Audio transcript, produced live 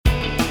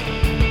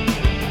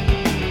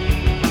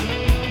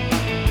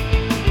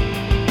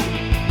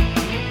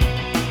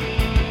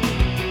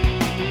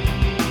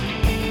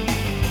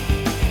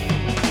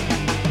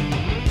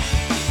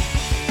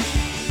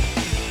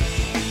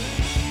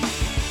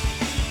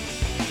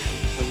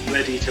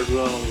ready to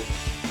roll.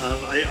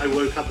 I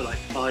woke up at like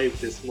 5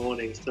 this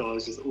morning, so I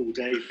was just all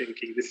day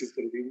thinking this is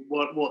going to be,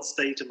 what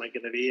state am I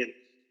going to be in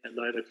at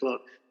 9 o'clock?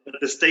 But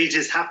the stage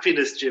is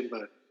happiness,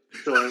 Jimbo.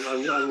 So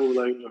I'm all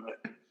over it.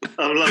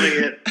 I'm loving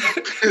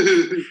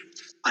it.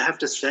 I have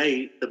to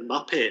say, the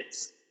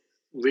Muppets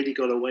really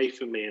got away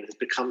from me and has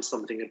become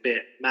something a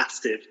bit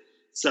massive.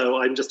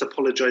 So I'm just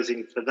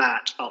apologising for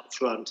that up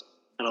front,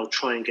 and I'll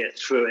try and get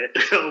through it.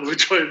 I'll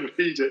try and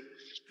read it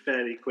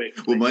fairly quick.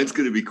 Well, mine's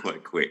going to be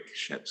quite quick,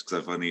 Sheps,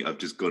 because I've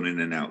just gone in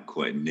and out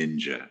quite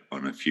ninja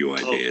on a few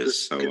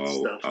ideas.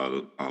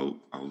 I'll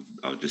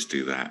just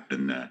do that,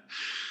 and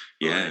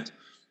yeah. Right.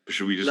 But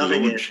should we just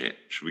launch it?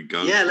 Should we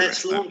go? Yeah,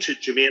 let's launch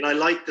it, Jimmy. And I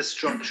like the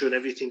structure and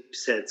everything you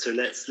said. So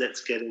let's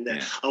get in there.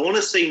 Yeah. I want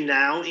to say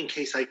now, in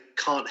case I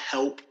can't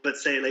help but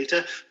say it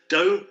later,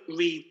 don't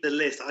read the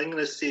list. I'm going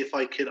to see if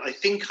I can. I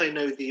think I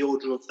know the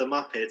order of the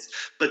Muppets,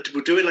 but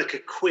we'll do it like a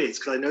quiz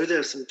because I know there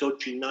are some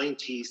dodgy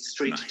 90s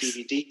straight to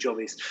DVD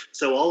jobbies.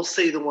 So I'll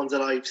say the ones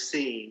that I've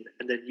seen,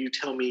 and then you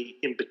tell me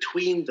in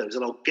between those,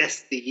 and I'll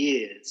guess the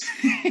years.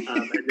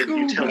 And then cool,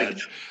 you tell me.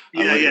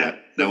 Yeah.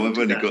 Now I've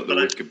only got the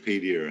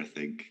Wikipedia, I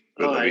think.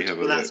 But all right, have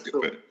a that's look.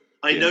 cool. But,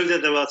 I know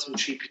that there are some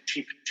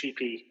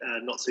cheapy,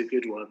 not so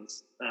good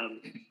ones.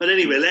 But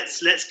anyway,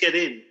 let's get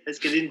in. Let's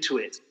get into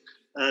it.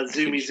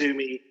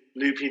 Zoomy,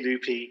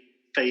 loopy,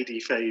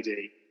 fadey,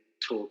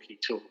 talky.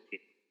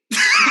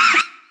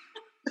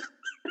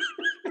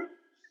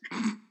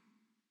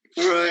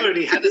 All right. I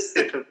only had a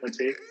sip of my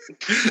tea.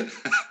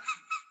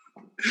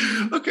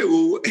 Okay,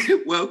 well,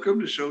 welcome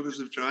to Shoulders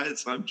of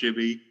Giants. I'm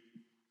Jimmy.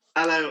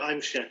 Hello, I'm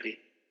Sheppy.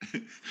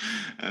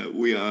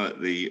 We are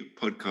the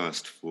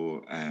podcast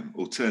for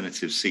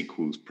alternative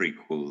sequels,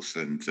 prequels,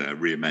 and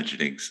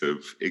reimaginings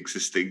of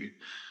existing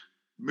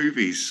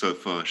movies so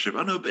far. Shep,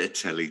 I know a bit of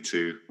telly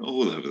too,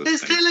 all over the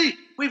place. There's telly.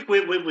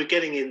 We're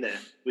getting in there.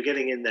 We're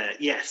getting in there.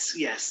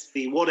 Yes.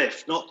 The what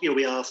if? Not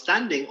we are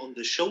standing on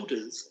the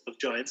shoulders of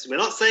giants. We're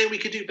not saying we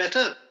could do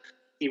better.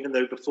 Even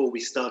though before we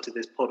started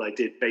this pod, I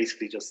did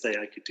basically just say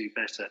I could do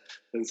better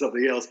than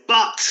something else,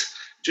 but.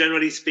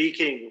 Generally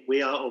speaking,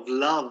 we are of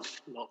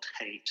love, not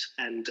hate.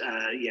 And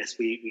yes,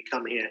 we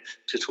come here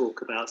to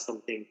talk about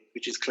something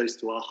which is close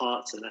to our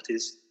hearts, and that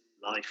is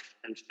life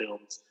and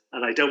films.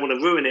 And I don't want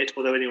to ruin it,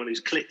 although anyone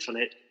who's clicked on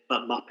it,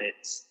 but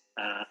Muppets.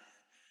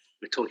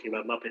 We're talking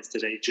about Muppets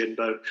today,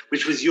 Jimbo,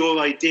 which was your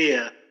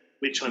idea,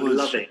 which I'm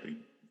loving. Shipping.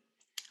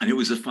 And it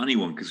was a funny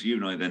one, because you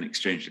and I then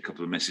exchanged a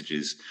couple of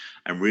messages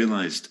and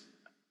realised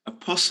a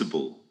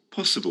possible,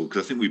 because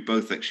I think we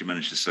both actually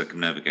managed to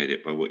circumnavigate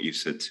it by what you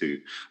said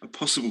too, a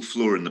possible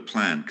flaw in the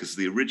plan, because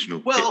the original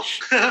pitch...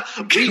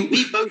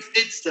 we both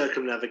did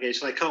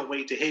circumnavigation. I can't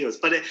wait to hear yours.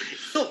 But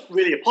it's not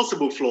really a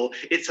possible flaw.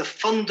 It's a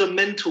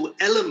fundamental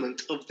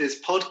element of this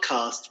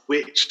podcast,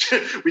 which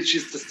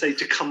is to say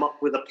to come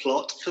up with a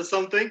plot for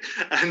something.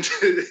 And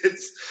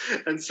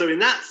so in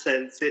that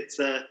sense,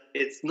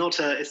 it's not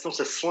a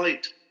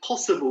slight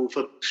possible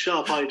for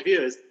sharp-eyed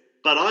viewers.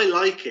 But I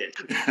like it.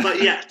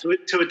 But yeah,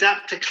 to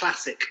adapt a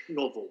classic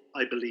novel,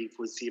 I believe,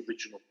 was the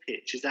original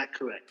pitch. Is that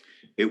correct?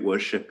 It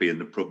was, Sheppy,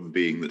 and the problem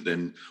being that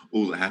then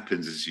all that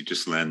happens is you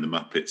just land the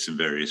Muppets in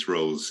various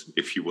roles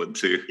if you want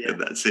to, and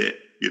that's it,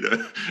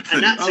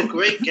 And that's a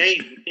great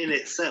game in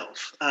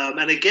itself.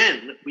 And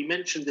again, we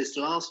mentioned this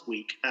last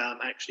week,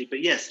 actually,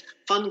 but yes,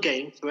 fun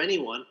game for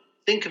anyone.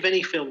 Think of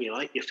any film you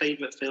like, your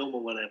favourite film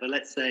or whatever.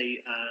 Let's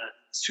say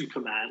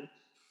Superman,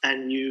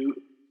 and you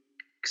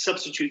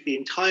substitute the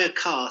entire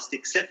cast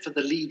except for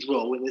the lead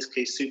role, in this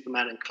case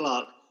Superman and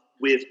Clark,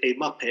 with a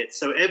Muppet.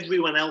 So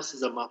everyone else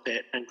is a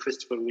Muppet and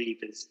Christopher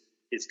Reeve is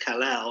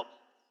Kal-El.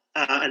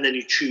 And then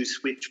you choose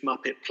which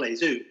Muppet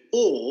plays who.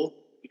 Or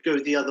you go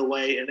the other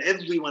way and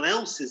everyone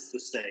else is the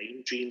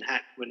same. Gene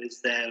Hackman is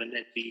there and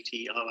Ned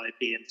Beatty,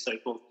 R.I.P. and so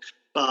forth.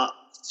 But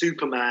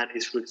Superman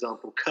is, for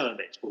example,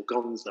 Kermit or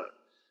Gonzo.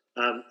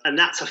 And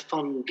that's a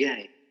fun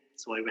game.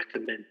 So I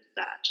recommend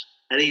that.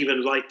 And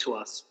even write to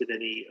us with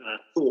any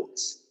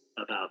thoughts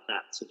about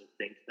that sort of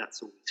thing.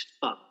 That's always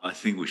fun. I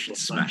think we should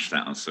smash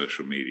that on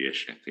social media,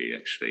 Sheppy,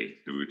 actually.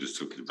 We were just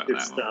talking about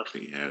that stuff.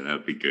 One. Yeah, that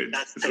would be good.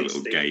 That's a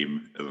little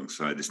game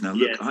alongside this. Now,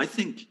 look, I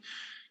think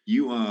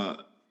you are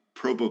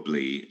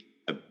probably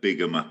a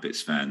bigger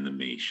Muppets fan than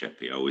me,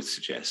 Sheppy, I would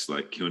suggest.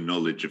 Like, your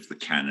knowledge of the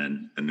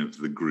canon and of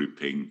the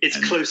grouping.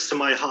 It's close to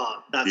my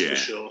heart, that's for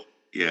sure.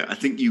 Yeah, I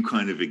think you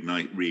kind of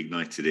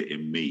reignited it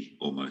in me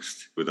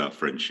almost with our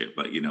friendship.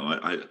 But,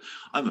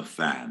 I'm a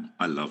fan.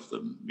 I love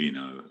them,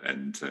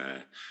 and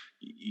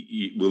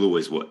we'll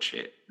always watch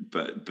it.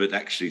 But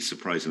actually,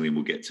 surprisingly, and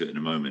we'll get to it in a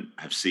moment,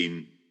 I've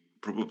seen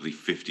probably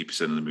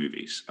 50% of the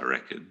movies, I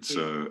reckon.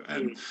 So,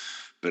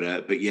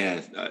 but yeah,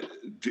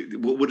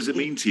 what does it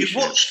mean to you?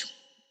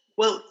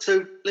 Well,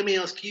 so let me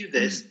ask you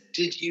this.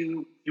 Did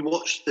you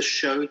watch the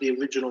show, the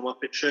original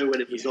Muppet Show, when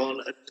it was on,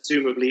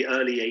 presumably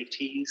early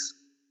 80s?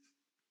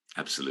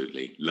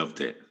 Absolutely.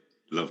 Loved it.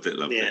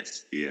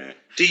 Yeah.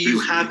 Do you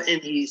have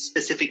any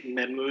specific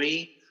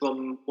memory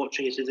from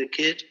watching it as a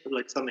kid?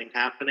 Like something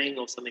happening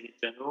or something in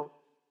general?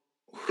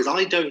 Because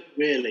I don't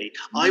really.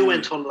 No. I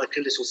went on like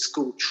a little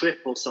school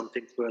trip or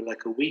something for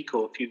like a week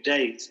or a few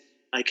days.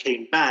 I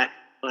came back,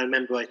 and I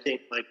remember I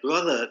think my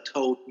brother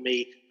told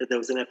me that there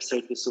was an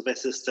episode with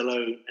Sylvester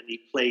Stallone, and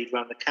he played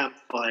around the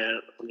campfire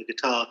on the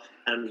guitar,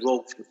 and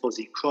Rolf and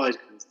Fozzie cried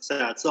because it was a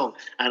sad song,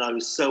 and I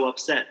was so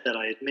upset that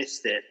I had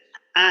missed it.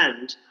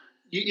 And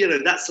you know,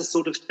 that's the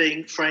sort of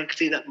thing,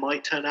 frankly, that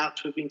might turn out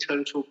to have been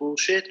total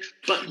bullshit.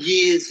 But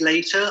years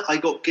later, I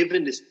got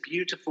given this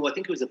beautiful, I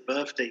think it was a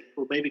birthday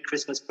or maybe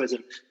Christmas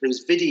present. There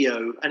was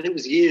video, and it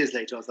was years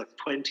later. I was like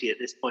 20 at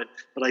this point,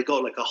 but I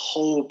got like a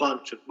whole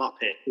bunch of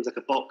Muppet. It was like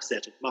a box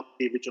set of Muppet,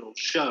 the original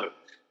show.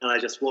 And I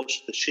just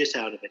watched the shit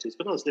out of it. It was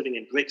when I was living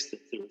in Brixton,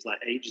 so it was like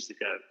ages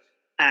ago.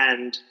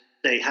 And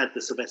they had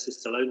the Sylvester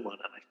Stallone one,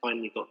 and I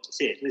finally got to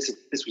see it. And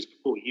this was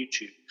before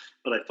YouTube,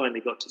 but I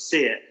finally got to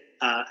see it.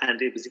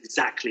 And it was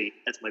exactly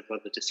as my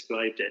brother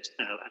described it.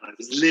 And I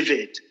was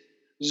livid,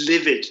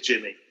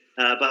 Jimmy.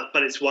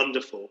 But it's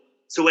wonderful.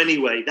 So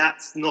anyway,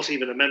 that's not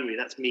even a memory.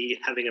 That's me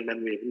having a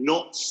memory of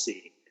not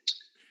seeing it.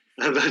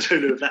 I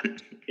don't know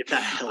if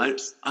that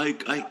helps.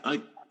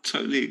 I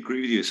totally agree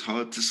with you. It's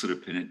hard to sort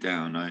of pin it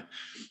down.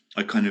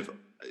 I kind of,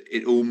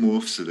 it all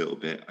morphs a little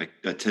bit.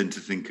 I tend to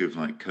think of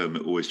like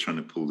Kermit always trying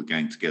to pull the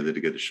gang together to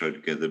get a show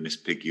together. Miss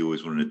Piggy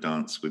always wanting to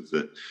dance with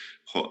the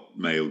hot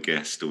male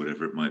guest or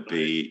whatever it might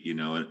be, you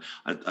know.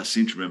 And I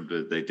seem to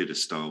remember they did a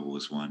Star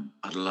Wars one.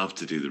 I'd love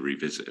to do the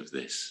revisit of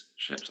this.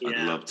 I'd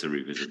love to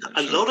revisit that.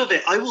 A lot of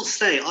it, I will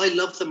say, I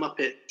love the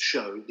Muppet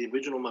Show, the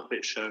original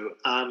Muppet Show,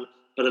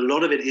 but a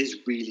lot of it is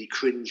really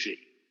cringy.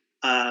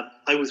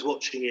 I was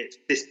watching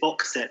this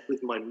box set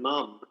with my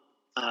mum,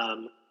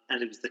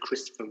 and it was the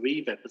Christopher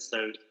Reeve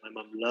episode. My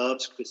mum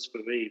loves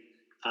Christopher Reeve,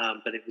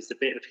 but it was the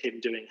bit of him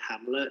doing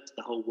Hamlet,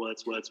 the whole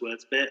words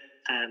bit,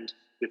 and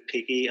with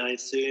Piggy, I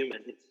assume, and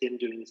it's him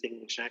doing this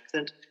English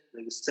accent.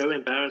 And it was so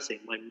embarrassing.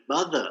 My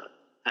mother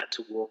had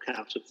to walk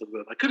out of the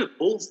room. I could have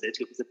paused it.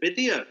 It was a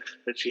video,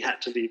 but she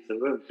had to leave the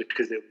room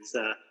because it was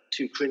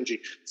too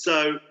cringy.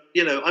 So,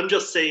 you know, I'm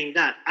just saying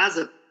that as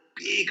a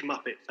big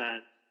Muppet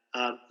fan,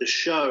 the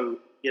show,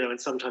 you know, and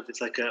sometimes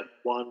it's like a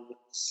one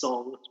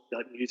song,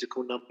 like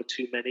musical number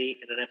too many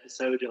in an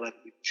episode. You're like,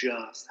 we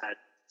just had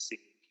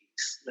singing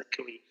geeks. Like,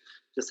 can we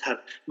just have...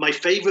 My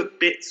favourite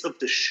bits of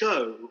the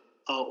show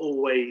are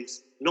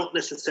always not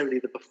necessarily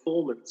the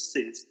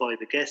performances by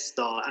the guest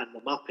star and the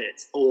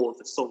Muppets or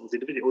the songs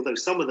individually, although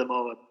some of them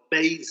are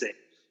amazing.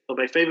 But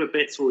my favourite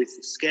bits are always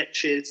the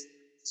sketches,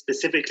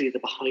 specifically the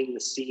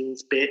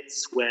behind-the-scenes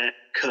bits where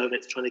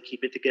Kermit's trying to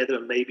keep it together,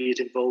 and maybe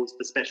it involves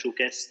the special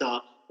guest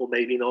star, or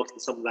maybe not,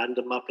 and some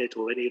random Muppet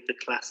or any of the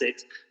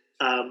classics.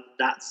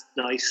 That's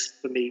nice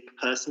for me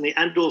personally.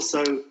 And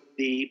also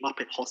the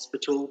Muppet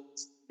Hospital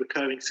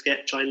recurring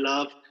sketch I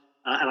love,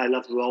 and I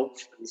love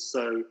Rolf, and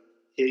so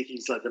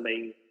he's like the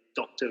main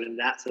doctor in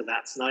that, so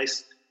that's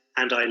nice.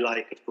 And I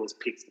like, of course,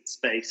 Pigs in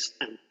Space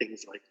and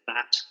things like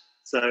that.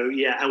 So,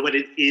 yeah, and when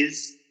it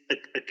is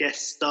a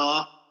guest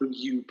star who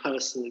you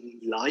personally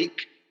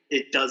like,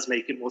 it does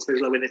make it more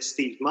special. Like when it's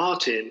Steve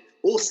Martin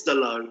or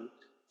Stallone,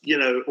 you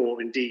know,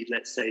 or indeed,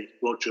 let's say,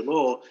 Roger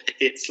Moore,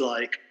 it's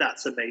like,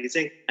 that's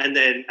amazing. And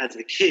then as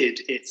a kid,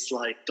 it's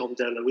like Dom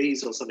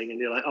DeLuise or something, and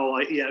you're like, oh,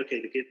 yeah,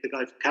 okay, the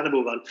guy from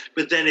Cannibal Run.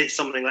 But then it's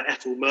something like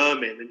Ethel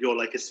Merman, and you're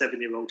like a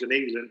 7-year-old in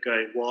England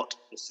going, what?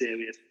 You're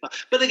serious?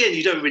 But again,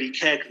 you don't really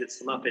care because it's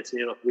the Muppets, and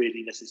you're not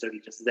really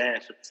necessarily just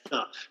there for the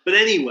stuff. But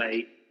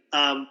anyway,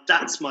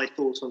 that's my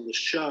thought on the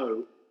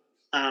show.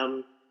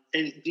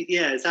 And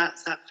yeah, is that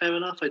fair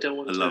enough? I don't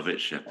want to... I love it,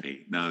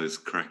 Sheppy. No, it's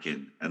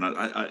cracking. And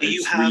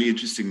it's really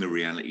interesting, the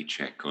reality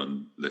check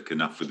on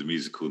looking up for the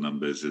musical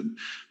numbers and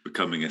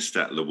becoming a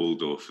Statler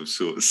Waldorf of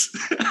sorts.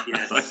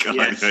 Yes, like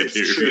yes,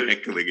 it's true.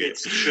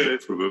 It's true.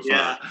 From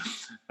afar.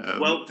 Yeah.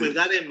 Well, with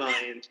that in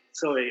mind,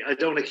 sorry, I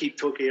don't want to keep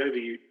talking over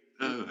you.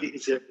 No.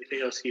 Is there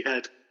anything else you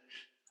had?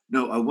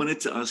 No, I wanted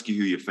to ask you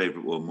who your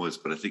favourite one was,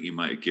 but I think you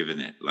might have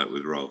given it, like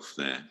with Rolf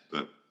there.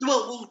 But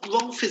well,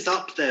 Rolf is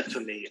up there for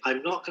me.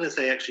 I'm not going to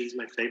say actually he's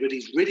my favourite.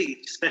 He's really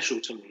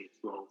special to me,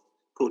 Rolf,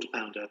 Quarter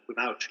Pounder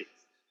without cheese.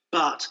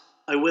 But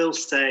I will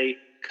say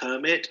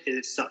Kermit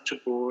is such a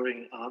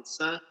boring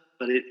answer,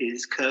 but it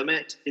is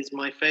Kermit is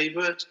my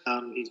favourite.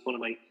 He's one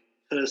of my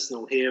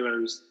personal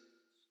heroes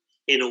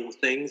in all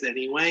things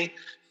anyway.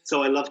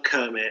 So I love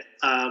Kermit.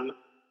 But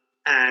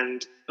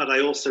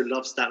I also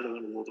love Statler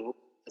and Waldorf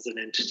as an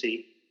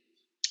entity,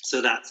 so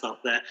that's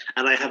up there.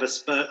 And I have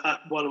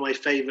one of my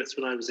favourites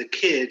when I was a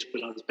kid,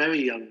 when I was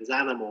very young, was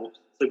Animal.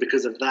 So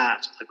because of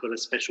that, I've got a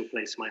special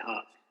place in my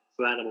heart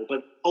for Animal.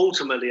 But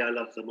ultimately, I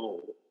love them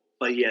all.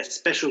 But yes,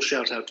 special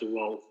shout out to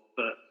Rolf,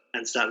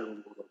 and Statler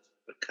and Waldorf,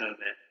 but Kermit.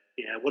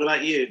 Yeah. What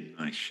about you?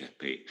 Nice,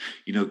 Sheppy.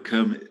 You know,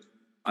 Kermit.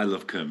 I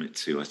love Kermit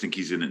too. I think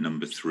he's in at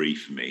number 3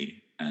 for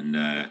me, and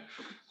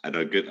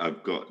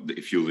I've got,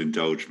 if you'll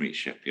indulge me,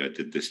 Sheppy, I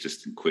did this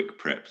just in quick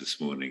prep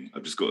this morning.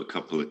 I've just got a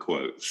couple of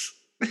quotes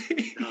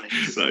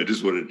Nice. that I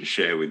just wanted to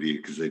share with you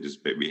because they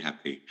just make me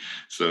happy.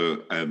 So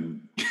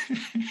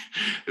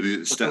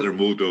Statler and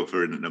Waldorf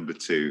are in at number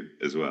 2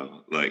 as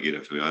well. Like, you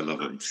know, for me, I love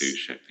them too,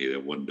 Sheppy. They're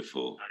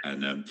wonderful. Nice.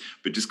 And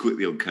but just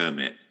quickly on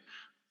Kermit,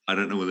 I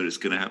don't know whether it's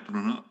going to happen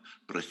or not,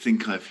 but I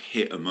think I've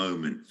hit a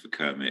moment for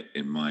Kermit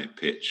in my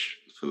pitch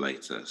for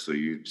later. So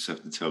you just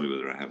have to tell me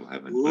whether I have or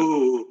haven't.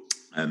 Ooh.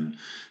 But,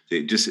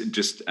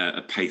 just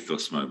a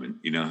pathos moment.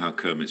 You know how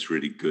Kermit's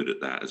really good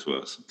at that as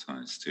well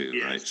sometimes too,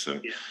 Yes. right? So.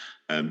 Yeah.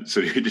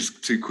 So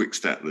just 2 quick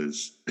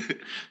Statlers.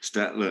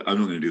 Statler, I'm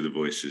not going to do the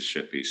voices,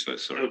 Sheppy, so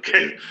sorry.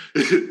 Okay.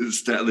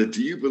 Statler,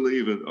 do you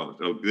believe in...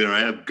 Oh, there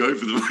I am. Go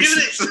for the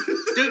voices.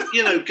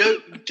 Go.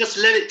 Just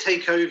let it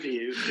take over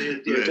you.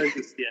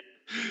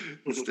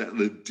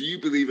 Statler, do you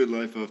believe in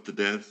life after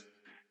death?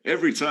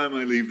 Every time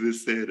I leave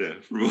this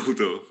theatre from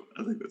Waldorf.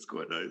 I think that's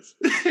quite nice.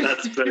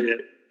 That's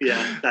brilliant.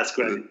 Yeah, that's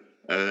great.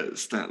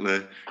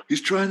 Statler, he's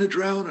trying to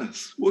drown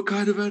us. What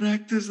kind of an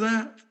act is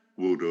that?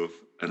 Waldorf,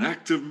 an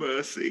act of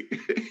mercy.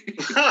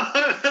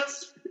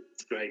 That's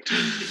great.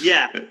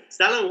 Yeah,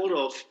 Statler and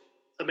Waldorf,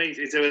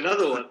 amazing. Is there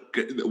another one?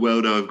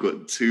 Well, no, I've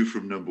got 2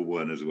 from number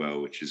 1 as well,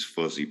 which is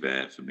Fozzie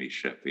Bear for me,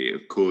 Sheppy.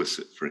 Of course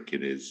it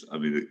frickin' is. I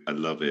mean, I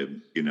love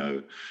him, you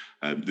know.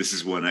 This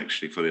is one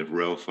actually funny of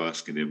Ralph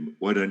asking him,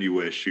 why don't you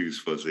wear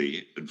shoes,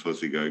 Fozzie? And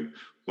Fozzie going,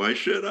 why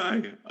should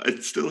I?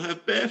 I'd still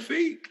have bare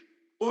feet.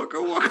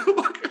 Waka, waka,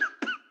 waka.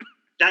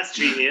 That's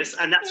genius,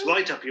 and that's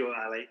right up your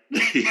alley.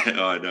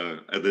 Yeah, I know.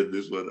 And then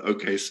this one,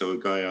 okay, so a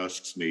guy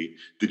asks me,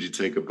 did you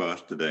take a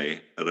bath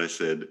today? And I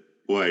said,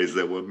 why, is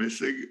there one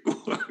missing?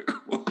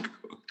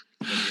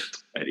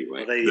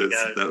 Anyway, well,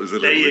 that was a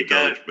little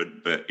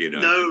indulgement, but, you know.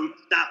 No,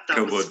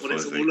 that was what Fozzie.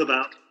 it's all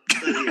about.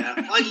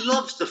 Yeah. I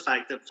love the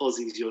fact that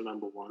Fozzie's your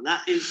number 1.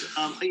 That is,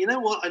 you know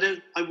what?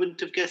 I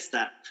wouldn't have guessed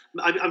that.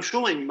 I'm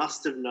sure I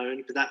must have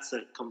known, but that's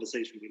a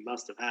conversation we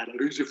must have had.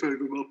 Who's your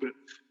favourite Muppet?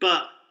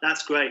 But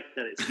that's great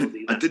that it's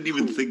Fozzie. I didn't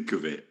even think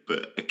of it,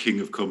 but a king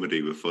of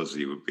comedy with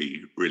Fozzie would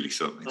be really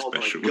something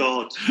special. Oh my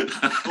God!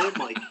 Oh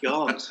my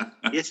God!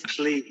 Yes,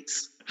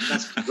 please.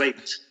 That's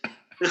great.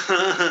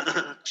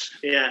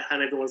 Yeah,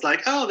 and everyone's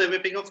like, "Oh, they're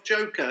ripping off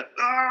Joker."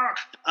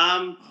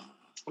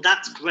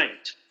 That's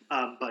great.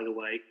 By the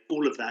way,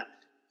 all of that.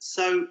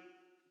 So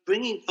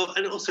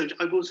and also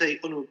I will say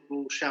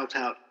honourable shout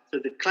out for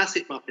the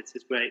classic Muppets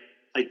is great.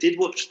 I did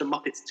watch the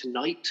Muppets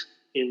Tonight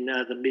in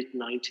the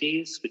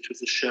mid-90s, which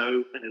was a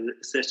show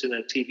set in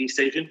a TV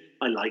station.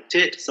 I liked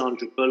it.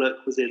 Sandra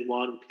Bullock was in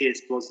one,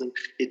 Pierce Brosnan.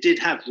 It did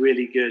have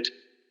really good,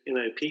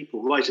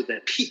 people right at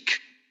their peak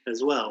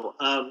as well.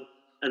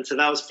 And so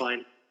that was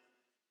fine.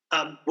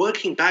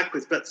 Working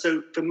backwards, but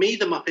so for me,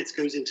 the Muppets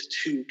goes into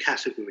 2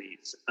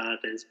 categories.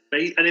 And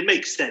it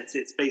makes sense.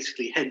 It's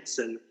basically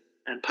Henson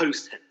and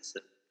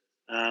post-Henson.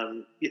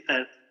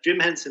 Jim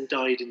Henson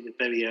died in the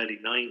very early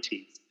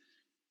 90s.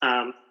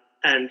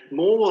 And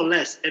more or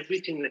less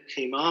everything that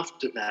came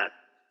after that,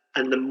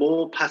 and the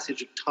more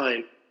passage of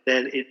time,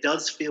 then it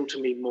does feel to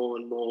me more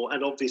and more,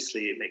 and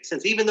obviously it makes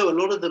sense. Even though a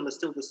lot of them are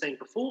still the same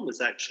performers,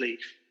 actually,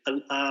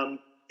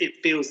 it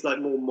feels like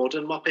more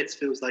modern Muppets,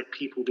 feels like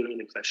people doing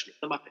an impression of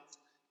the Muppets.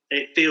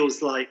 It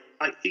feels like,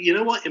 you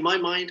know what, in my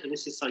mind, and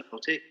this is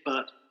psychotic,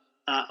 but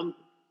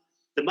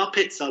the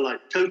Muppets are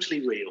like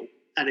totally real,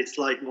 and it's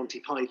like Monty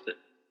Python.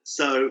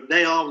 So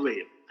they are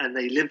real, and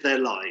they live their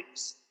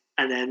lives,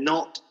 and they're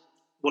not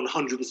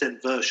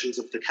 100% versions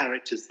of the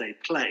characters they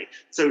play.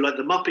 So like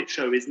the Muppet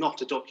Show is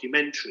not a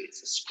documentary,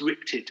 it's a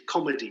scripted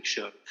comedy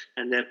show,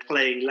 and they're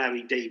playing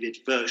Larry David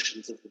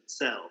versions of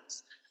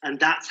themselves. And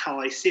that's how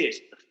I see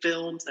it. The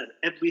films and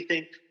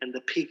everything, and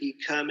the Piggy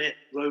Kermit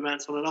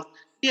romance on and off,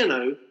 they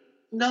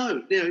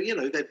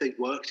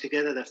work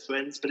together, they're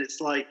friends, but it's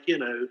like,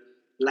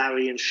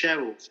 Larry and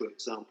Cheryl, for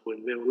example,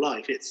 in real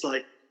life. It's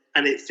like,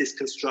 and it's this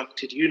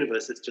constructed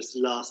universe that's just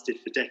lasted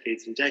for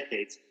decades and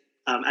decades.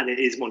 And it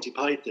is Monty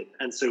Python.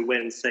 And so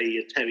when,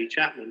 say, Terry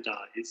Chapman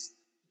dies,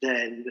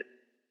 then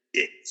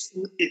it's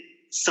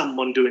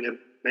someone doing a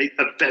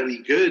very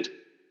good,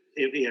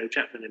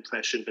 Chapman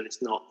impression, but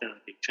it's not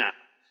Big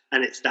Chapman.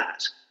 And it's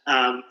that.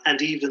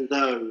 And even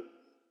though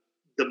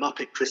the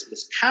Muppet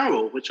Christmas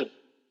Carol, which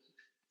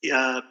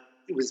it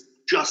was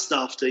just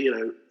after,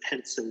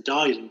 Henson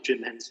died and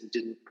Jim Henson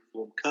didn't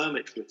perform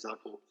Kermit, for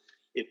example,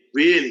 it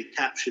really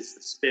captures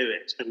the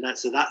spirit. And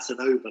that's an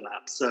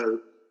overlap. So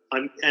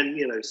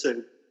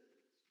so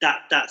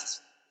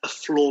that's a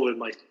flaw in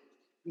my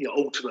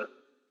ultimate,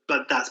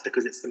 but that's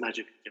because it's the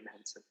magic of Jim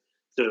Henson,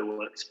 so it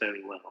works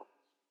very well.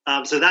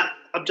 So that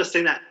I'm just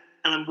saying that,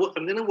 and I'm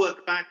going to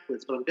work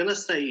backwards, but I'm going to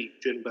say,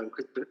 Jimbo, in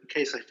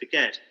case I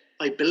forget.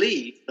 I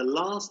believe the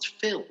last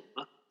film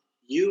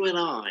you and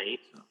I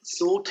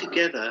saw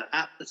together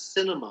at the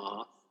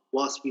cinema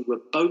whilst we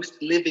were both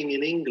living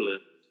in England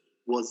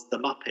was The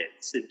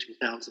Muppets in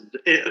 2000.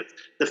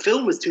 The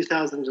film was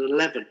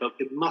 2011, but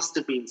it must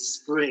have been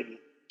spring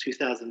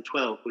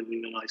 2012 when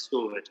you and I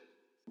saw it.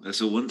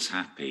 So once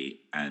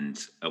happy and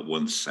at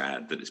once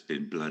sad that it's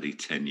been bloody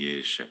 10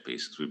 years, Sheppy,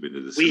 since we've been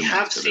to the cinema. We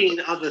have seen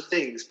other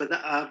things, but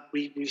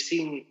we've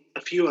seen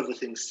a few other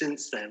things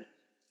since then.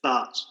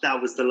 but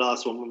that was the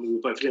last one when we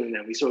were both living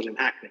there. We saw it in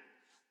Hackney,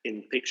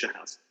 in the Picture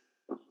House.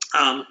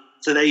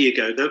 So there you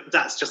go.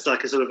 That's just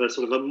like a sort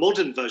of a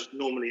modern version.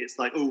 Normally, it's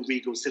like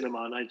Regal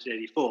Cinema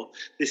 1984.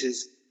 This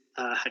is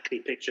Hackney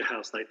Picture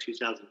House, like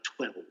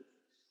 2012.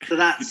 So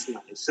that's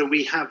nice. So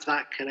we have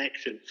that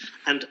connection.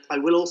 And I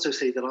will also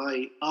say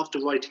that after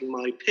writing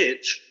my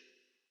pitch,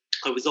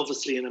 I was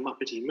obviously in a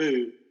Muppety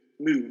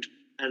mood,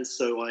 and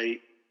so I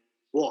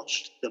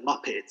watched The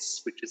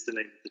Muppets, which is the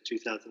name of the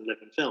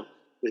 2011 film,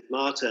 with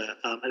Marta,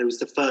 and it was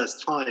the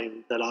first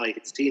time that I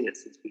had seen it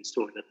since we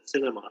saw it at the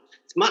cinema.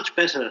 It's much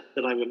better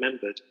than I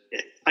remembered.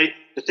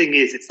 The thing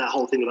is, it's that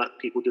whole thing about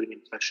people doing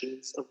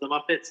impressions of the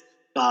Muppets,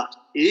 but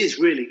it is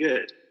really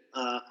good,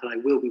 and I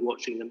will be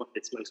watching The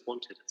Muppets Most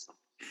Wanted at some point.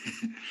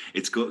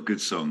 It's got good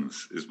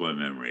songs, is my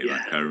memory. Yeah,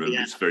 like I remember,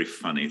 It's very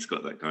funny. It's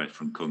got that guy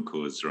from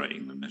Concourse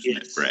writing them, isn't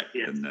it, Brett?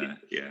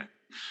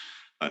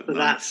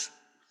 Nice.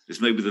 It's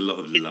made with a lot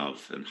of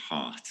love and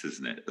heart,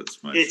 isn't it?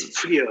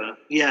 It's pure.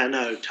 Yeah,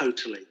 no,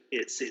 totally.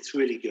 It's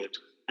really good.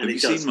 And have you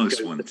seen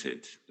Most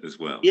Wanted as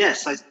well?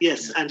 Yes,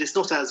 and it's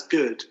not as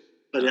good,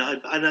 but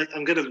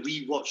I'm going to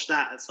rewatch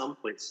that at some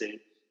point soon.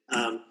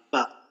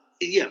 But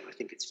yeah, I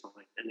think it's fine,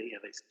 and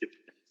it's good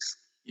things.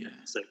 Yeah,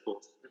 and so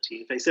forth.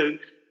 So,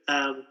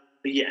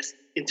 but yes,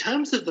 in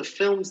terms of the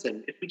films,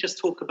 then, if we just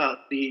talk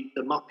about the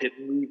Muppet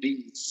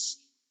movies,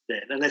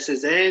 then, unless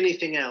there's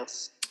anything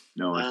else.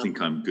 No, I think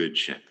I'm good,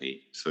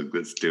 Sheppy. So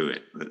let's do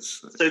it.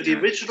 The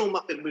original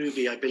Muppet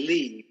movie, I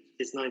believe,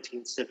 is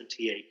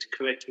 1978.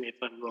 Correct me if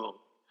I'm wrong.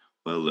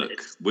 Well, look,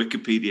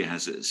 Wikipedia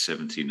has it at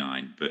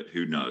 79, but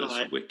who knows?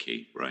 Right.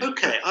 Wiki, right?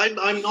 Okay,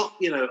 I'm not.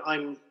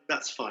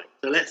 That's fine.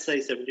 So let's say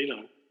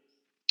 79.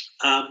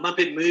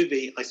 Muppet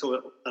movie. I saw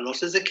it a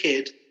lot as a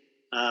kid.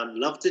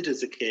 Loved it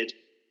as a kid.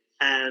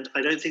 And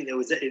I don't think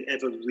it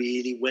ever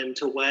really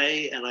went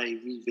away. And I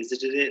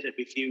revisited it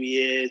every few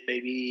years.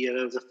 Maybe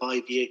there was a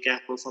 5-year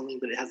gap or something,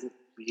 but it hasn't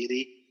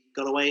really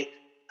gone away.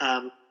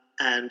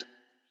 And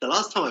the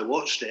last time I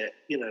watched it,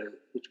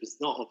 which was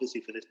not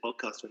obviously for this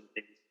podcast or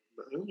anything,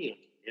 but only a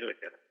year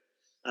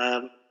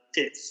ago,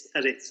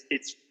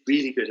 it's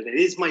really good, and it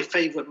is my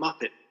favourite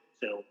Muppet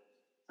film.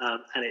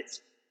 And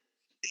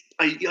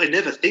I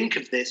never think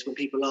of this when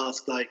people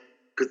ask,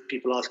 because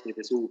people ask me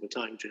this all the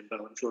time, Jimbo,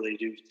 I'm sure they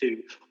do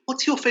too.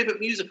 What's your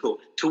favourite musical?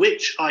 To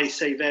which I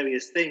say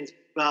various things,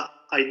 but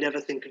I never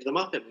think of the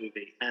Muppet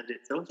movie. And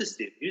it's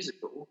obviously a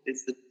musical.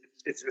 It's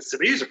a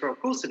musical, of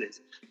course it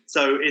is.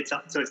 So it's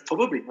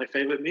probably my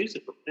favourite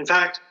musical. In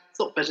fact, it's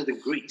not better than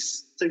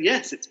Grease. So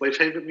yes, it's my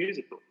favourite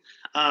musical.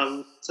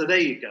 So there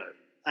you go.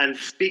 And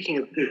speaking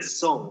of good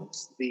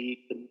songs, the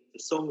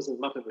songs in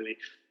the Muppet movie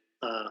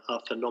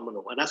are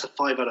phenomenal. And that's a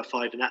 5 out of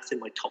 5, and that's in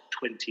my top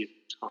 20 of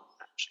the time,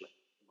 actually.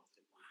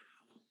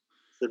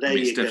 So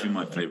it's definitely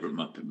my favourite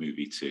Muppet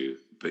movie too.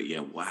 But yeah,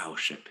 wow,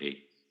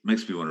 Sheppy.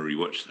 Makes me want to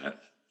rewatch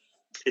that.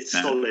 It's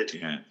solid.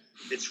 Yeah.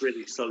 It's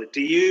really solid.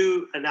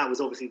 And that was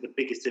obviously the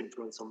biggest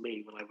influence on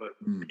me when I wrote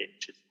the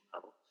pitch as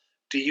well.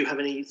 Do you have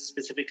any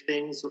specific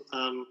things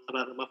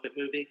about the Muppet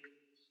movie?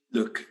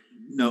 Look,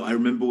 no, I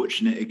remember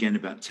watching it again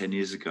about 10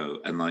 years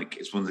ago, and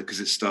it's one because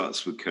it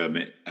starts with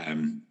Kermit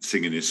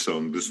singing his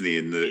song, doesn't he,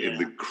 in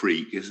the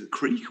creek? Is it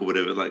creek or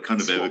whatever,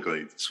 kind of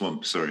Everglades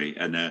swamp? Sorry,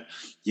 and and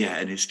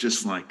it's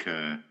just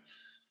I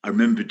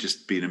remember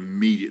just being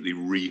immediately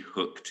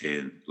rehooked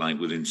in,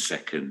 within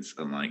seconds,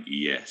 and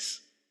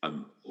yes,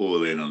 I'm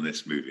all in on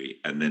this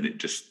movie, and then it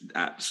just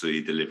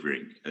absolutely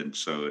delivering, and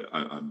so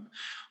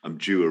I'm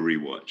due a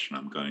rewatch, and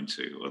I'm going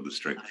to on the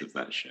strength of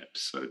that, Shep.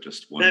 So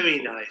just wonderful.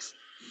 Very nice.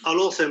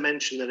 I'll also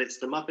mention that it's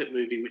the Muppet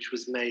movie which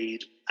was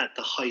made at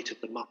the height of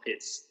the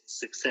Muppets'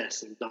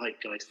 success and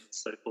zeitgeist and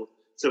so forth.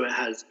 So it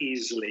has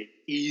easily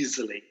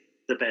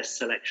the best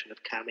selection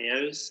of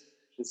cameos.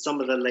 In some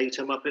of the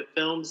later Muppet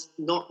films,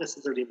 not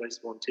necessarily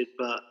Most Wanted,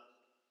 but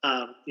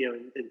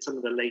in some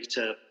of the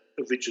later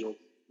original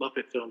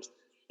Muppet films,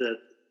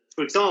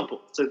 for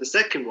example, so the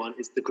second one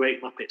is The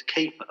Great Muppet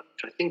Caper,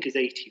 which I think is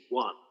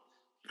 81,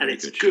 and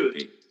it's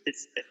good.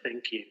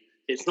 Thank you.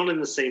 It's not in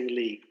the same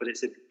league, but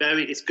it's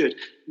good.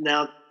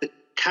 Now, the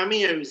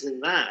cameos in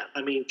that,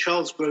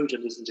 Charles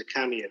Grodin isn't a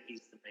cameo,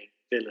 he's the main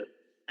villain,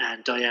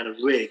 and Diana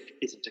Rigg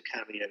isn't a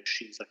cameo,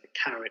 she's like a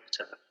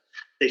character.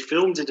 They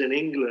filmed it in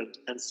England,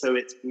 and so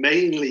it's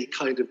mainly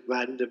kind of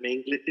random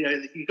English.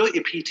 You got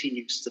your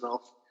P.T.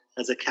 Ustinov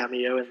as a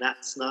cameo, and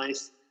that's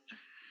nice.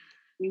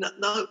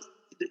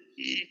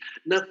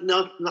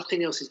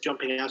 Nothing else is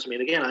jumping out at me.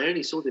 And again, I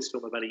only saw this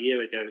film about a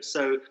year ago,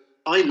 so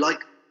I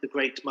like The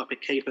Great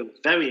Muppet Caper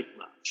very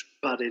much,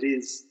 but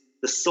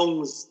the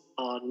songs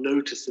are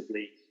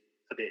noticeably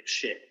a bit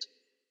shit,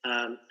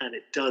 and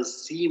it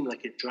does seem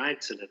like it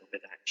drags a little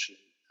bit actually,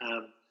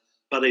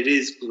 but it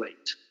is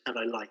great, and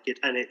I like it,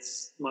 and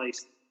it's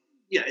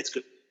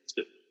good.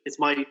 It's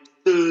my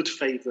third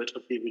favourite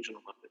of the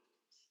original Muppet.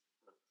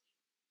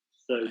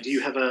 So, nice. Do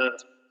you have a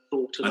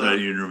thought? I don't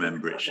even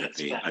remember it,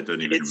 Sheppy. I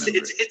don't even remember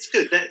it. It's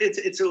good.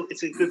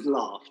 It's a good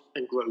laugh,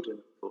 and Grodin,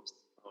 of course.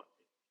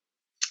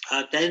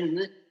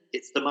 Then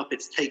it's the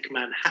Muppets Take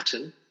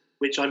Manhattan,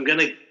 which I'm going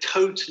to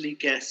totally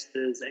guess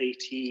there's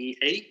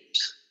 88,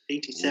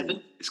 87.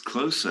 Ooh, it's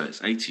closer.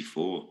 It's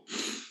 84.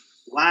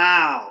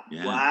 Wow.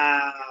 Yeah.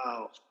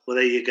 Wow. Well,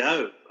 there you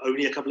go.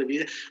 Only a couple of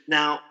years.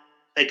 Now,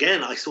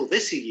 again, I saw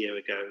this a year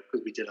ago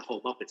because we did a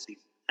whole Muppet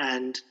season.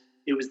 And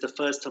it was the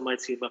first time I'd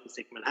seen Muppets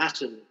Take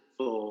Manhattan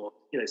for,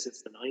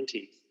 since the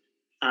 90s.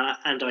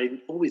 And I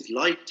always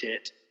liked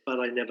it, but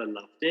I never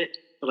loved it.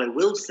 But I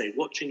will say,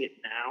 watching it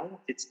now,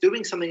 it's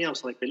doing something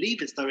else. I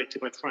believe it's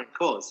directed by Frank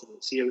Oz, and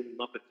it's the only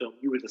Muppet film.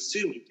 You would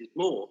assume he did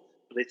more,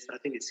 but I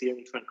think it's the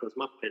only Frank Oz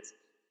Muppets.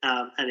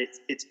 And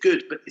it's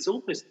good, but it's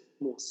almost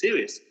more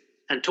serious.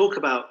 And talk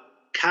about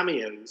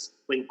cameos.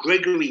 When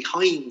Gregory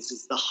Hines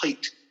is the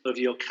height of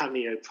your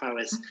cameo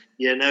prowess,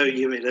 you're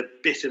in a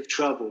bit of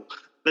trouble.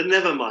 But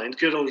never mind,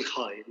 good old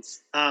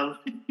Hines. But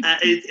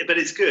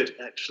it's good,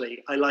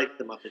 actually. I like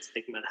the Muppets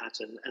Take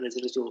Manhattan. And there's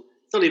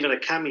it's not even a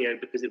cameo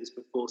because it was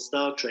before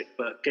Star Trek,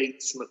 but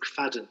Gates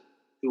McFadden,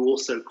 who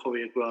also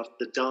choreographed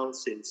the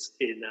dances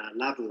in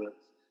Labyrinth,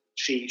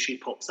 she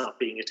pops up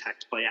being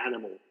attacked by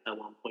Animal at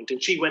one point.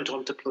 And she went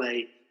on to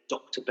play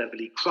Dr.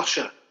 Beverly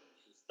Crusher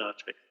in Star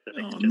Trek.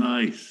 Oh,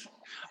 nice.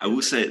 I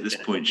will say at this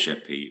point,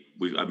 Sheppy,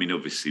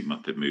 obviously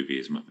Muppet Movie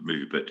is Muppet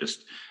Movie, but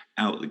just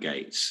out the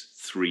gates,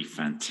 3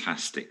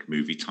 fantastic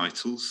movie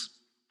titles.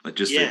 Like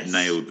just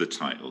nailed the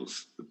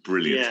titles, the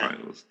brilliant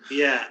titles.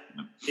 Yeah,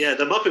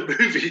 the Muppet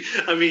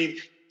Movie.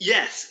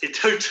 Yes, it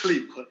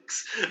totally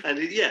works, and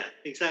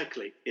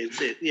exactly. And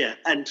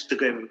the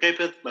Graham and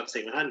Caper, Muppets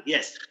Take Manhattan.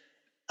 Yes.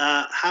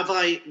 Have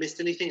I missed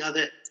anything?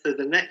 So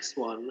the next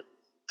one,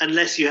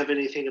 unless you have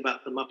anything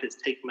about the Muppets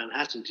Take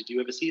Manhattan, did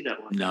you ever see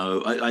that one?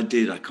 No, I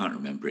did. I can't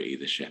remember it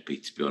either,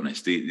 Sheppy, to be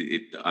honest.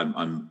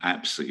 I'm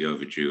absolutely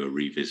overdue a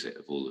revisit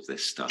of all of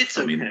this stuff. It's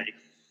okay.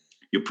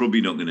 You're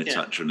probably not going to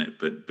touch on it,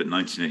 but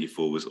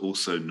 1984 was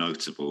also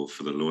notable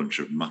for the launch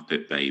of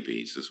Muppet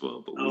Babies as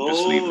well. But we'll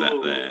just leave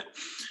that there,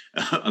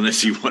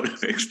 unless you want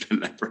to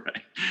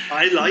elaborate.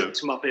 I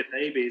liked Muppet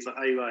Babies.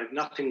 I have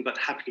nothing but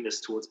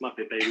happiness towards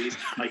Muppet Babies.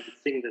 I could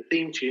sing the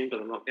theme tune,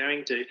 but I'm not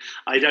going to.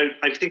 I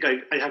think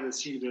I haven't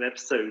seen an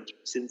episode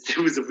since it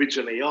was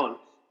originally on.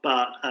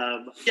 But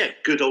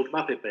good old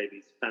Muppet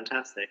Babies,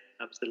 fantastic,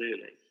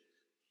 absolutely.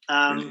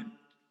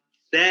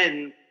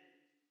 Then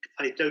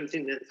I don't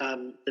think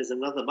that there's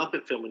another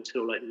Muppet film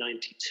until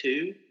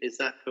 92. Is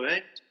that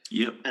correct?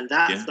 Yep. And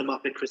that's the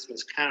Muppet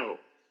Christmas Carol.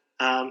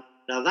 Now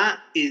that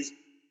is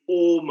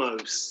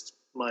almost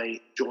my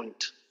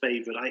joint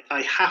favourite.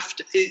 I have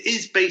to. It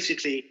is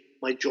basically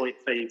my joint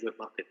favourite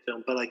Muppet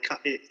film, but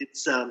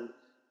it's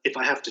if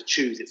I have to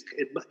choose,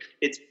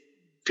 it's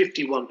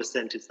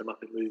 51% is the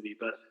Muppet Movie.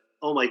 But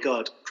oh my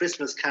God,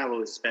 Christmas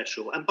Carol is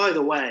special. And by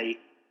the way,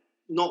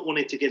 not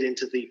wanting to get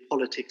into the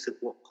politics of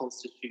what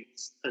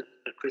constitutes a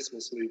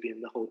Christmas movie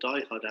and the whole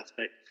Die Hard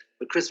aspect,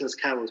 but Christmas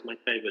Carol is my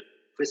favourite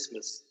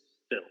Christmas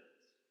film,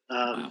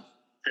 wow.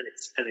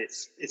 and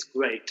it's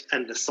great,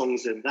 and the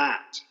songs in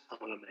that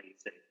are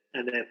amazing,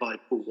 and they're by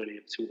Paul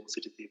Williams, who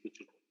also did the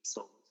original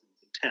songs, and you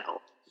can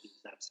tell he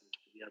was absent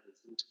from the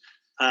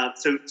others.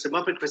 And so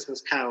Muppet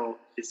Christmas Carol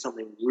is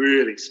something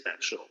really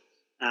special,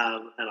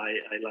 and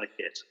I like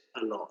it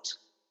a lot.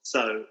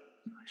 So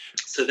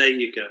there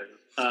you go.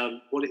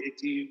 What are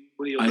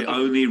your I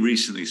only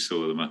recently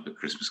saw the Muppet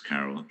Christmas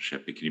Carol,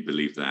 Sheppy. Can you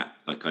believe that?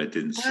 I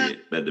didn't see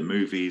it at the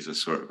movies. I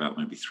saw it about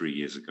maybe 3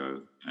 years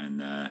ago,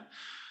 and I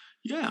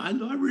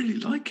really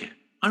like it.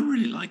 I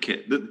really like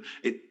it.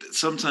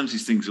 Sometimes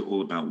these things are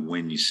all about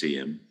when you see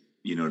them.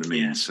 You know what I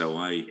mean? Yeah. So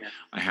I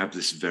have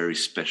this very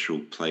special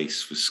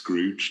place for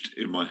Scrooged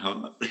in my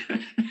heart.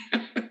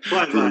 For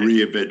a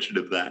reinvention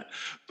of that,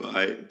 but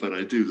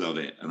I do love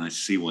it, and I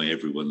see why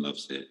everyone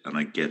loves it, and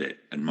I get it.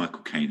 And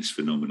Michael Caine is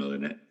phenomenal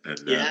in it,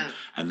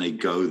 and they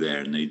go there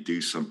and they do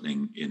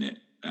something in it,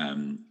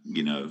 in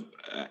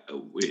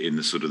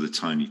the sort of the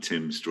Tiny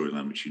Tim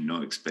storyline, which you're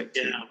not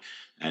expecting. Yeah.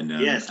 And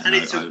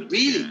it's a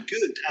really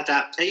good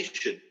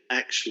adaptation,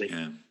 actually.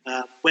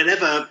 Yeah.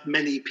 Whenever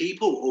many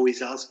people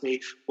always ask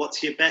me,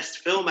 "What's your best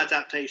film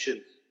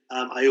adaptation?"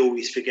 I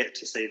always forget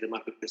to say The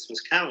Muppet Christmas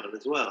Carol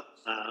as well,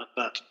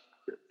 but.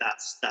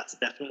 That's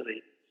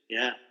definitely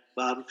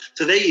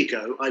so there you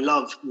go. I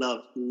love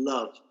the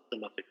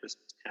Muppet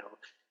Christmas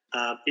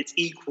Carol. It's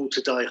equal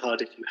to Die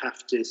Hard if you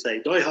have to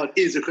say Die Hard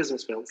is a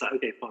Christmas film. It's like,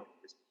 okay, fine,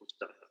 it's equal to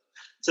Die Hard.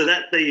 So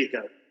there you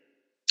go.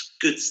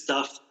 Good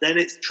stuff. Then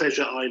it's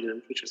Treasure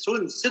Island, which I saw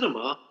in the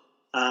cinema,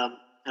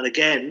 and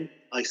again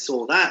I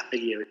saw that a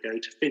year ago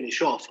to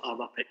finish off our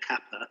Muppet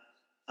Kappa.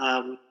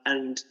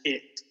 And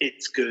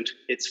it's good.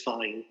 It's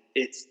fine.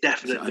 It's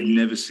definitely. I've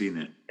never seen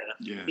it.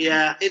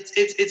 Yeah.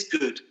 It's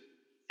good.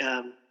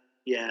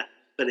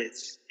 But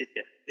it's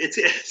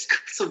got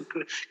some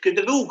good.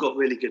 They've all got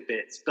really good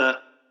bits,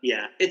 but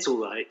it's all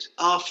right.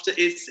 After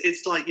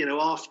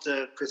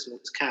after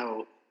Christmas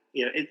Carol,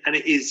 and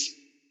it is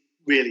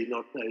really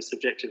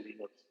subjectively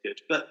not good.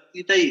 But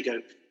there you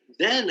go.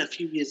 Then a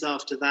few years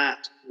after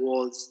that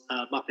was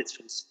Muppets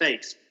from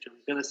Space, which I'm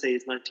going to say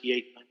is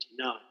 98,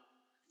 99.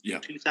 Yeah.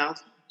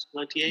 2000,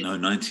 98? No,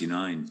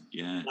 99,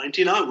 yeah.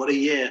 99, what a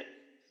year.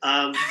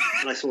 And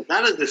I saw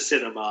that at the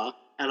cinema,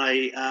 and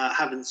I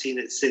haven't seen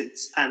it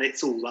since. And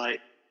it's all right.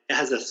 It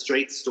has a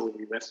straight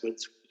story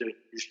reference we don't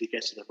usually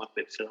get in a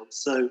Muppet film.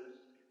 So,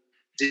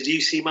 did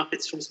you see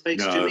Muppets from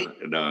Space, Jimmy?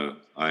 No,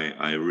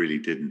 I really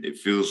didn't. It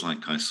feels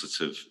like I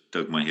sort of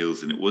dug my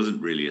heels in. It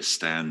wasn't really a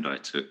stand I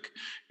took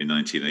in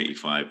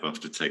 1985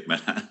 after Take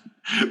Manhattan.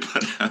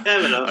 But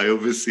I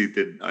obviously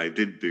didn't. I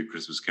didn't do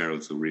Christmas Carol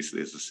until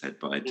recently, as I said.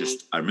 But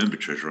I remember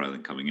Treasure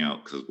Island coming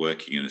out because I was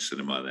working in a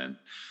cinema then.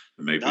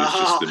 And maybe it's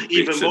just the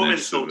even more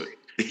bitterness of it.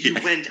 You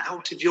went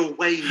out of your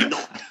way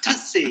not to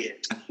see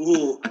it.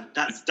 Oh,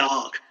 that's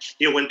dark.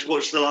 You went to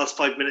watch the last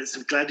 5 minutes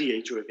of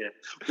Gladiator again.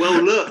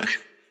 Well, look,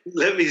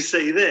 let me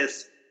say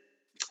this.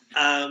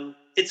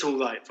 It's all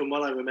right from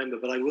what I remember,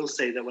 but I will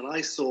say that when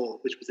I saw,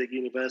 which was at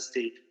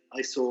university,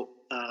 I saw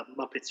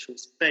Muppets from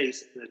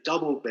Space in a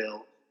double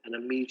bill, and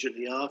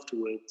immediately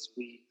afterwards,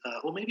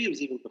 or maybe it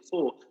was even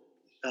before,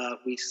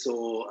 we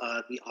saw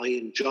The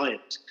Iron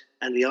Giant.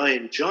 And The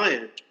Iron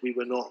Giant, we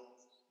were not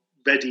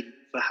ready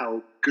for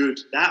how good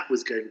that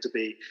was going to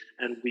be.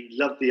 And we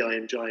loved The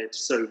Iron Giant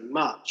so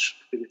much,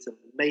 because it's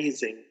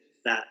amazing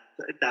that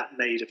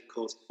made, of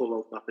course, poor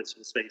old Muppets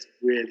from Space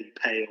really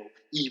pale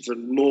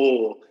even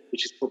more,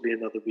 which is probably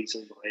another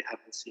reason why I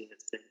haven't seen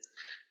it since.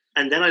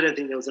 And then I don't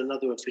think there was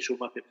another official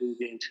Muppet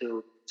movie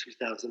until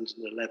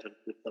 2011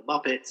 with The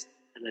Muppets,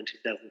 and then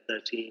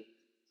 2013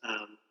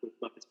 with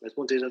Muppets Most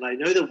Wanted. And I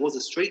know there was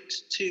a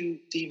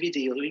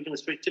straight-to-DVD or even a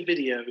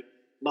straight-to-video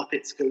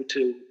Muppets Go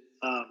to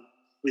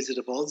Wizard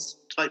of Oz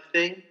type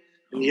thing.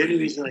 And the only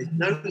reason I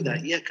know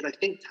that, because I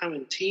think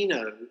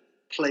Tarantino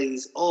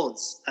plays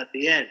Oz at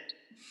the end,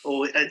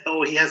 or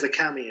he has a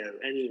cameo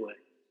anyway.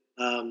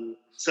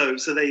 So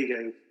there you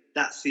go.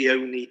 That's the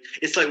only.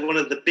 It's like one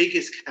of the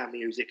biggest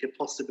cameos it could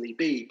possibly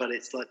be, but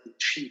it's like the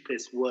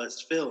cheapest,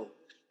 worst film.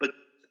 But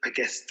I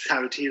guess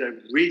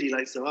Tarantino really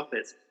likes the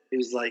Muppets. He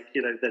was like,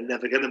 they're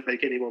never going to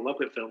make any more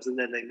Muppet films, and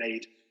then they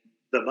made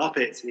the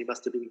Muppets, and he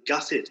must have been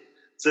gutted.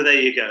 So there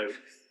you go.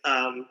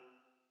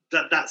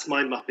 That's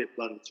my Muppet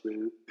run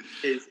through.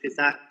 Is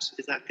that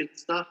good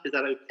stuff? Is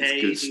that okay?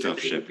 It's good stuff,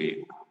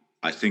 Sheppy.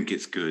 I think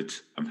it's good.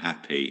 I'm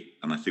happy,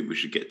 and I think we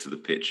should get to the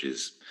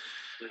pitches.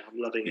 Yeah, I'm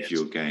loving it. If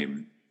your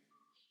game.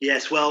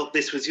 Yes, well,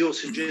 this was your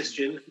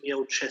suggestion, the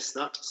old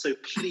chestnut. So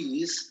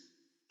please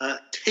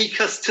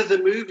take us to the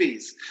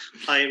movies.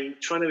 I'm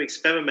trying to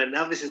experiment.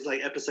 Now this is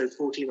like episode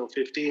 14 or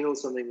 15 or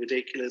something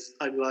ridiculous.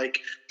 I'm like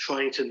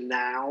trying to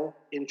now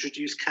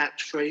introduce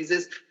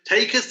catchphrases.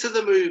 Take us to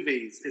the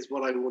movies is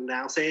what I will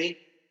now say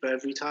for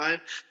every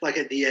time. Like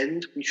at the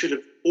end, we should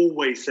have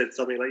always said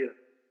something like,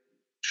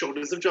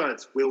 Shoulders of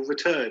Giants will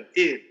return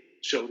in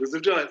Shoulders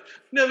of Giants.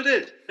 Never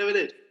did.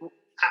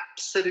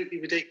 Absolutely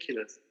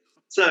ridiculous.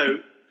 So,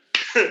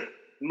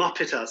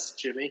 Muppet us,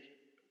 Jimmy.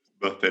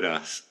 Muppet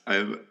us.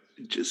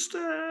 Just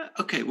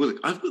okay. Well, look,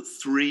 I've got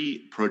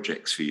 3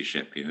 projects for you,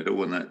 Sheppy. I don't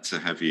want that to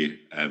have you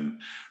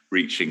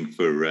reaching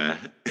for a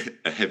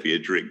heavier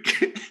drink.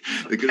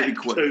 They're going to be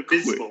quite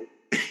quick.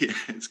 Yeah,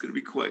 it's going to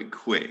be quite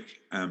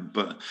quick.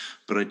 But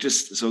I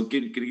just so I'm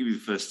going to give you the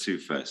first 2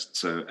 first.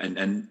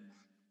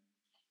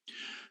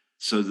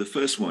 So the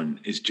first one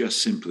is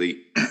just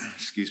simply,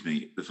 excuse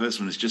me, the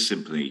first one is just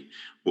simply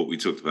what we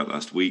talked about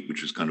last week,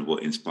 which was kind of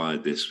what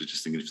inspired this. Was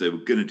just thinking if they were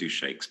going to do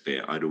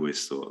Shakespeare, I'd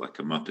always thought like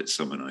a Muppet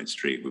Summer Night's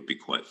Dream would be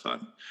quite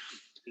fun.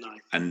 Nice.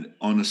 And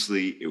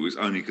honestly, it was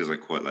only because I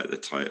quite like the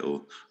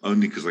title,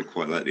 only because I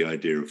quite like the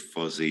idea of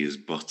Fozzie as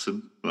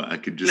Bottom. Like I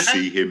could just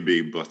see him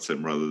being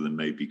Bottom rather than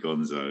maybe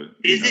Gonzo.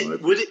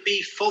 Would it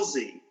be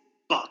Fozzie,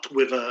 but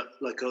with a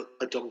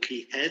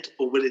donkey head,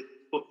 or would it?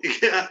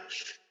 Yeah.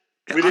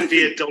 Would it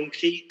be a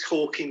donkey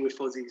talking with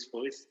Fozzie's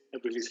voice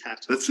and with his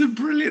hat on? That's a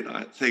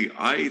brilliant thing.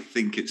 I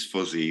think it's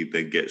Fozzie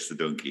then gets the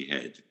donkey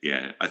head.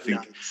 Yeah, I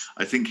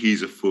think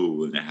he's a fool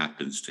when it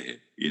happens to him.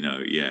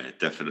 Yeah,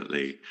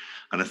 definitely.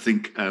 And I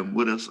think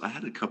what else? I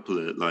had a couple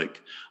of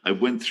I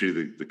went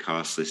through the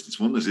cast list. It's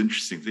one of those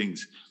interesting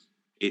things.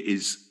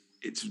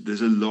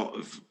 There's a lot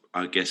of,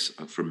 I guess,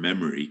 from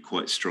memory,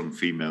 quite strong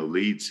female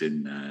leads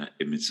in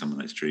Midsummer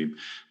Night's Dream,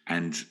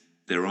 and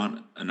there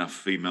aren't enough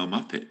female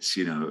Muppets,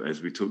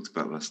 as we talked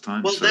about last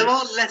time. Well, there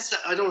are lesser.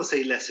 I don't want to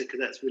say lesser because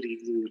that's really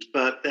rude,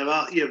 but there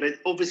are. But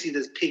obviously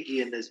there's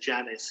Piggy and there's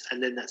Janice,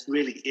 and then that's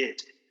really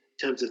it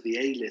in terms of the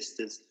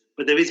A-listers.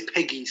 But there is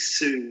Peggy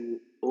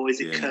Sue, or is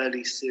it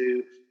Curly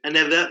Sue? And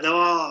there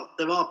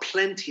are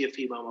plenty of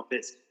female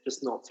Muppets,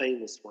 just not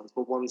famous ones,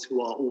 but ones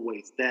who are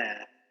always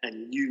there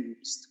and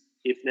used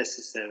if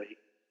necessary.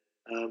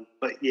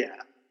 But yeah,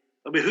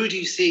 I mean, who do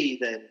you see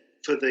then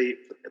for the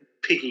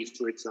Piggy,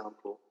 for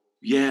example?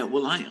 Yeah,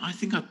 well, I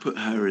think I put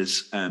her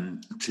as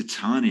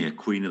Titania,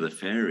 Queen of the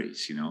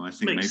Fairies. I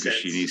think Makes sense.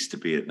 She needs to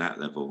be at that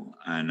level.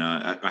 And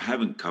I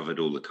haven't covered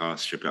all the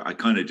cast, but I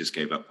kind of just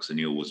gave up because I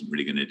knew I wasn't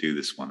really going to do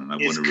this one.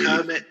 And Is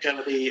Kermit going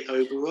to be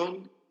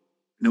Oberon?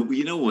 No,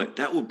 you know what?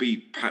 That would be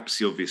perhaps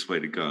the obvious way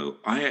to go.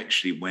 I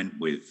actually went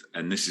with,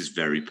 and this is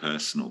very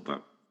personal,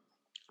 but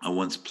I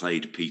once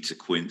played Peter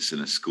Quince in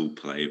a school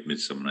play of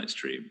Midsummer Night's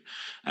Dream,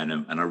 and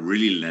I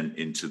really lent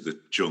into the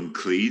John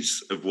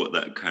Cleese of what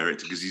that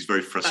character, because he's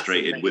very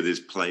frustrated with his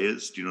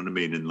players. Do you know what I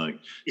mean? And like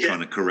trying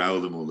to corral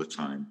them all the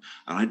time.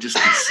 And I just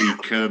can see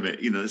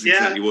Kermit. You know, that's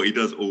exactly what he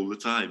does all the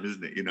time,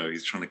 isn't it? You know,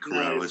 he's trying to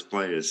corral his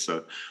players.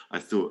 So I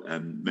thought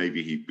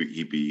maybe he'd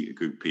be a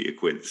good Peter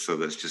Quince. So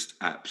that's just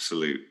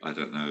absolute. I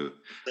don't know.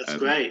 That's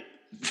great.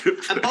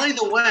 And by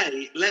the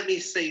way, let me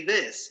say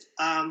this,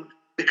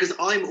 because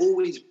I'm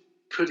always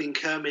putting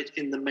Kermit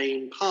in the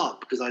main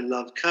part because I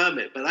love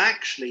Kermit. But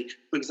actually,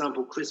 for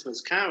example, Christmas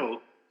Carol,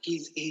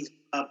 he's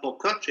Bob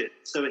Cratchit.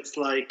 So it's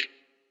like,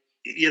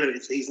 you know,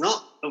 he's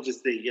not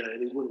obviously, you know,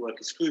 and he wouldn't work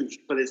as Scrooge,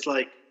 but it's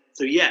like,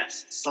 so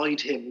yes,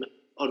 side him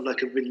on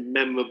like a really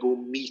memorable,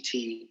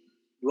 meaty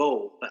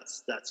role.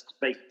 That's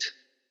great.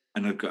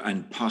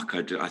 And Puck,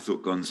 I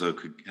thought Gonzo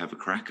could have a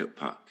crack at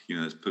Puck. You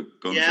know, let's put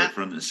Gonzo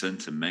front and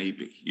center,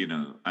 maybe. You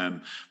know,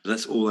 but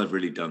that's all I've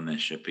really done there,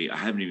 Sheppy. I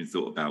haven't even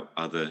thought about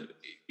other,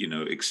 you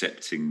know,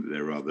 accepting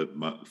there are other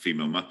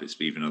female Muppets,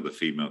 but even other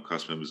female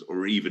cast members,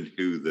 or even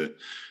who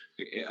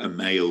a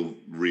male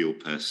real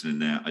person in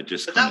there. I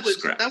just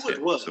scrapped that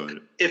would work. So,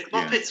 if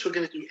Muppets were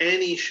going to do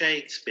any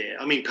Shakespeare,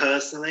 I mean,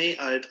 personally,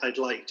 I'd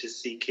like to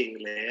see King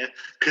Lear,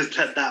 because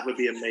that would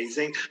be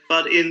amazing.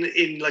 But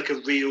in like a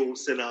real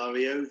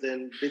scenario,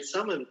 then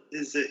Midsummer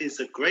is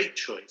a great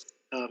choice,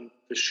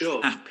 for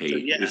sure.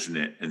 Happy, isn't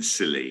it? And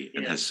silly,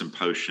 and has some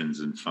potions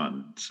and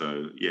fun.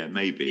 So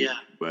maybe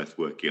worth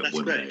working up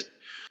one day.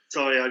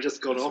 Sorry, I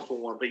just got off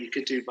on one, but you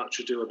could do Much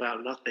Ado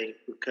About Nothing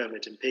with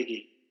Kermit and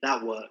Piggy.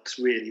 That works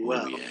really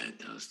well. Oh, yeah, it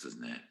does,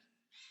 doesn't it?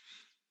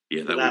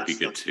 Yeah, that would be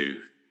good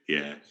too.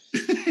 Yeah.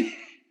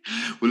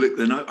 Well, look,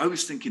 then I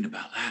was thinking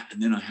about that,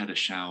 and then I had a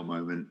shower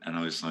moment, and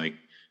I was like,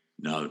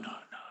 no.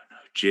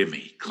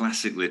 Jimmy,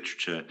 classic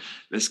literature.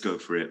 Let's go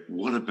for it.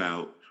 What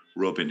about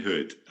Robin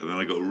Hood? And then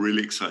I got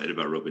really excited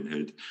about Robin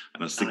Hood,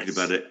 and I was thinking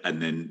about it, and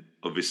then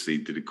obviously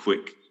did the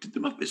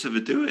Muppets ever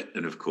do it?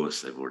 And of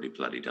course, they've already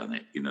bloody done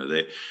it. You know,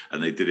 they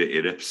did it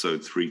in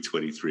episode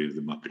 323 of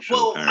the Muppet Show.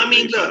 Well, I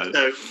mean, look,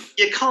 though,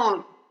 you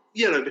can't,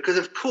 you know, because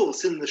of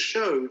course in the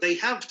show they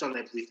have done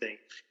everything.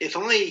 If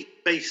I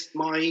based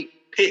my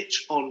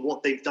pitch on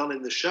what they've done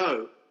in the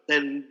show,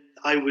 then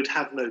I would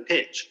have no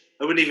pitch.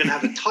 I wouldn't even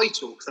have a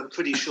title, because I'm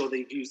pretty sure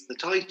they've used the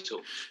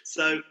title.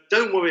 So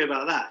don't worry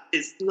about that.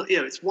 It's not, you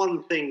know, it's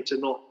one thing to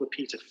not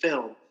repeat a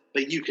film,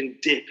 but you can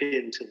dip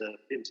into the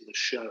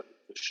show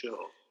for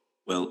sure.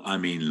 Well, I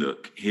mean,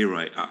 look, here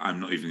I'm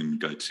not even going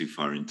to go too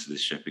far into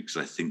this, Sheppy, because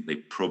I think they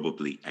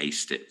probably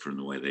aced it from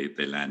the way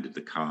they landed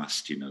the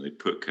cast. You know, they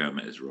put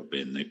Kermit as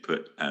Robin. They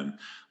put,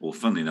 well,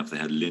 funnily enough, they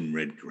had Lynn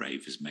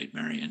Redgrave as Maid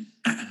Marian.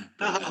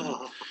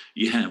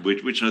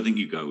 Which I think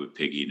you go with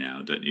Piggy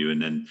now, don't you?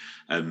 And then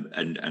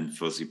and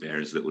Fozzie Bear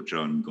as Little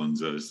John,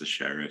 Gonzo as the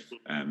sheriff,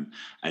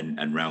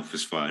 and Ralph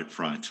as Friar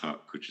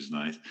Tuck, which is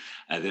nice.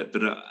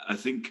 But I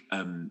think.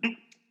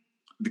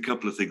 The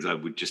couple of things I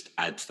would just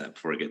add to that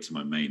before I get to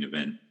my main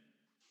event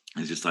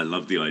is just I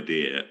love the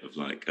idea of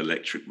like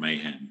Electric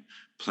Mayhem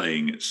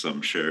playing at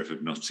some Sheriff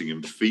of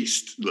Nottingham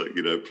feast, like,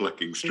 you know,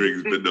 plucking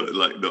strings but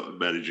not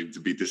managing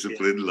to be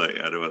disciplined. Like,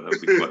 I don't know, that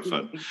would be quite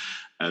fun.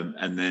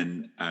 And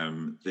then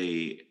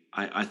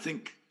I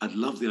think I'd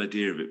love the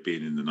idea of it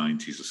being in the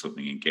 90s or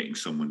something and getting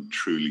someone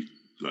truly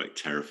like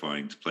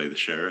terrifying to play the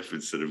sheriff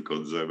instead of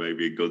Gonzo,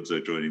 maybe, and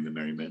Gonzo joining the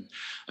Merry Men.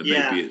 And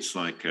maybe it's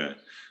like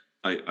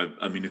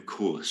I mean, of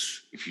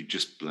course, if you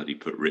just bloody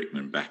put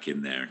Rickman back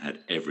in there and had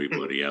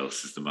everybody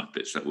else as the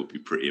Muppets, that would be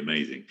pretty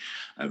amazing.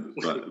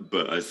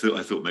 But I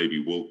thought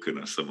maybe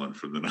Walken or someone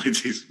from the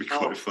 90s would be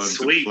quite fun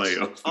to play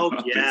off the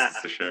Muppets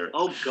as the sheriff.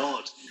 Oh,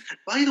 God.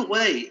 By the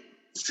way,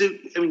 so,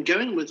 I mean,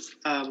 going with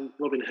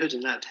Robin Hood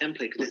and that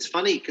template, because it's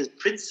funny, because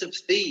Prince of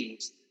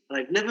Thieves, and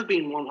I've never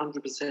been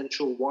 100%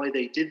 sure why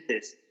they did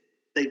this,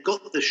 they've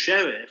got the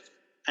sheriff,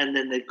 and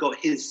then they've got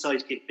his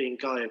sidekick being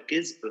Guy of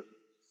Gisborne.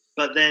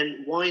 But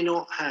then why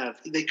not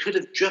they could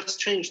have just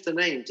changed the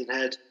names and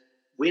had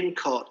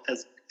Wincott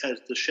as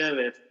the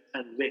sheriff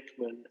and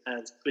Rickman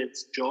as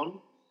Prince John,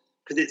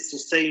 because it's the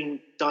same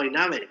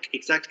dynamic.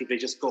 Exactly, they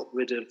just got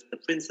rid of the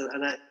prince,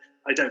 and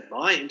I don't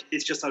mind.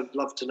 It's just I'd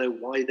love to know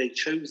why they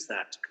chose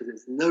that, because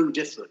there's no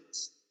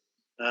difference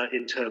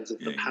in terms of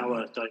the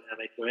power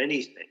dynamic or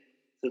anything.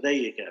 So there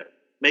you go.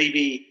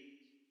 Maybe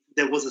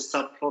there was a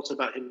subplot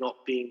about him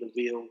not being the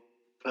real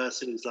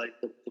person who's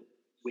like the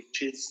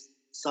witch's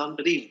son,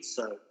 but even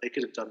so, they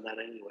could have done that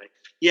anyway.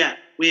 Yeah,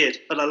 weird,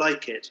 but I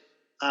like it.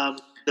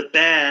 The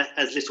bear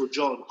as Little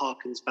John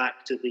harkens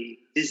back to the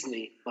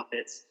Disney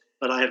Muppets,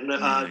 but I have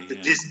no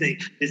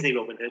Disney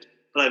Robin Hood,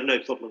 but I have no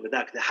problem with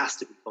that because it has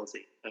to be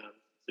Fozzie. So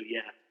yeah,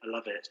 I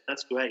love it.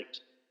 That's great.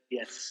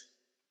 Yes.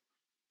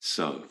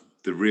 So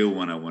the real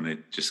one I want to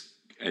just,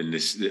 and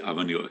this I've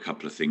only got a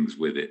couple of things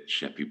with it,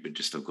 Sheppy, but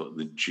just I've got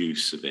the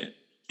juice of it.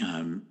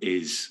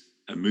 Is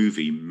a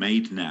movie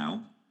made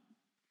now,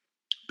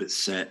 but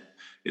set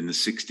in the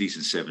 60s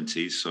and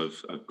 70s. So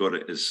I've got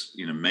it as,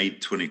 you know,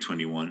 made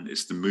 2021.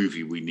 It's the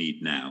movie we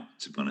need now,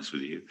 to be honest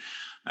with you.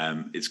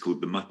 It's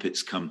called The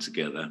Muppets Come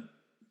Together.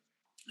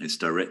 It's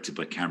directed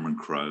by Cameron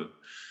Crowe.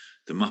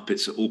 The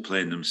Muppets are all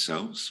playing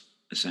themselves,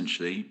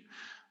 essentially.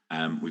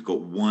 We've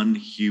got one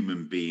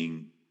human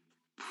being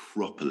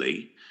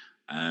properly,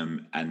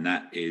 and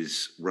that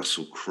is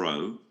Russell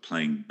Crowe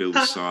playing Bill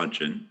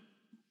Sargent,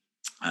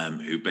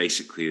 who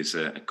basically is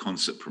a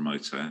concert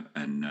promoter.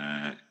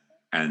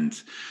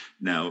 And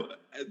now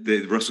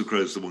Russell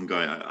Crowe is the one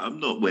guy. I'm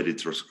not wedded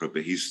to Russell Crowe,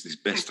 but he's the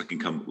best I can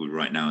come up with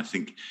right now. I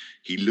think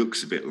he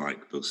looks a bit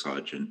like Bill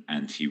Sargent,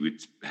 and he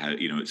would have,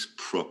 it's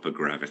proper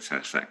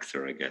gravitas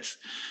actor, I guess.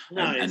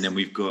 Nice. And then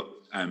we've got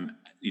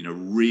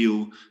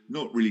real,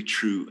 not really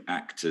true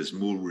actors,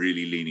 more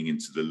really leaning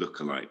into the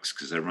lookalikes,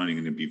 because they're only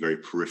going to be very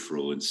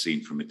peripheral and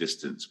seen from a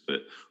distance,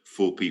 but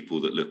 4 people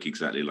that look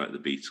exactly like the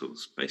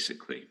Beatles,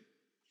 basically.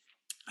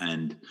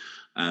 And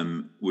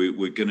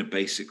we're going to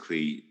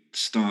basically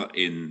start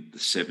in the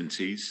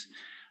 70s.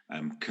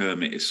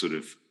 Kermit is sort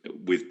of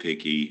with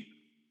Piggy,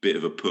 bit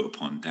of a put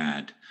upon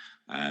dad.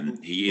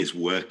 He is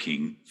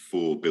working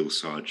for Bill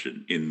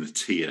Sargent in the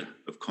tier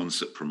of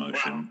concert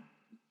promotion. Wow.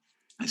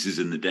 This is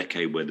in the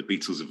decade where the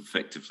Beatles have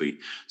effectively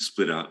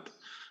split up,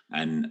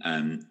 and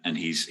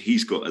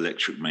he's got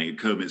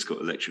Kermit's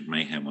got Electric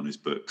Mayhem on his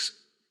books.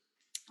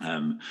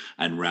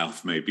 And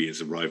Ralph maybe as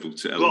a rival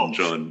to Elton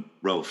John.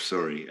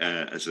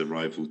 As a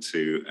rival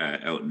to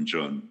Elton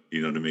John.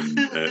 You know what I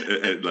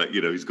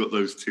mean? He's got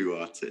those 2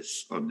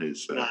 artists on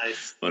his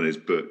on his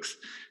books,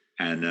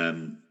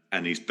 and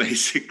he's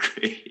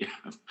basically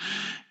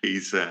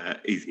he's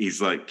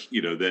like,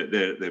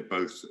 they're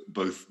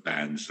both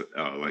bands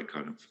are like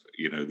kind of,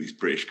 these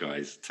British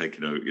guys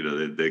taking over.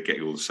 They're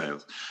getting all the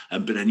sales.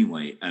 But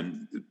anyway,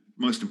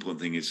 most important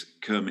thing is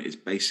Kermit is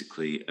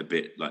basically a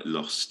bit like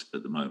lost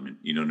at the moment.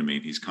 You know what I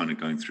mean? He's kind of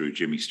going through a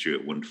Jimmy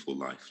Stewart Wonderful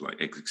Life, like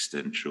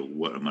existential.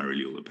 What am I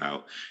really all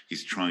about?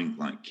 He's trying,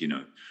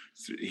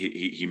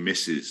 he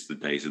misses the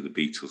days of the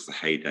Beatles, the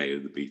heyday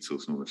of the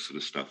Beatles, and all that sort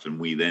of stuff. And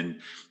we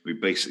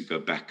basically go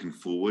back and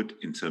forward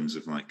in terms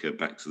of like a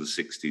back to the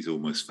 60s,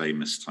 Almost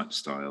Famous type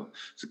style.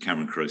 So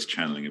Cameron Crowe's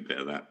channeling a bit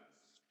of that.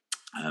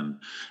 And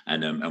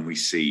we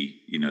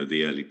see,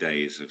 the early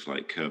days of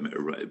like Kermit,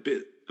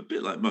 a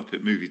bit like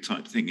Muppet movie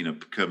type thing,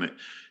 Kermit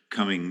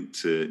coming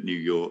to New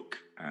York,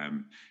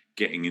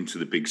 getting into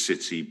the big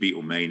city.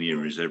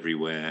 Beatlemania is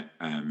everywhere.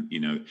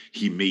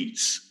 He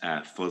meets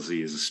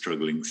Fozzie as a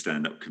struggling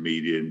stand-up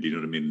comedian. Do you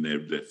know what I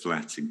mean? They're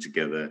flatting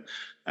together.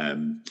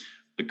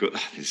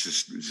 This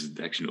is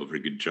actually not a very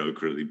good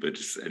joke, really, but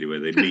anyway,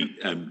 they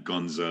meet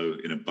Gonzo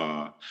in a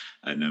bar,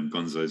 and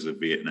Gonzo's a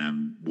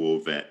Vietnam War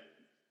vet.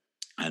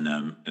 And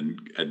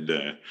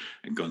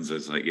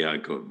Gonzo's like, yeah, I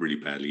got really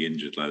badly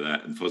injured like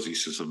that. And Fozzie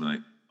says something like,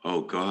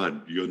 oh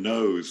God, your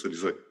nose. And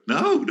he's like,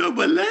 no,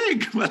 my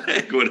leg,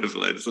 whatever,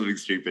 like something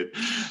stupid.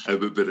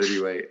 But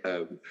anyway,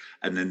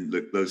 and then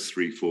look, those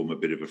 3 form a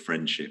bit of a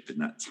friendship in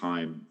that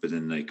time. But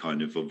then they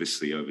kind of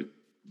obviously over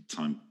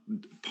time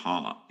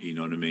part, you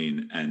know what I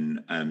mean?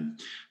 And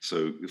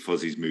so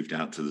Fozzie's moved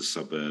out to the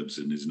suburbs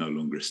and is no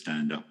longer a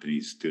stand-up, and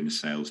he's doing a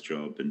sales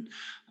job. And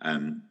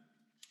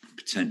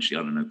potentially,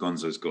 I don't know,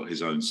 Gonzo's got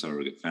his own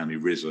surrogate family.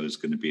 Rizzo's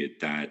going to be a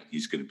dad.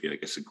 He's going to be, I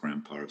guess, a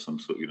grandpa of some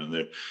sort.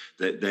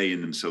 They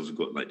in themselves have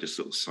got like just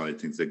little side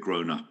things. They're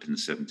grown up in the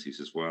 70s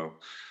as well.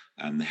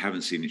 They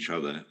haven't seen each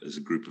other as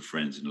a group of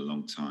friends in a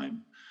long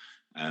time.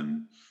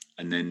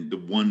 And then the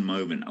one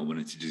moment I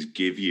wanted to just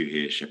give you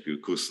here, Sheppy,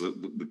 of course,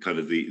 the kind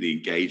of the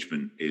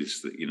engagement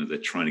is that, they're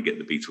trying to get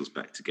the Beatles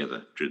back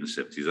together during the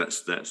 70s.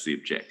 That's the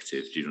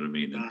objective. Do you know what I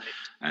mean? Right.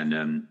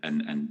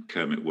 And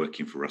Kermit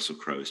working for Russell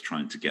Crowe is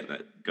trying to get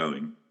that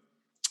going.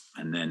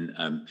 And then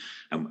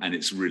and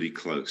it's really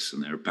close,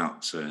 and they're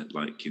about to,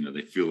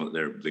 they feel like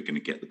they're going to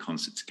get the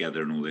concert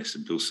together and all this.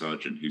 And Bill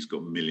Sargent, who's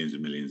got millions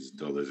and millions of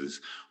dollars, is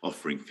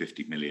offering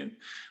 $50 million.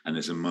 And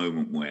there's a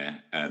moment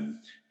where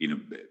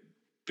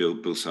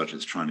Bill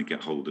Sargent's trying to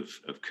get hold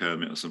of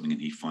Kermit or something,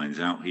 and he finds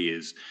out he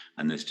is,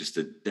 and there's just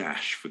a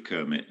dash for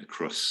Kermit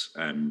across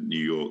New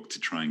York to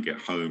try and get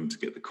home, to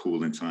get the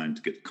call in time,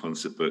 to get the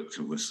concert booked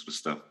and all this sort of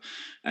stuff.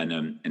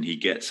 And he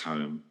gets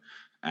home,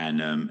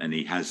 and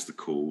he has the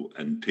call,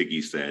 and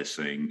Piggy's there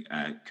saying,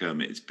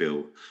 Kermit, it's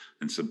Bill.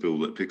 And so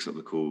Bill picks up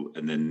the call,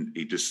 and then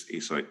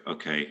he's like,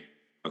 okay,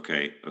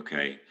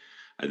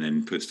 and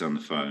then puts down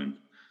the phone,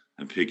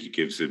 and Piggy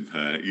gives him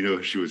her,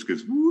 she always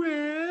goes,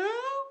 well,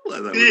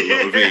 like that with a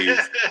lot of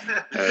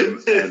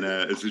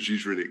ease. So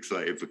she's really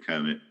excited for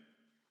Kermit.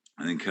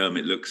 And then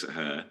Kermit looks at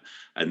her,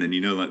 and then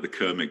like the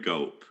Kermit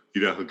gulp.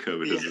 You know how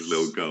Kermit does his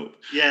little gulp?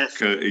 Yes.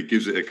 He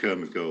gives it a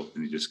Kermit gulp,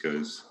 and he just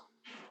goes,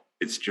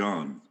 it's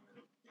John,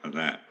 like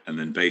that. And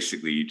then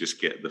basically you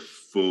just get the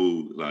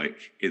full,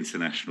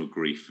 international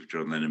grief of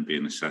John Lennon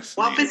being assassinated.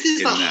 Well, this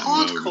is a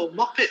hardcore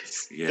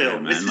Muppets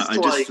film. Man,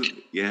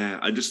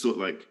 I just thought,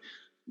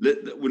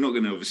 we're not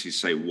going to obviously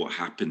say what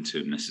happened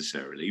to him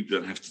necessarily. We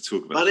don't have to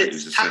talk about. But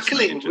it's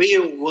tackling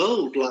real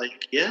world,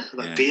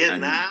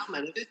 Vietnam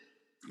and everything.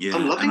 Yeah,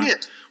 I'm loving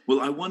it. Well,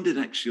 I wondered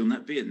actually on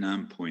that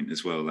Vietnam point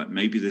as well.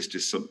 Maybe there's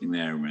just something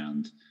there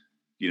around.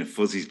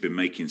 Fozzie's been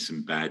making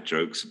some bad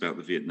jokes about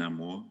the Vietnam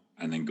War,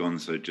 and then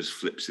Gonzo just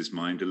flips his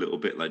mind a little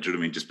bit, like, do you know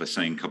what I mean? Just by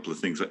saying a couple of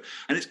things, like,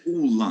 and it's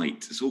all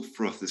light, it's all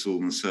froth, it's all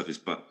on the surface,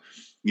 but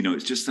you know,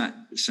 it's just that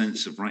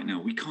sense of right now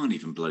we can't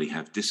even bloody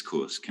have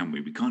discourse, can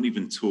we? We can't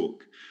even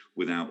talk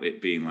without it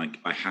being like,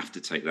 I have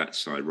to take that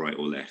side, right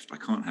or left. I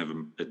can't have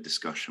a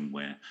discussion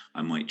where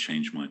I might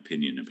change my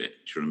opinion a bit.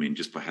 Do you know what I mean?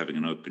 Just by having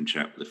an open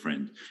chat with a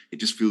friend,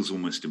 it just feels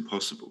almost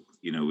impossible,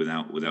 you know,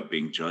 without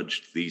being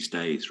judged these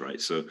days,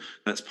 right? So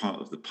that's part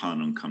of the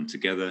pun on come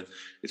together.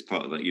 It's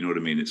part of that, you know what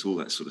I mean? It's all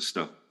that sort of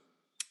stuff.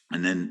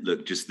 And then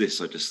look, just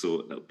this, I just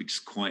thought that would be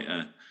just quite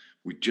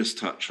we just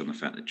touch on the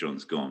fact that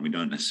John's gone. We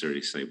don't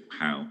necessarily say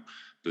how,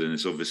 but then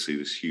there's obviously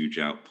this huge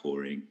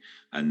outpouring.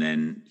 And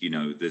then, you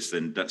know,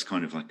 that's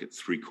kind of like a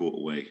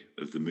 3/4 way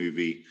of the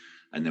movie.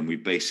 And then we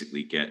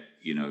basically get,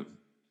 you know,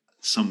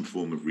 some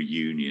form of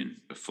reunion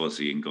of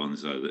Fozzie and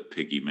Gonzo that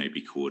Piggy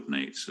maybe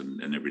coordinates,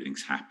 and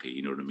everything's happy,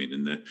 you know what I mean?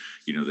 And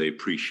you know, they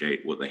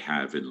appreciate what they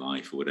have in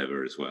life or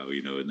whatever as well,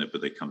 you know,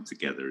 but they come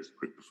together as a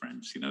group of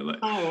friends, you know,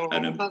 like,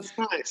 that's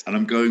nice. And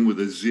I'm going with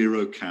a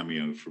 0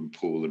 cameo from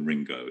Paul and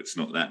Ringo. It's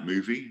not that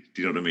movie.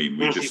 Do you know what I mean?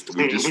 We just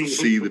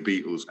see the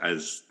Beatles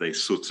as they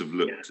sort of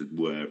looked and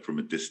were from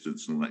a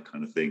distance and all that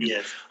kind of thing.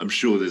 Yes. I'm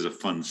sure there's a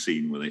fun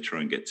scene where they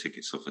try and get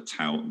tickets off a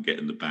tout and get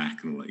in the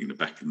back and all that, you know,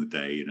 back in the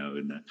day, you know,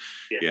 and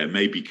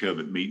maybe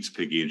Kermit meets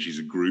Piggy and she's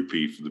a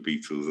groupie for the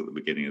Beatles at the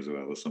beginning as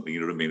well or something, you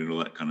know what I mean, and all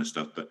that kind of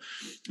stuff. But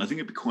I think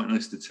it'd be quite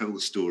nice to tell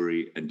the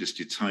story and just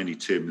your Tiny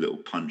Tim little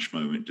punch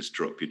moment, just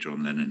drop your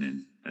John Lennon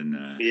in, and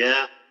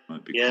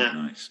might be quite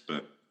nice.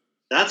 But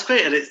that's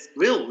great, and it's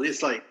real.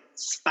 It's like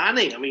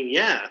spanning. I mean,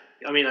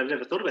 I've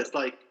never thought of it. It's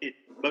like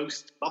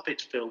most Muppet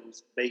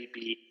films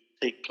maybe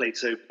take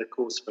place over the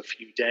course of a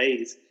few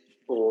days,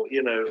 or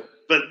you know.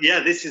 But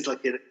this is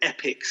like an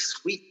epic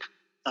sweep.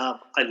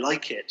 I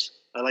like it.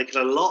 I like it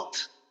a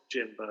lot,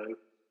 Jimbo,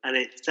 and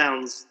it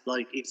sounds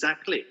like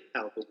exactly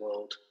how the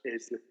world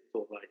is looking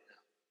for right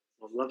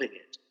now. I'm loving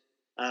it.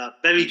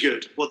 Very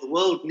good. What the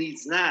world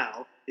needs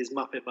now is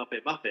Muppet,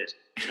 Muppet, Muppet,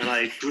 and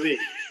I agree.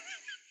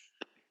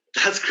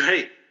 That's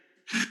great.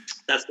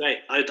 That's great.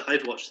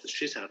 I'd watch the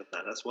shit out of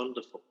that. That's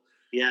wonderful.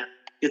 Yeah,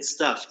 good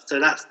stuff. So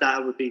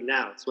that would be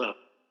now as well.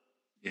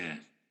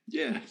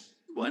 Yeah.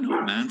 Why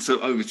not, man? So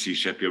over to you,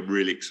 Sheppy. I'm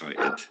really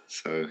excited.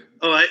 So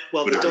all right.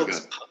 Well, the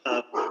dog's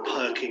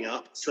perking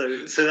up, so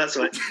that's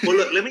all right. Well,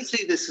 look, let me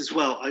say this as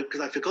well, because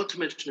I forgot to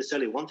mention this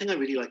earlier. One thing I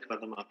really like about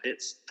the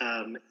Muppets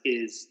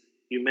is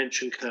you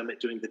mentioned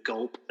Kermit doing the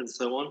gulp and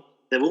so on.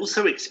 They're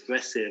also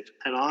expressive,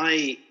 and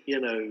I,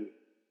 you know,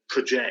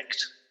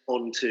 project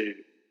onto,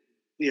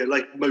 you know,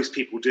 like most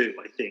people do,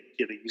 I think.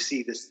 You know, you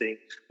see this thing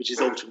which is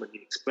ultimately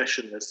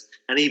expressionless,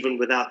 and even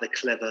without the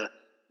clever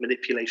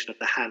manipulation of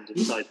the hand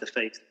inside the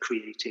face,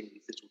 creating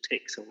these little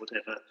ticks or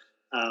whatever,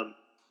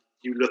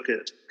 you look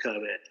at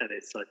Kermit and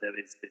it's like there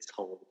is this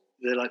hole.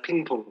 They're like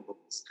ping pong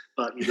balls,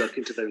 but you look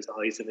into those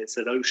eyes and it's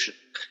an ocean.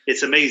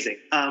 It's amazing.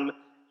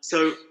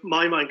 So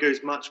my mind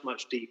goes much,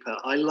 much deeper.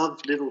 I love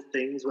little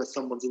things where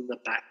someone's in the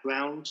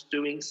background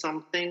doing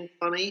something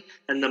funny,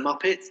 and the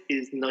Muppets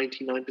is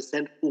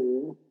 99%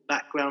 all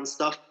background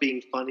stuff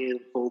being funny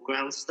and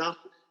foreground stuff.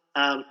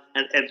 And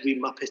every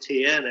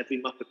Muppeteer and every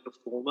Muppet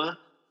performer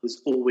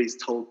was always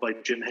told by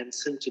Jim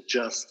Henson to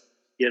just,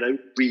 you know,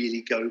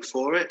 really go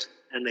for it.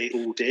 And they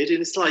all did. And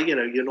it's like, you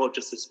know, you're not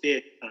just a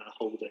spear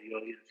holder,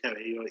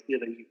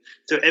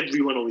 so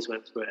everyone always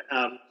went through it.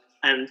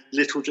 And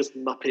little just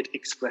Muppet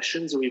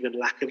expressions or even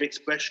lack of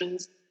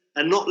expressions.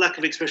 And not lack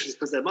of expressions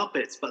because they're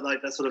Muppets, but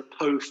like that sort of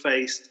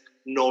po-faced,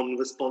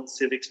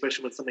 non-responsive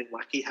expression when something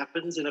wacky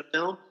happens in a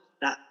film.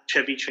 That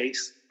Chevy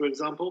Chase, for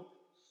example.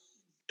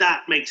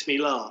 That makes me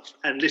laugh.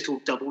 And little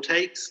double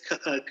takes,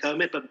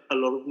 Kermit, but a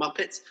lot of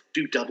Muppets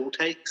do double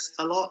takes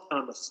a lot.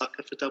 I'm a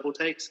sucker for double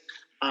takes.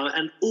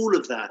 And all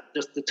of that,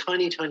 just the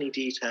tiny, tiny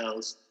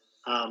details,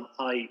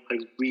 I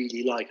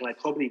really like. And I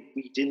probably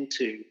read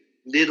into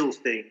little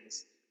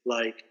things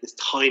like this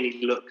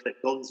tiny look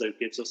that Gonzo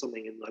gives or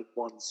something in like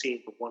one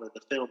scene from one of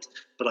the films.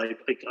 But I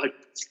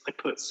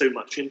put so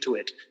much into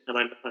it, and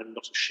I'm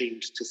not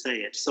ashamed to say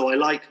it. So I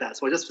like that.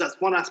 So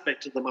that's one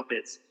aspect of the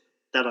Muppets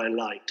that I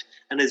liked.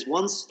 And there's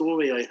one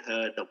story I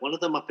heard that one of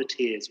the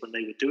Muppeteers, when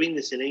they were doing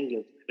this in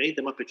England, they made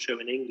the Muppet Show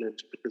in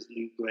England because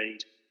Lou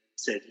Grade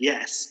said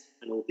yes,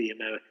 and all the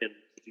American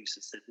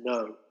producers said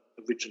no,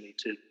 originally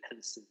to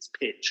Henson's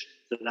pitch.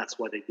 So that's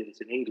why they did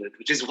it in England,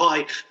 which is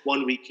why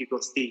one week you've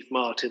got Steve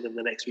Martin and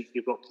the next week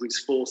you've got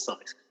Bruce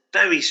Forsyth.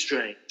 Very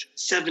strange.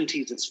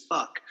 70s as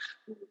fuck.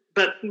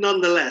 But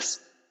nonetheless,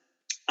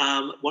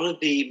 one of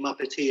the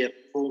Muppeteer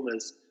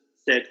performers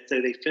said,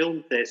 so they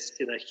filmed this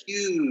in a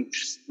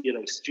huge, you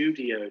know,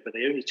 studio, but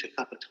they only took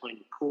up a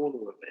tiny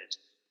corner of it.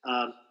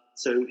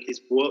 So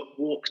his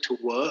walk to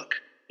work,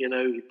 you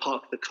know, you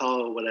park the car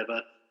or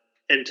whatever,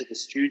 enter the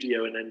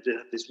studio, and then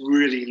have this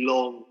really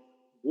long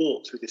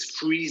walk through this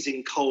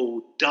freezing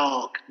cold,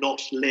 dark,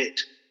 not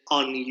lit,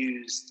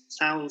 unused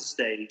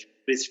soundstage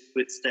with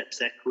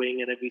footsteps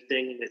echoing and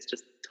everything, and it's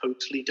just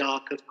totally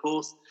dark, of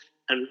course.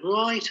 And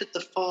right at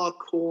the far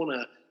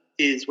corner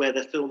is where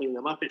they're filming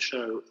the Muppet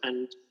Show,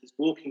 and he's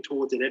walking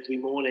towards it every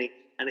morning,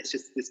 and it's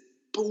just this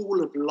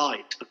ball of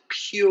light, of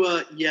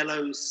pure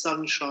yellow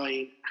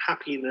sunshine,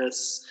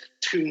 happiness,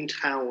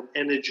 Toontown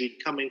energy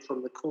coming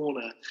from the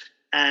corner.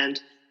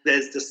 And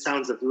there's the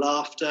sounds of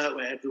laughter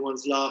where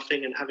everyone's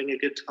laughing and having a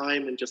good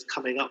time and just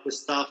coming up with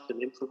stuff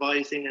and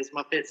improvising as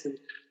Muppets.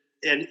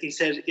 And he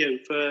said,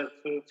 for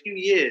a few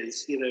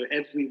years,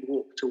 every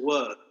walk to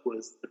work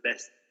was the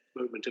best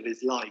moment of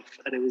his life.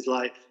 And it was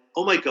like,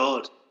 oh my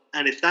God.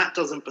 And if that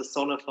doesn't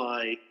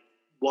personify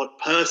what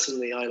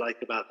personally I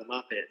like about the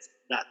Muppets,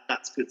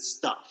 that's good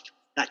stuff.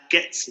 That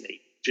gets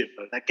me,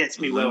 Jimbo. That gets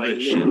me where I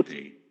live.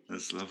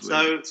 That's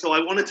lovely. So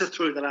I wanted to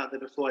throw that out there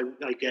before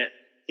I get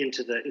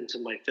into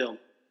my film.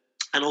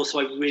 And also,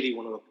 I really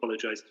want to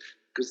apologize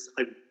because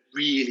I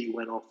really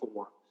went off on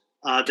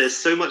one. There's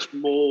so much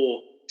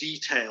more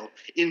detail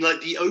in like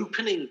the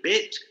opening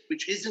bit,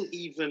 which isn't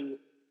even,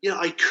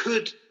 I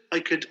could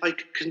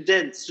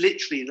condense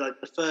literally like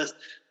the first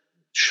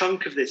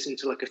chunk of this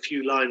into like a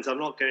few lines. I'm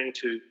not going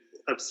to.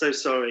 I'm so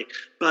sorry,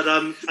 but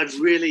I've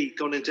really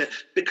gone into,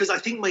 because I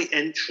think my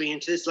entry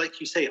into this, like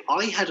you say,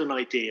 I had an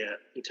idea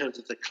in terms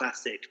of the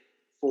classic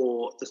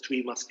for the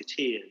Three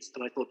Musketeers,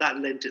 and I thought that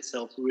lent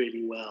itself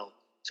really well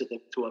to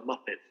a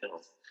Muppet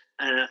film.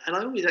 And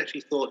I always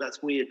actually thought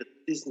that's weird that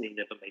Disney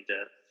never made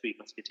a Three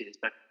Musketeers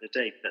back in the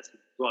day. But that's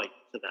right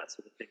for that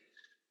sort of thing.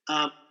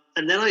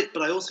 And then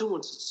I also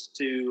wanted to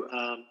do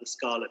the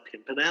Scarlet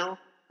Pimpernel,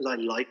 because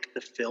I like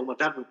the film. I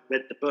haven't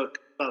read the book,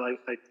 but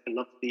I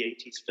loved the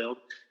 80s film.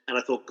 And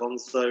I thought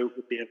Gonzo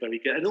would be a very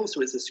good... And also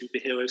it's a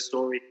superhero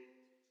story,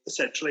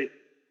 essentially.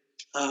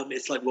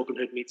 It's like Robin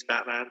Hood meets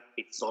Batman,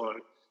 meets Zorro.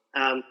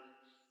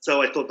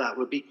 So I thought that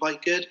would be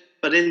quite good.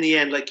 But in the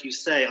end, like you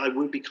say, I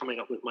would be coming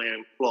up with my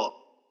own plot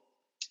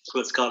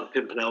for Scarlet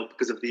Pimpernel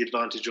because of the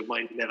advantage of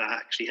my never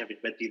actually having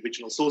read the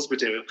original source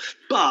material.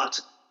 But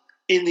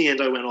in the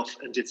end, I went off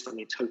and did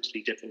something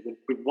totally different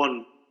with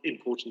one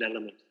important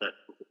element that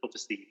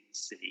obviously you can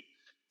see.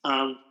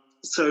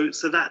 So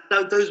that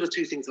those were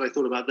two things that I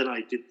thought about. Then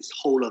I did this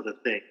whole other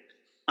thing.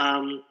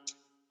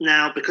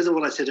 Now, because of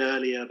what I said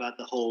earlier about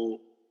the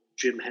whole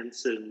Jim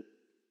Henson,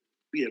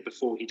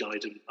 before he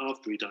died and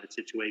after he died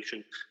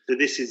situation, so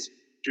this is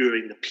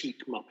during the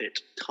peak Muppet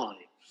time.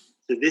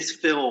 So this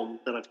film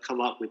that I've come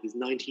up with is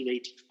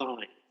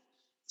 1985.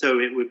 So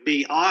it would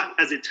be,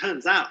 as it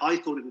turns out, I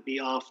thought it would be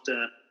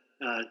after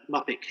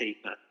Muppet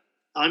Caper.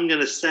 I'm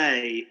going to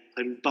say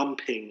I'm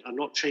bumping. I'm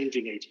not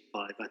changing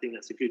 85. I think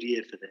that's a good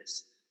year for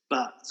this.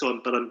 But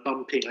I'm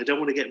bumping. I don't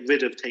want to get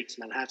rid of Takes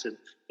Manhattan.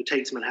 But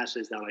Takes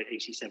Manhattan is now like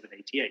 87,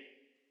 88.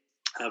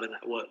 And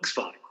that works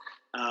fine.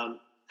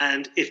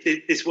 And if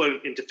this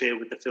won't interfere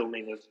with the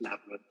filming of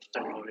Labyrinth,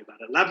 don't worry about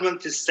it.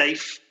 Labyrinth is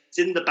safe. It's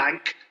in the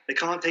bank. They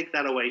can't take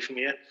that away from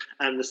you.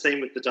 And the same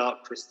with the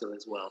Dark Crystal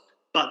as well.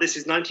 But this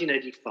is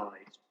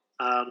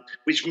 1985,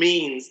 which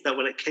means that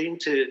when it came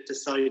to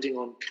deciding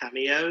on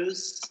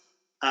cameos,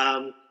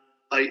 I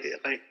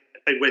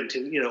went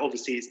in.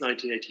 Obviously it's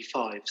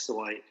 1985,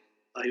 so I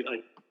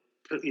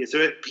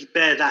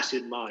bear that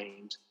in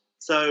mind.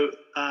 So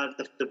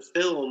the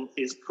film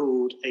is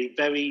called A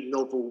Very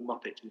Novel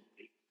Muppet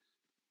Movie.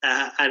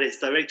 And it's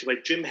directed by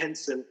Jim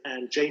Henson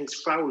and James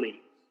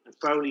Frowley. And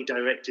Frowley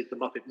directed the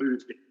Muppet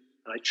movie.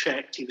 And I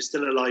checked, he was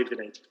still alive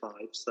in 85,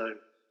 so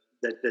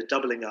they're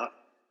doubling up.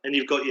 And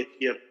you've got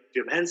your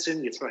Jim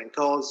Henson, your Frank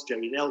Oz,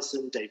 Jerry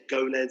Nelson, Dave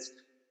Goelez,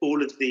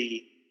 all of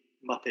the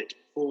Muppet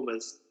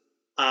performers.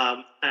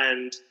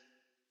 And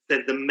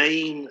then the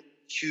main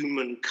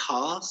human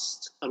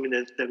cast, I mean,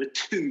 there are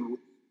two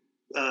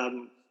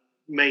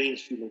main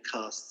human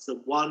casts. The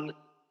one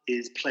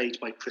is played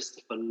by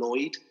Christopher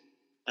Lloyd.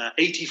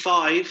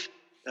 85,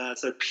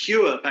 so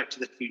pure Back to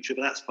the Future,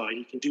 but that's fine.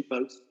 You can do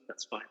both.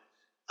 That's fine.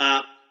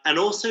 And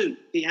also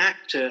the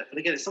actor, and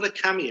again, it's not a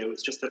cameo.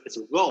 It's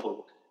a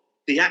role.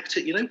 The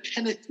actor,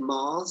 Kenneth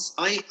Mars.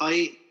 I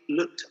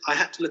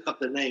had to look up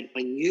the name.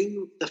 I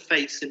knew the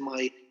face in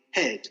my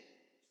head.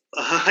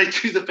 I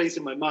knew the face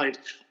in my mind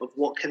of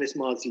what Kenneth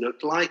Mars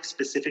looked like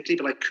specifically,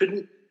 but I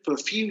couldn't for a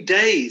few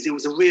days. It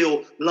was a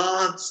real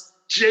Lance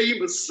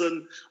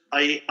Jameson.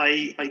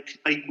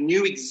 I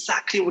knew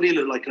exactly what he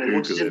looked like, and I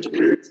wanted him to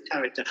play this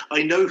character.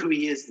 I know who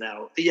he is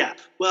now. Yeah,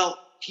 well,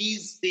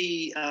 he's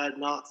the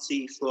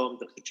Nazi from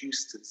The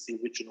Producers, the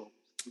original.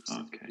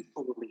 Okay. He's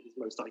probably his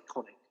most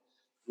iconic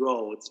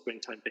role in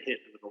Springtime for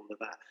Hitler and all of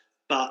that.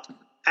 But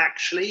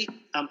actually,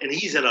 and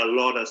he's in a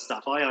lot of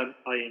stuff. I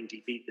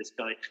IMDb'd this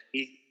guy.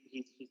 He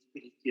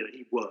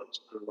worked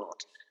a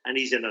lot, and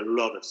he's in a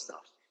lot of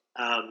stuff.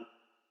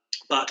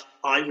 But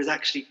I was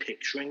actually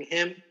picturing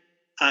him.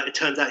 It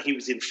turns out he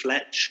was in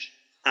Fletch,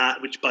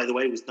 which, by the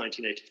way, was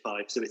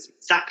 1985. So it's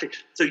exactly...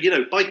 So,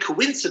 by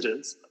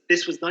coincidence,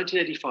 this was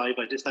 1985.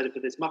 I decided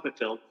for this Muppet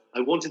film, I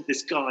wanted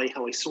this guy,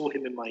 how I saw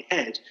him in my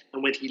head.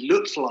 And when he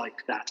looked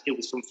like that, it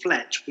was from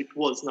Fletch, which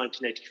was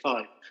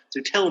 1985.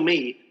 So tell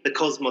me the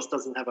cosmos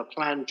doesn't have a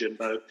plan,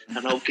 Jimbo,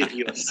 and I'll give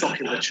you a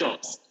sock in the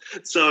chops.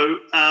 So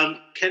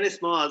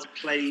Kenneth Mars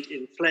played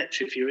in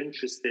Fletch, if you're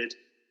interested,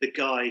 the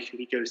guy who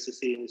he goes to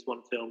see in this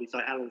one film. He's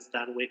like Alan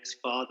Stanwyck's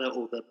father,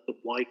 or the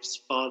wife's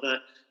father.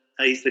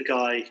 He's the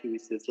guy who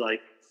says,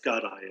 like,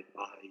 God, I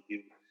admire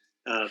you,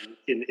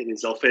 in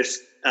his office.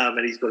 And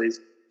he's got his,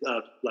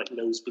 like,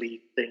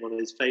 nosebleed thing on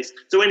his face.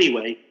 So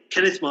anyway,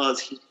 Kenneth Mars,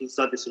 he's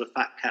like this sort of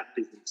fat cat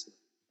businessman.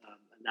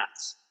 And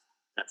that's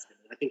him.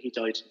 I think he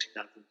died in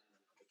 2000.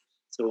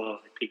 So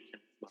R.I.P.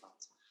 Kenneth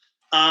Mars.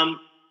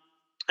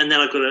 And then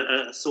I've got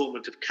an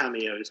assortment of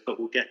cameos, but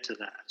we'll get to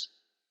that.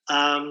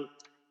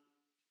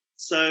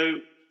 So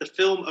the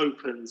film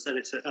opens, and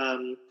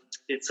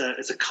it's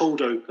a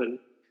cold open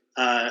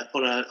on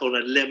a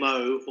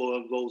limo or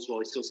a Rolls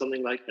Royce or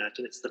something like that,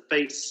 and it's the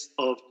face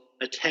of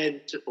a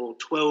 10 or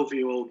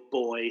 12-year-old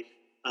boy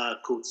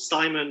called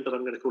Simon, but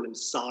I'm going to call him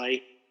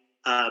Cy.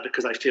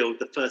 Because I feel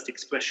the first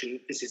expression,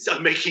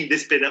 I'm making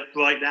this bit up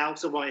right now,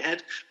 so my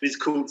head is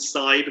called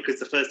Cy, because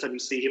the first time you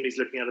see him, he's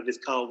looking out of his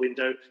car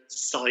window,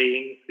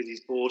 sighing because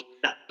he's bored.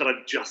 But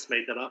I've just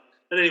made that up.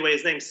 But anyway,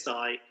 his name's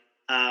Cy.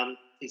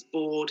 He's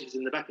bored. He's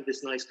in the back of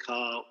this nice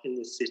car in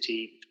the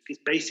city. It's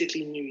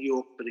basically New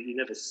York, but you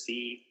never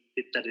see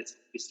that it's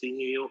obviously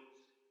New York.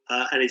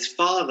 And his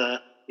father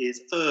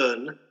is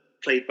Ern,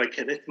 played by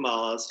Kenneth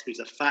Mars, who's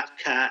a fat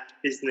cat,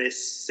 business,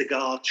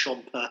 cigar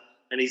chomper,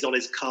 and he's on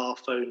his car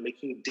phone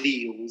making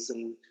deals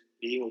and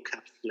being all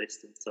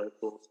capitalist and so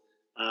forth.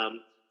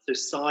 So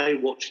Cy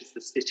watches the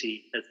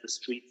city as the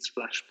streets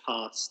flash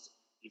past.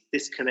 He's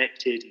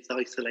disconnected, he's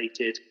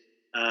isolated.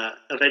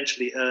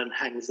 Eventually, Ern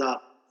hangs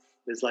up.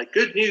 There's like,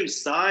 good news,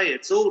 Cy,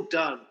 it's all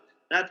done.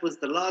 That was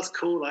the last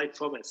call I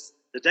promised.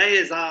 The day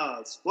is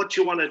ours. What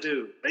you want to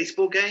do?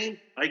 Baseball game?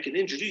 I can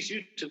introduce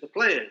you to the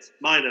players.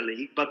 Minor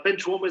league, but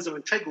bench warmers are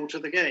integral to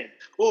the game.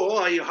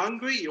 Or are you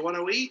hungry? You want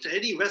to eat?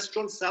 Any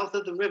restaurant south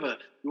of the river.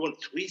 You want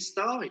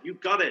 3-star? You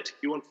got it.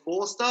 You want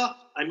 4-star?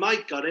 I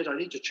might got it. I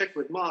need to check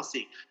with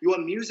Marcy. You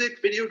want music,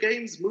 video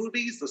games,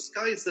 movies? The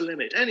sky's the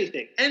limit.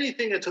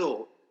 Anything at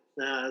all.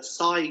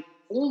 Cy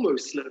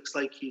almost looks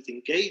like he's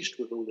engaged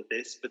with all of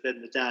this, but then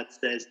the dad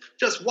says,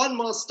 just one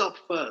more stop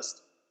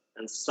first.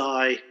 And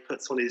Cy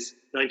puts on his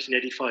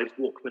 1985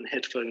 Walkman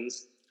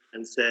headphones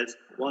and says,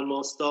 one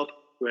more stop?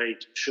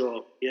 Great,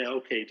 sure. Yeah,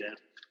 okay, Dad.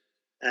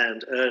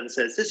 And Ern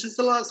says, this is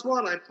the last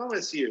one, I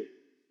promise you.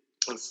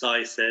 And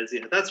Cy says,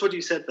 yeah, that's what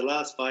you said, the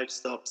last 5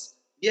 stops.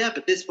 Yeah,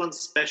 but this one's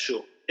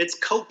special. It's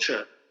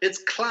culture.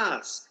 It's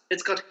class.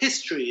 It's got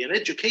history and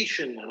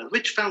education and a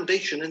rich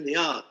foundation in the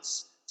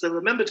arts. So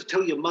remember to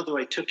tell your mother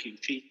I took you.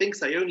 She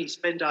thinks I only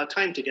spend our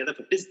time together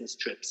for business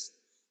trips.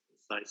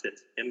 Cy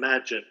says,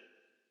 imagine.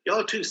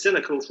 You're too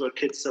cynical for a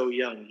kid so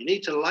young. You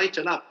need to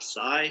lighten up,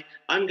 Cy.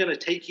 I'm going to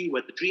take you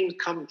where the dreams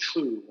come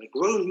true, where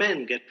grown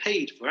men get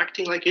paid for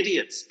acting like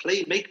idiots,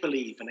 play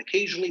make-believe, and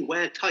occasionally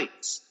wear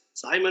tights.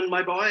 Simon,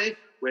 my boy,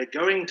 we're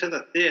going to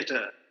the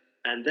theatre.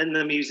 And then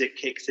the music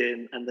kicks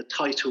in, and the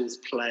titles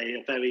play,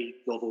 a very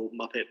novel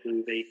Muppet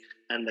movie,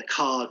 and the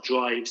car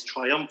drives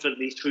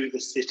triumphantly through the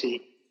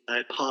city.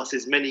 It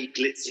passes many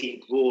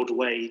glitzy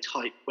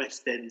Broadway-type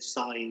West End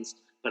signs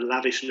for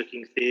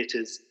lavish-looking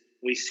theatres.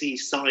 We see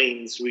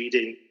signs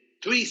reading,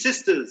 Three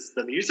Sisters,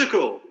 the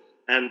musical,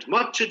 and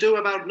Much Ado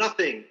About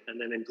Nothing,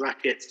 and then in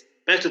brackets,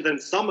 Better Than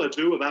Some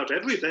Ado About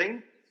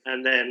Everything,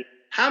 and then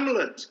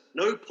Hamlet,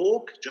 no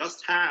pork,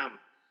 just ham.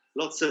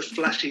 Lots of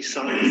flashy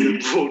signs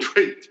and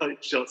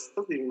Broadway-type shots.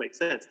 Doesn't even make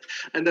sense.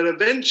 And then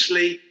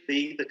eventually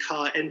the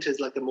car enters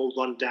like a more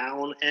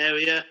run-down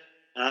area.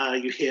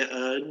 You hear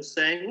Ern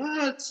saying,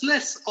 well, it's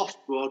less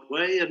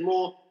off-Broadway and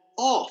more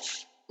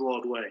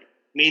off-Broadway.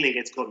 Meaning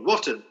it's gone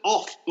rotten,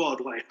 off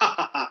Broadway.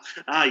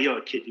 You're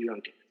a kid, you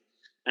don't get it.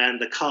 And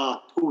the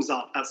car pulls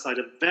up outside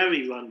a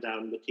very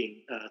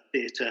rundown-looking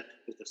theatre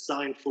with the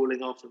sign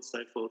falling off and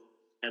so forth.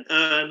 And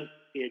Ern,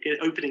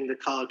 opening the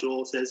car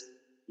door, says,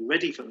 you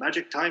ready for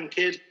magic time,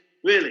 kid?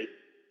 Really?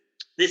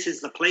 This is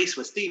the place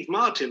where Steve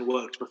Martin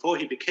worked before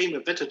he became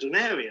a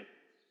veterinarian.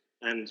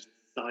 And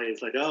Cy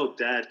is like, oh,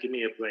 Dad, give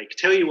me a break.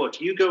 Tell you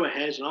what, you go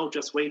ahead and I'll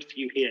just wait for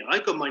you here.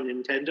 I've got my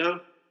Nintendo.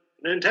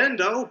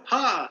 Nintendo?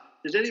 Pa!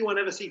 Did anyone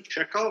ever see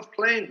Chekhov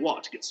playing?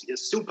 What?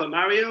 Is Super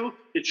Mario?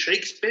 Did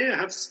Shakespeare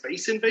have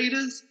Space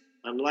Invaders?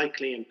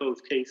 Unlikely in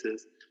both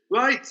cases.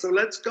 Right, so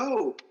let's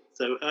go.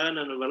 So Ern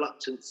and a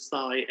reluctant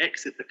Cy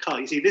exit the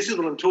car. You see, this is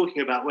what I'm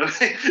talking about. Where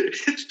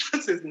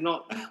this is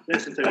not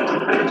necessarily.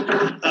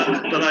 I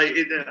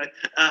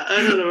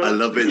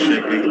love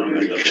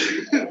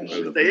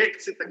it. They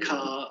exit the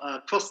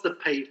car, cross the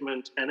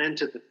pavement, and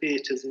enter the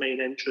theatre's main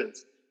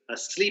entrance. A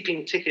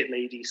sleeping ticket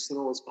lady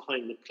snores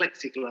behind the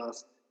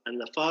plexiglass, and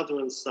the father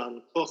and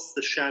son cross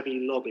the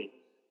shabby lobby.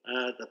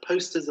 The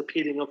posters are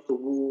peeling off the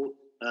wall,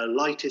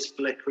 light is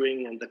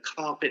flickering, and the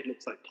carpet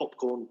looks like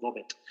popcorn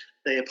vomit.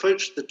 They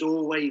approach the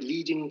doorway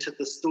leading to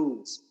the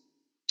stalls.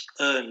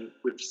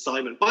 With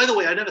Simon. By the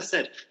way, I never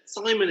said,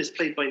 Simon is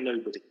played by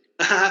nobody.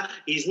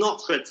 He's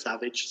not Fred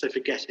Savage, so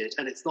forget it,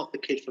 and it's not the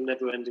kid from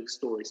Neverending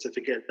Story, so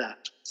forget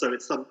that. So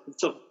it's some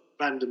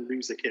random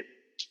loser kid.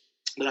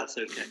 But that's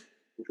okay.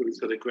 I'm sure he's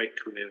got a great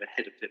career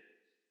ahead of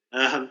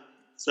him.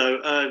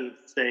 So Ern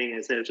saying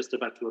as they're just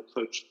about to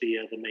approach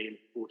the main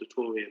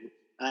auditorium.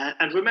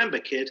 And remember,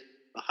 kid,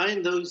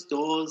 behind those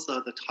doors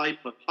are the type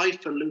of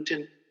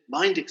highfalutin,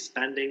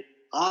 mind-expanding,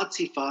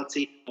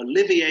 artsy-fartsy,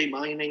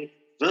 Olivier-mining,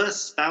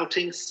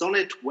 verse-spouting,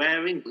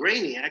 sonnet-wearing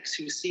brainiacs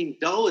who seem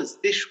dull as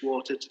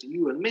dishwater to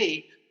you and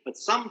me, but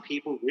some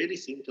people really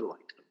seem to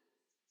like them.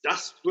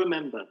 Just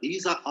remember,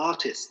 these are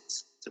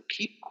artists, so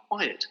keep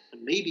quiet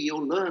and maybe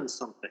you'll learn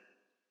something.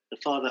 The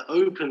father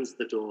opens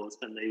the doors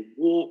and they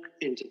walk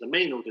into the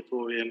main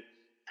auditorium,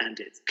 and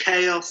it's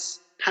chaos,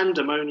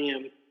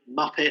 pandemonium,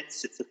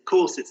 Muppets. It's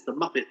the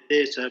Muppet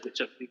Theatre, which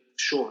I'm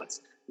sure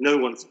that's no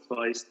one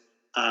surprised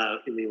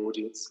in the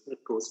audience.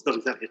 Of course, it's not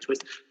exactly a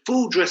twist.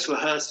 Full dress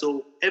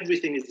rehearsal.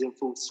 Everything is in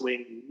full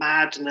swing.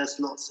 Madness.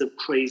 Lots of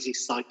crazy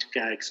sight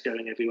gags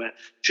going everywhere.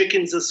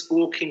 Chickens are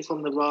squawking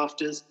from the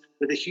rafters.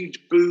 With a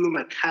huge boom,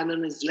 a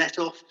cannon is let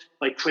off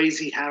by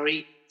Crazy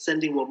Harry,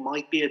 sending what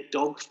might be a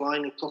dog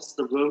flying across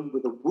the room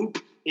with a whoop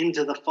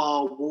into the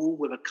far wall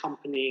with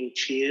accompanying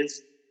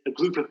cheers. A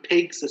group of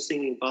pigs are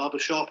singing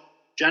Barbershop.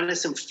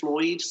 Janice and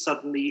Floyd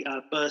suddenly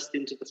burst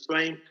into the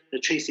frame. They're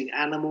chasing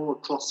Animal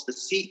across the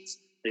seats.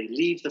 They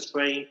leave the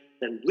frame,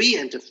 then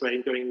re-enter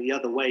frame going the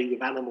other way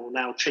with Animal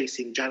now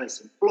chasing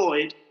Janice and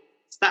Floyd.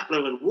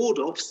 Statler and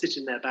Waldorf sit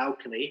in their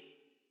balcony.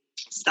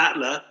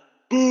 Statler,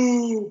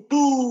 boo,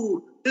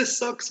 boo, this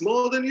sucks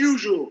more than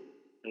usual.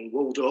 And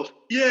Waldorf,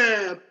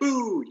 yeah,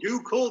 boo,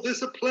 you call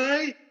this a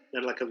play?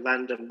 Then like a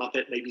random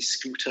Muppet, maybe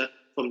Scooter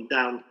from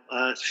down,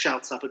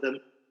 shouts up at them,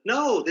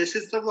 no, this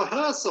is the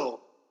rehearsal.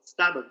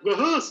 Statler,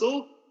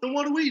 rehearsal? Then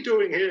what are we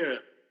doing here?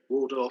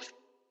 Waldorf,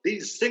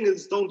 these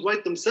singers don't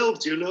write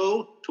themselves, you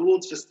know,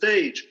 towards the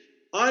stage.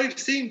 I've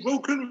seen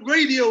broken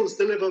radios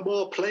deliver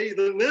more play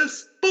than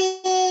this.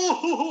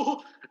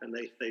 Boo! And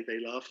they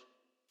laugh.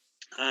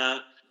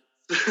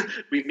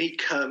 We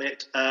meet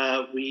Kermit.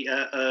 We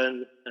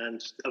earn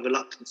and a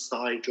reluctant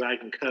sigh,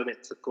 drag, and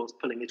Kermit's, of course,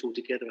 pulling it all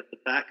together at the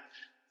back.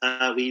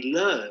 We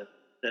learn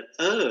that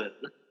Ern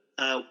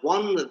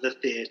won the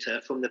theatre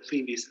from the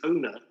previous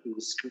owner, who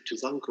was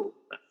Scooter's uncle.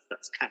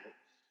 That's canon.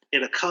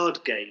 In a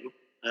card game,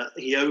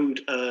 he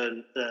owed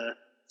Ern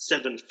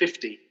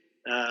 $7.50.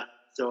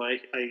 So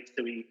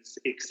he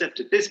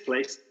accepted this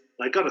place.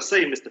 And I got to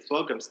say, Mr.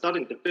 Frog, I'm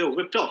starting to feel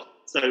ripped off.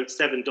 So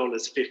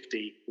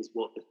 $7.50 was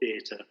what the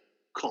theatre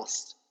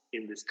cost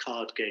in this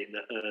card game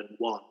that Ern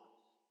won.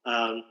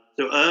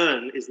 So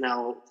Ern is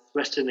now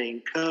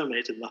threatening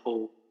Kermit and the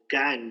whole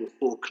gang with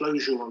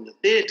foreclosure on the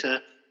theatre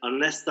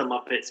unless the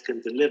Muppets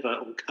can deliver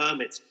on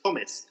Kermit's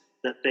promise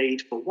that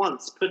they'd for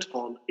once put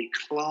on a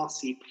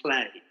classy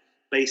play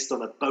based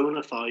on a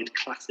bona fide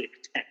classic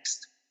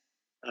text.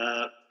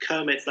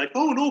 Kermit's like,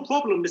 oh, no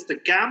problem,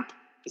 Mr. Gamp.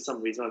 For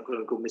some reason, I'm going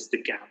to call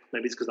Mr. Gamp.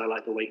 Maybe it's because I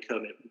like the way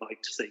Kermit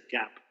liked to say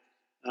Gamp.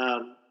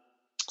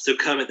 So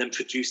Kermit then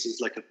produces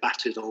like a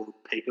battered old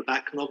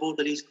paperback novel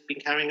that he's been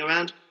carrying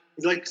around.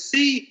 He's like,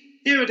 see,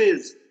 here it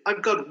is.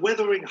 I've got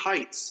Wuthering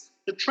Heights,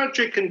 the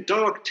tragic and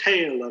dark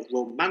tale of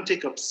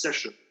romantic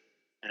obsession.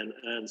 And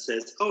Ern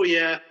says, oh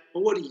yeah,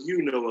 well, what do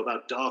you know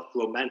about dark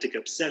romantic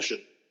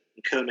obsession?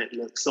 And Kermit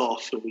looks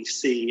off and we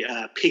see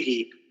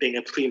Piggy being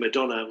a prima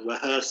donna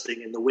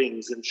rehearsing in the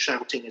wings and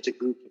shouting at a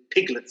group of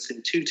piglets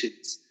in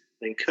tutus.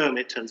 Then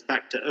Kermit turns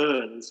back to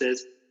Ern and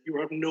says, you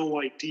have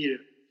no idea.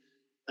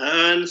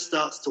 Ern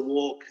starts to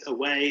walk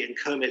away and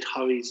Kermit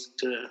hurries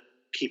to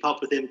keep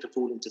up with him to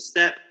fall into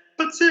step.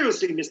 But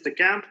seriously, Mr.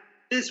 Gamp,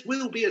 this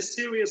will be a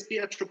serious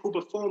theatrical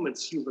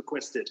performance you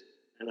requested.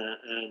 And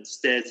Ern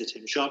stares at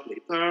him sharply.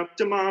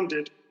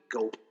 Demanded.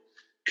 Gulp.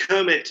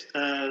 Kermit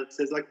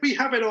says, like, we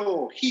have it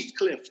all.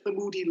 Heathcliff, the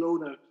moody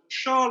loner.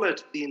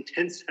 Charlotte, the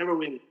intense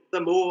heroine.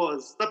 The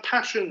Moors, the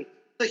passion.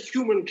 The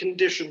human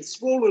condition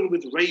swollen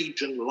with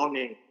rage and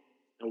longing.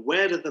 And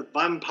where do the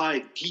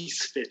vampire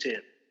geese fit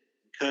in?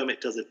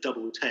 Kermit does a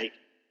double take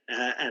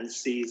and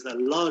sees a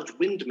large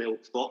windmill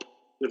prop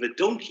with a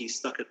donkey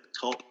stuck at the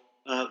top,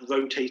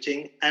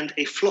 rotating, and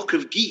a flock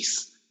of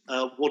geese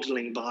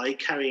waddling by,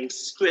 carrying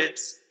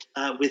scripts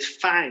with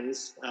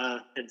fangs,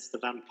 hence the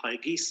vampire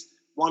geese.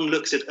 One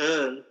looks at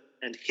Ern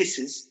and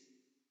hisses.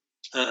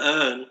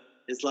 Ern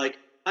is like,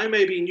 I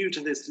may be new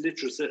to this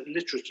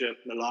literature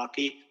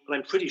malarkey, but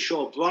I'm pretty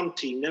sure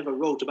Bronte never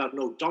wrote about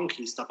no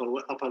donkey stuck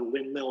up a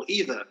windmill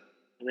either.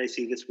 And they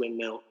see this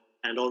windmill,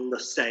 and on the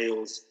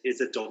sails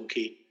is a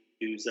donkey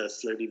who's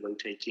slowly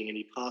rotating, and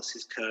he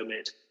passes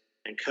Kermit.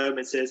 And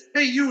Kermit says,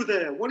 hey, you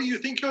there, what do you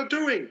think you're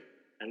doing?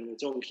 And the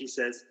donkey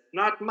says,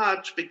 not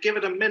much, but give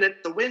it a minute,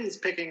 the wind's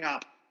picking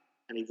up.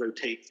 And he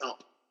rotates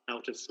up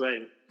out of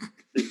frame.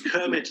 So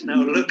Kermit now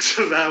looks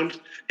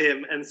around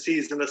him and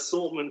sees an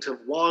assortment of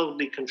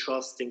wildly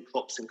contrasting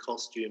props and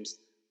costumes.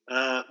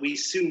 We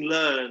soon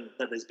learn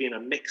that there's been a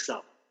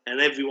mix-up,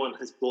 and everyone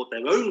has brought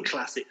their own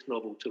classic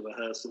novel to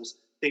rehearsals,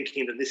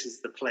 thinking that this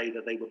is the play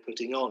that they were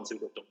putting on. So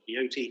we've got Don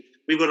Quixote,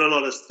 we've got a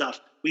lot of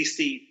stuff. We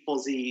see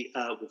Fozzie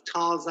with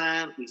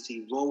Tarzan, we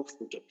see Rolf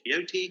with Don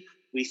Quixote,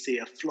 we see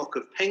a flock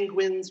of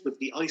penguins with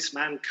The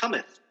Iceman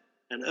Cometh.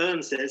 And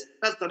Ern says,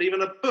 that's not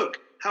even a book.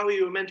 How are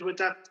you meant to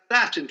adapt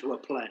that into a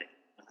play?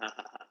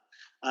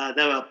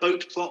 There are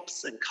boat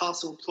props and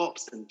castle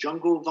props and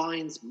jungle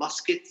vines,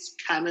 muskets,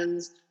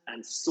 cannons,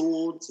 and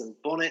swords and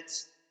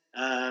bonnets.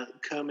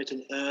 Kermit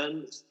and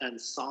Ern and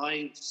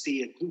Cy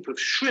see a group of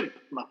shrimp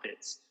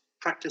Muppets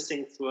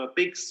practicing for a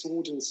big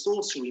sword and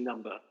sorcery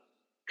number.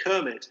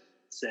 Kermit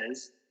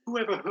says, "Who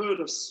ever heard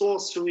of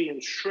sorcery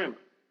and shrimp?"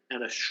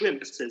 And a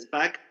shrimp says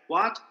back,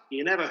 "What?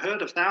 You never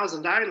heard of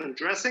Thousand Island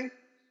dressing?"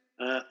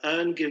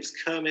 Ern gives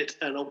Kermit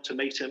an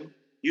ultimatum.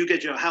 "You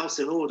get your house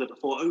in order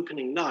before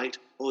opening night,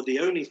 or the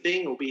only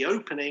thing will be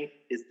opening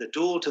is the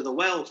door to the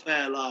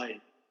welfare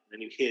line."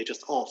 And you hear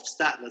just off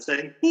Statler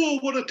saying, "Oh,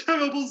 what a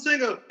terrible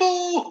singer!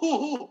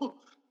 Oh!"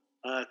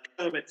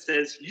 Kermit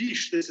says,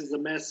 "Yeesh, this is a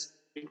mess.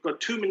 We've got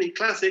too many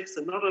classics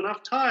and not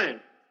enough time."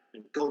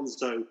 And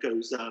Gonzo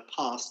goes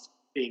past,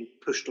 being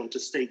pushed onto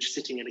stage,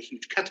 sitting in a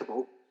huge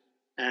catapult.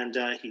 And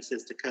he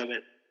says to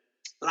Kermit,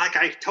 "Like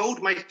I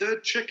told my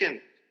third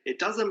chicken, it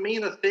doesn't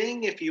mean a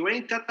thing if you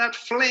ain't got that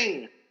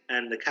fling."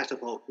 And the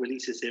catapult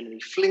releases him and he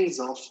flings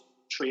off,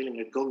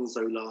 trailing a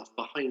Gonzo laugh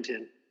behind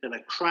him, then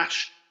a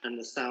crash and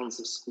the sounds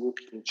of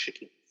squawking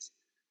chickens.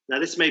 Now,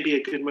 this may be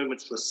a good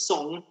moment for a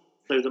song,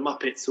 so the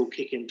Muppets will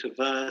kick into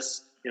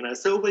verse.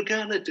 So we're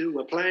gonna do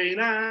a play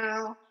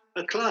now,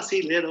 a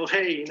classy little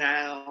hey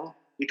now.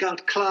 We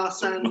got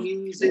class and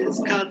muses,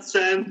 cuts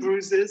and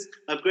bruises,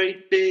 a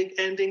great big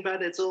ending,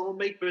 but it's all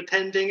made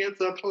pretending it's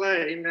a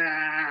play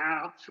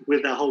now.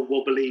 With the whole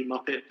wobbly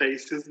Muppet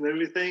faces and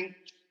everything.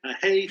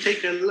 Hey,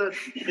 take a look,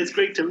 it's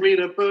great to read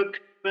a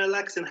book,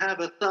 relax and have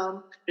a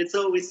thumb, it's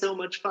always so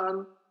much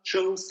fun.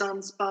 Show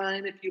some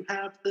spine if you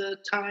have the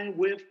time,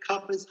 with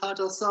covers hard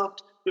or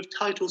soft, with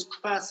titles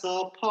crass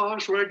or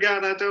posh, we're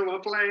gonna do a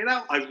play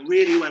now. I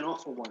really went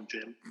off on one,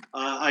 Jim.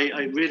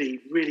 I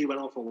really, really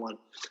went off on one.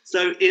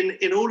 So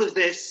in all of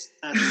this,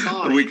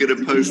 are we going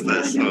to post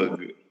that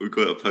song? We've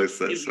got to post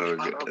that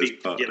song as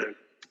part.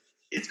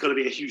 It's got to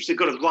be a huge. They've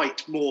got to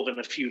write more than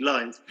a few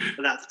lines,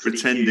 and that's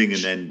pretending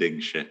huge. An ending,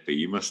 Sheppy.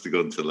 You must have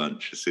gone to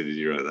lunch as soon as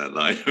you wrote that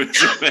line.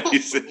 It's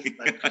amazing.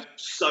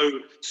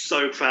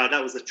 so proud.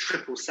 That was a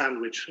triple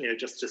sandwich.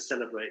 Just to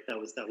celebrate. That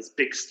was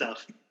big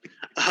stuff.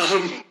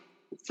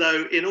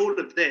 So in all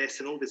of this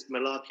and all this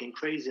malarkey and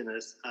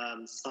craziness,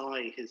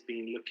 Cy has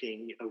been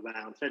looking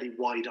around, fairly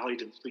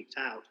wide-eyed and freaked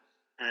out.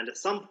 And at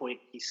some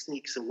point, he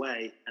sneaks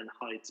away and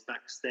hides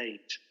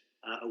backstage.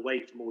 Away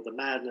from all the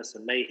madness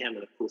and mayhem,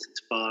 and of course his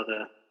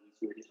father,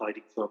 he's really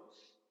hiding from.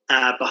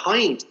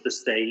 Behind the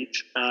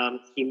stage,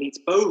 he meets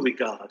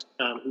Beauregard,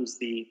 who's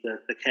the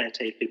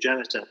caretaker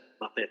janitor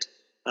Muppet,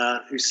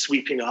 who's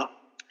sweeping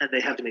up, and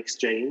they have an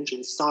exchange,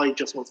 and Cy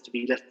just wants to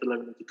be left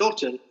alone and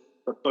forgotten,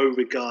 but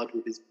Beauregard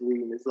with his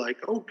broom is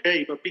like,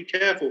 "Okay, but be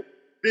careful.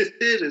 This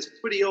theatre is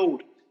pretty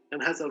old,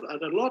 and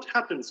a lot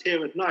happens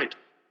here at night."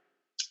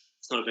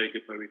 It's not a very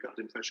good Beauregard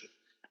impression.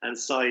 And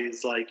Cy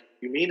is like,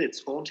 "You mean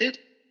it's haunted?"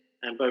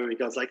 And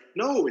Beauregard's like,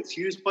 "No, it's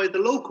used by the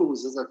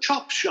locals as a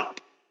chop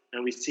shop."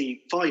 And we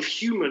see 5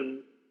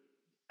 human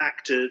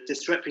actor,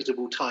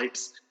 disreputable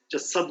types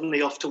just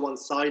suddenly off to one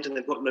side, and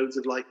they've got loads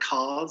of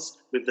cars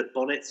with the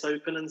bonnets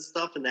open and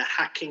stuff, and they're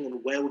hacking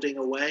and welding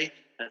away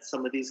at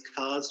some of these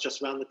cars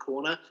just around the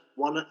corner.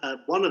 One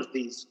of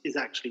these is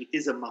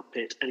a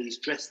Muppet, and he's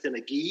dressed in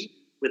a gi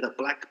with a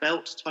black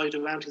belt tied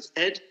around his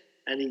head,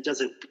 and he does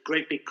a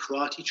great big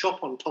karate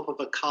chop on top of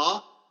a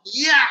car.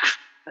 Yeah!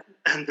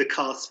 And the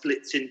car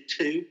splits in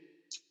two,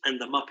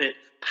 and the Muppet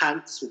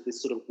pants with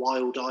this sort of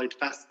wild-eyed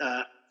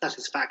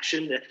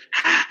satisfaction,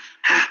 ha,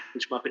 ha,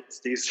 which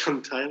Muppets do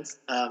sometimes.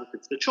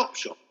 It's the chop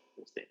shop.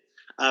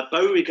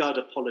 Beauregard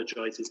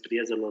apologises, but he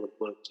has a lot of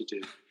work to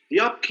do. "The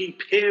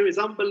upkeep here is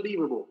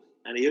unbelievable."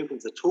 And he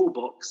opens a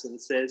toolbox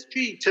and says,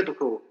 "Gee,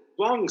 typical,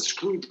 wrong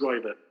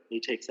screwdriver." He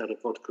takes out a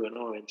vodka and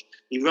orange.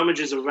 He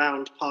rummages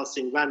around,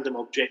 passing random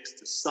objects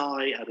to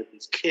Cy out of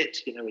his kit,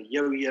 a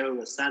yo-yo,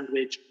 a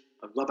sandwich,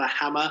 a rubber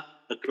hammer,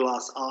 a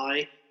glass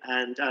eye,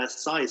 and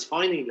Cy is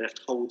finally left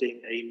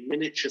holding a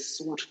miniature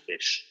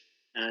swordfish.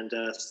 And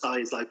Cy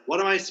is like, "What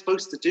am I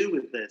supposed to do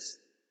with this?"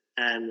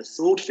 And the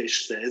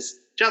swordfish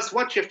says, "Just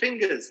watch your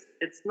fingers.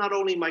 It's not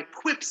only my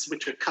quips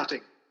which are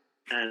cutting."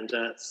 And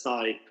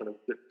Cy kind of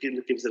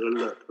gives it a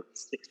look, but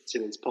sticks it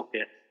in his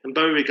pocket. And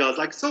Beauregard's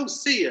like, "So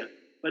see ya,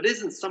 but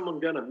isn't someone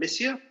going to miss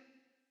you?"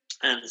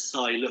 And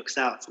Cy looks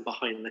out from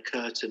behind the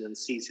curtain and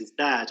sees his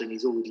dad, and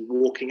he's already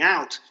walking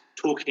out,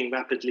 talking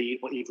rapidly,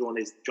 either on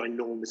his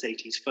ginormous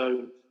 80s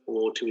phone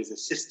or to his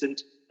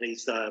assistant. And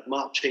he's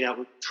marching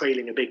out,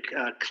 trailing a big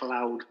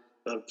cloud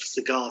of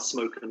cigar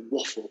smoke and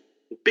waffle.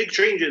 Big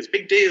changes,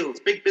 big deals,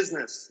 big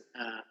business.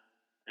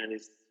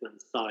 And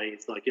Cy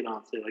is like, in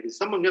answer, like, "Is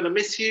someone going to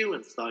miss you?"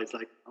 And Cy's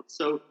like, "Not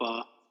so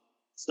far."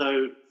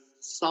 So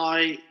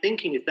Cy,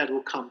 thinking his dad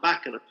will come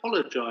back and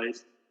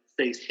apologize,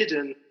 stays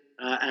hidden,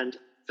 and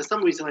for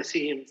some reason, I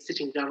see him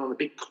sitting down on a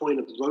big coil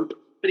of rope,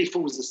 but he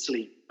falls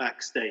asleep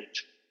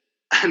backstage.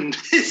 And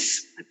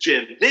this,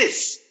 Jim,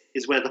 this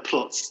is where the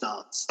plot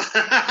starts.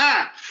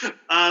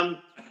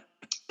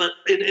 But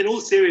in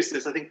all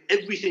seriousness, I think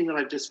everything that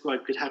I've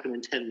described could happen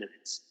in 10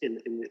 minutes in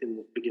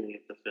the beginning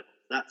of the film.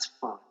 That's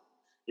fine.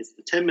 It's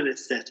the 10-minute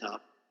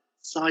setup.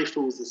 Cy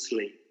falls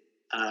asleep,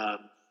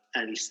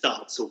 and he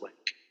starts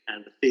awake,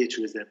 and the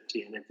theatre is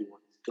empty, and everyone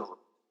is gone.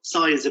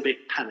 Cy is a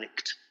bit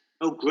panicked.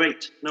 Oh,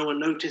 great. No one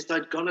noticed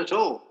I'd gone at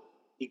all.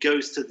 He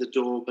goes to the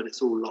door, but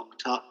it's all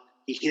locked up.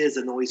 He hears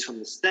a noise from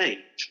the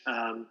stage,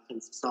 and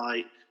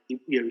Cy,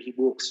 he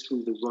walks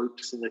through the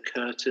ropes and the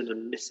curtain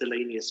and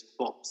miscellaneous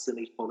props, and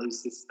he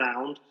follows the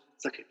sound.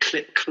 It's like a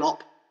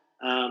clip-clop.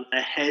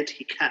 Ahead,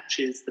 he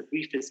catches the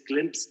briefest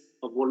glimpse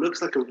of what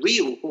looks like a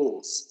real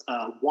horse,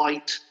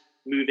 white,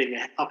 moving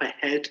up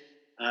ahead,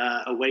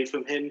 away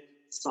from him.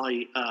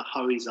 Cy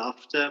hurries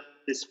after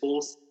this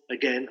horse,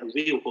 again, a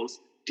real horse,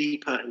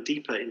 deeper and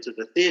deeper into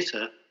the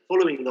theatre.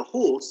 Following the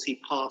horse,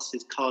 he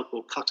passes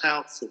cardboard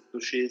cutouts of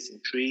bushes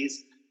and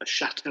trees, a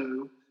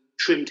chateau,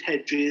 trimmed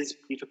hedges,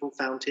 beautiful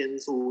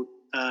fountains, all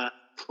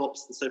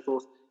props and so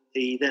forth.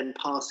 He then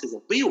passes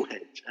a real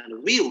hedge and a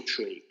real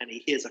tree, and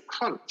he hears a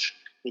crunch.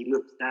 He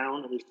looks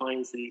down and he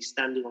finds that he's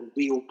standing on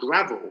real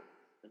gravel,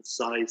 and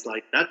Cy's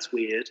like, that's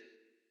weird.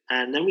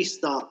 And then we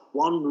start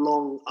one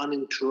long,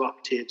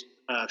 uninterrupted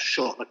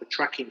shot, like a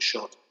tracking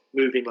shot,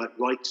 moving like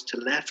right to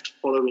left,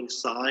 following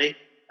Cy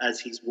as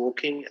he's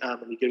walking,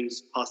 and he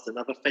goes past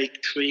another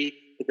fake tree,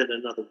 and then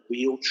another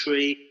real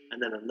tree,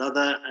 and then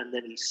another, and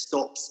then he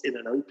stops in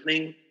an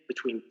opening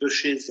between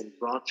bushes and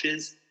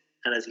branches.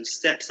 And as he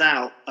steps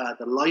out,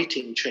 the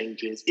lighting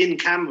changes in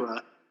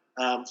camera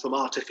from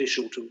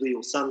artificial to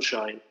real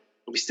sunshine.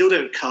 And we still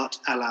don't cut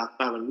a la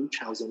Baron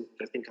Munchausen,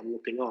 which I think I'm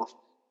ripping off,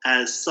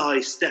 as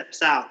Cy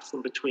steps out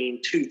from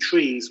between two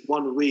trees,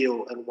 one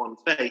real and one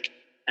fake,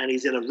 and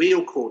he's in a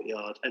real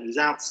courtyard, and he's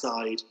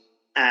outside,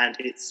 and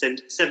it's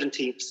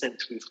 17th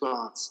century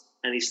France,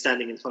 and he's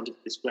standing in front of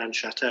this grand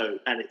chateau,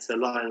 and it's a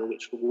Lionel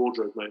Richie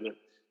wardrobe moment,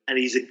 and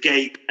he's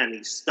agape, and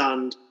he's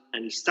stunned,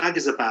 and he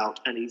staggers about,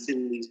 and he's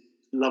in these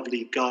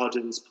lovely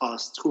gardens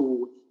past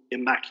tall,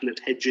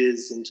 immaculate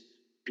hedges and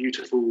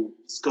beautiful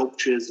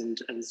sculptures and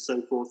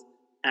so forth,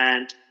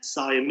 and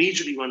Cy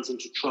immediately runs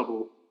into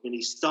trouble when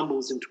he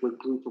stumbles into a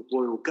group of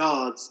royal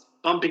guards,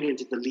 bumping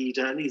into the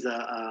leader, and these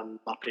are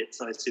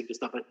Muppets, I assume,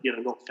 just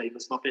not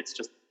famous Muppets,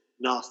 just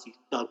nasty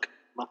thug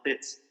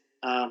Muppets.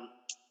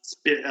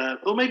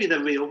 Or maybe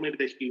they're real, maybe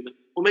they're human,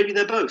 or maybe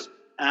they're both.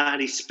 And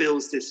he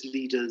spills this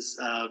leader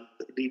of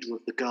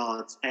the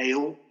guards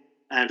ale,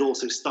 and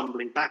also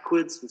stumbling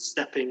backwards and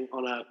stepping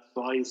on a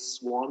prize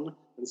swan,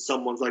 and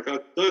someone's like,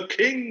 the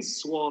king's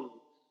swan.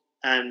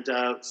 And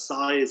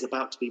Cy is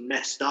about to be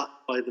messed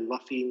up by the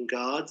ruffian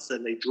guards,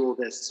 and they draw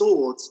their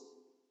swords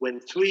when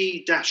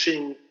three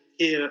dashing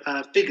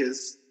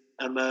figures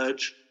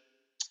emerge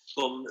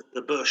from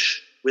the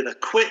bush with a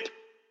quip,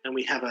 and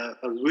we have a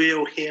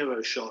real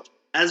hero shot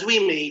as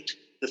we meet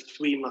the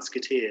three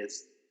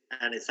musketeers.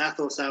 And it's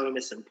Athos,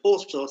 Aramis, and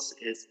Porthos.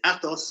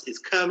 Athos is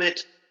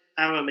Kermit,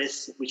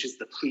 Aramis, which is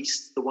the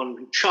priest, the one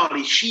who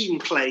Charlie Sheen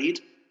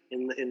played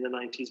in the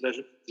 90s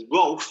version, is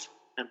Rolf,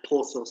 and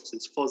Porthos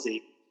is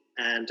Fozzie.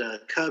 And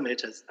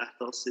Kermit, as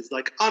Athos, is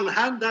like,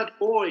 unhand that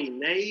boy,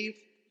 knave.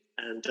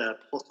 And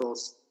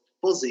Porthos,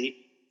 Fozzie,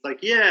 is like,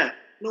 yeah,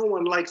 no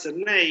one likes a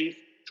knave.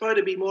 Try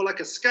to be more like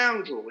a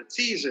scoundrel. It's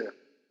easier.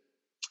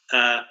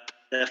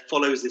 There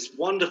follows this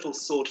wonderful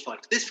sword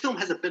fight. This film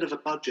has a bit of a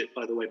budget,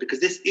 by the way,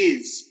 because this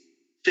is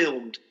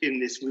filmed in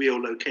this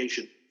real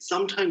location.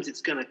 Sometimes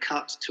it's going to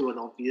cut to an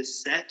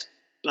obvious set,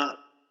 but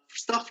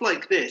stuff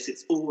like this,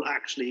 it's all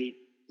actually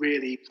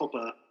really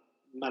proper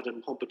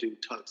Madame Pompadour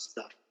type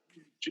stuff.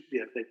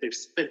 Yeah, they've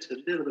spent a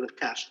little bit of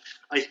cash.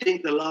 I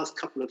think the last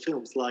couple of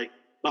films, like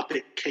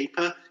Muppet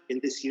Caper in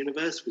this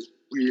universe, was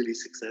really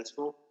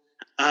successful.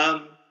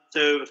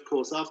 So, of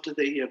course, after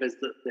there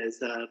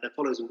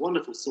follows a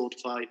wonderful sword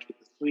fight with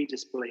the three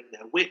displaying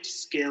their wit,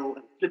 skill,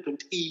 and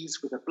flippant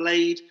ease with a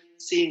blade,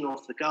 seeing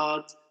off the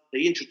guards.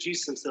 They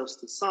introduce themselves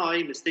to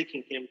Cy,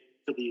 mistaking him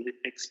for the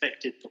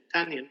expected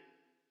D'Artagnan.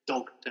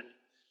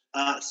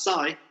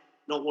 Cy,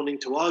 not wanting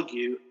to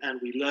argue, and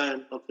we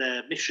learn of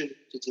their mission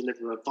to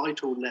deliver a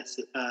vital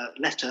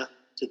letter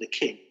to the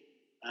king.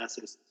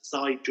 So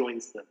Cy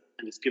joins them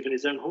and is given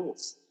his own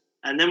horse.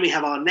 And then we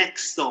have our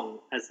next song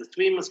as the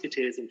Three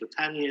Musketeers and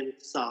D'Artagnan,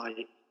 Cy,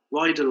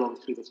 ride along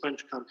through the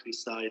French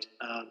countryside,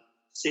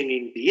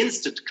 singing the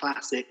instant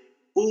classic,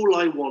 All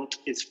I Want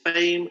is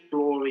Fame,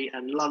 Glory,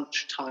 and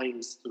Lunch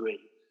times 3.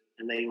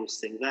 And they all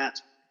sing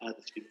that, the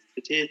Three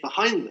Musketeers.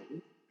 Behind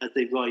them, as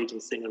they ride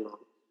and sing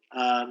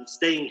along,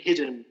 staying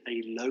hidden,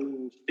 a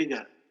lone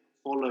figure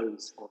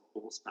follows on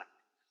horseback.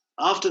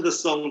 After the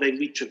song, they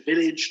reach a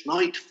village,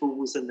 night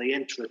falls, and they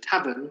enter a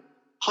tavern.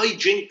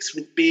 Hijinks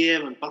with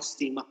beer and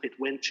busty Muppet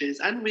wenches,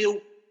 and real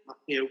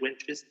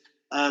wenches.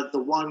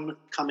 The one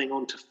coming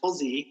on to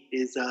Fozzie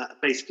is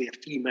basically a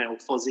female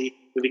Fozzie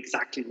with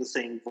exactly the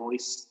same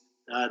voice.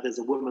 There's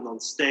a woman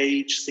on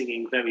stage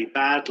singing very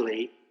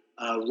badly.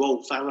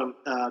 Rolf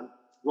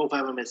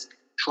Aramis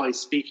tries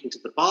speaking to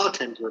the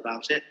bartender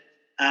about it.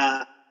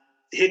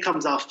 Here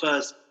comes our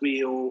first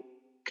real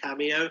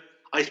cameo.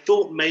 I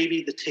thought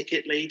maybe the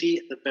ticket lady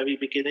at the very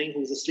beginning who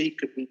was asleep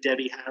could be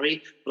Debbie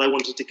Harry, but I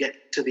wanted to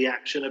get to the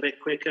action a bit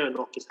quicker and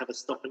not just have a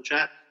stop and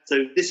chat.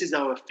 So this is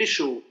our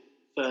official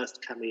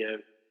first cameo.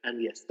 And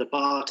yes, the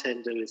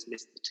bartender is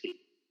Mr. T,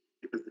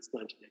 because it's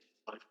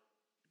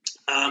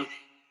 1985.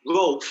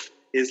 Rolf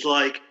is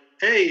like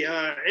hey,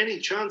 any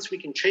chance we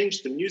can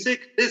change the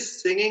music?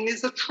 This singing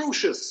is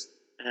atrocious.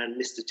 And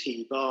Mr.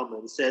 T,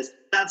 barman, says,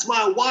 that's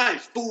my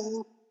wife,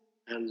 fool.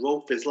 And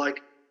Rolf is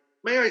like,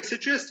 may I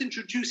suggest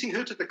introducing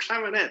her to the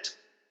clarinet?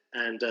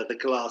 And the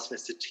glass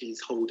Mr. T's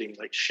holding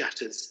like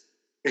shatters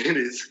in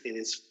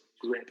his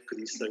grip because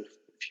he's so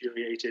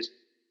infuriated.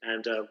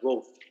 And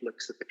Rolf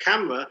looks at the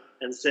camera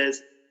and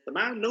says, the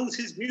man knows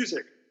his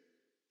music.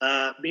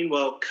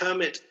 Meanwhile,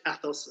 Kermit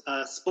Athos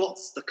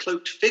spots the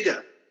cloaked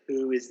figure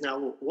who is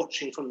now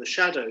watching from the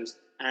shadows,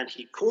 and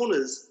he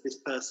corners this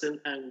person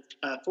and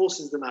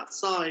forces them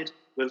outside,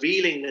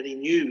 revealing that he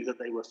knew that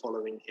they were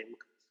following him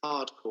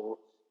hardcore.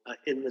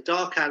 In the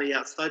dark alley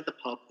outside the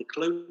pub, the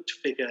cloaked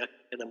figure,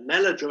 in a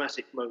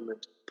melodramatic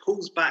moment,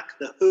 pulls back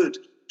the hood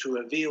to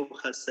reveal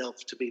herself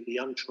to be the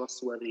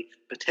untrustworthy,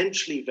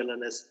 potentially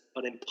villainous,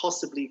 but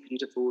impossibly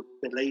beautiful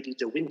Milady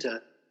de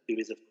Winter, who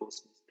is, of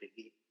course, Miss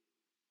Piggy.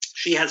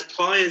 She has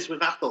priors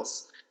with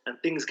Athos, and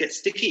things get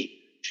sticky.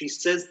 She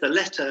says the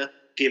letter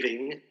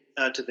giving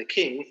to the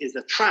king is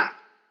a trap,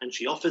 and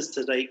she offers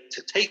to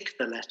take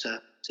the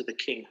letter to the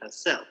king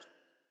herself.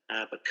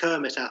 But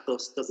Kermit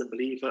Athos doesn't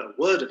believe a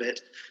word of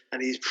it,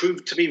 and he's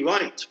proved to be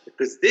right,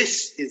 because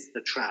this is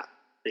the trap.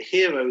 The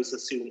heroes are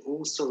soon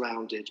all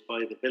surrounded by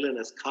the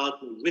villainous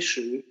Cardinal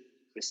Richelieu,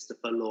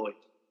 Christopher Lloyd.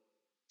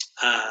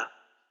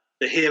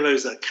 The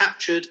heroes are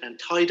captured and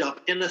tied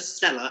up in a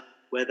cellar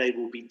where they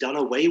will be done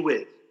away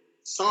with.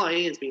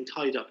 Cy has been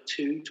tied up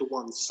to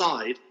one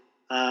side.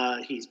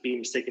 He's been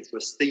mistaken for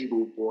a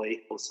stable boy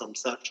or some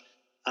such.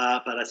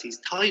 But as he's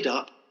tied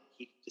up,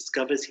 he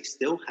discovers he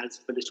still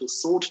has the little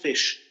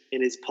swordfish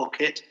in his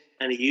pocket,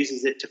 and he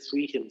uses it to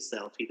free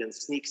himself. He then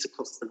sneaks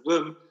across the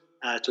room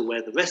to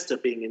where the rest are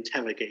being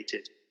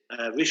interrogated.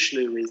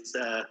 Richelieu is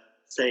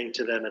saying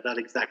to them at that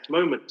exact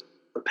moment,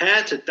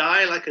 prepare to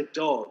die like a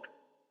dog.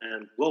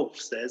 And Rolf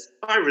says,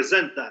 I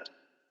resent that.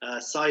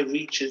 Cy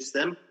reaches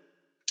them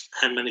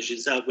and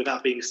manages,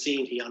 without being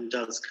seen, he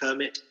undoes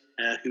Kermit,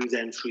 who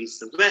then frees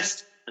the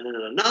rest. And then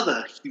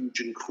another huge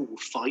and cool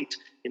fight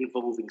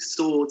involving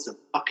swords and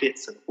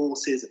buckets and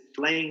horses and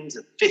flames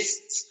and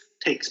fists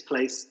takes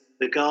place.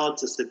 The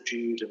guards are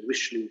subdued and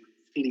Richelieu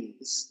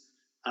flees.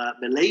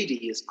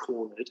 Milady is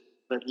cornered,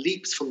 but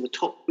leaps from the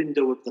top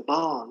window of the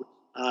barn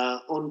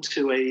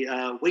onto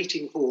a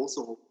waiting horse,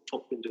 or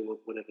top window of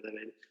whatever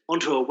they're in,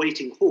 onto a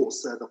waiting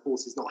horse. The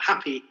horse is not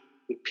happy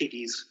with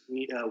Piggy's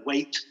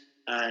weight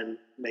and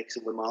makes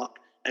a remark.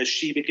 As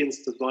she begins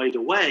to ride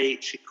away,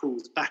 she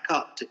calls back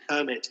up to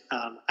Kermit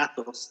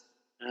Athos,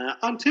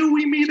 until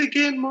we meet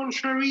again, mon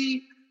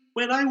chéri,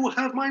 when I will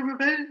have my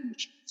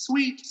revenge.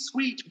 Sweet,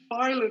 sweet,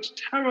 violent,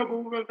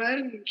 terrible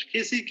revenge.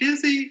 Kissy,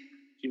 kissy.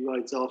 She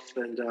rides off,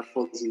 and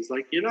Fozzie's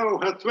like,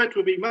 her threat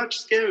would be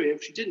much scarier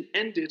if she didn't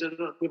end it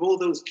with all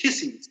those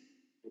kissies.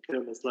 And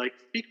Kermit's like,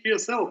 speak for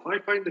yourself. I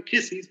find the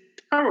kissies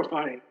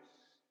terrifying.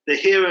 The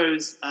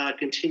heroes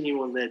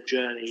continue on their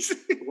journey.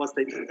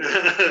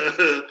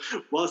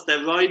 Whilst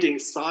they're riding,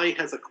 Cy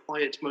has a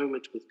quiet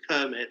moment with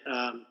Kermit,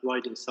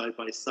 riding side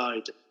by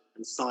side.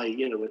 And Cy,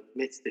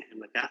 admits to him,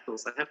 like,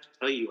 Athos, I have to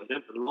tell you, I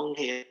don't belong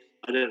here.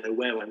 I don't know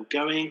where I'm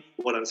going,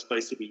 what I'm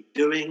supposed to be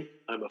doing.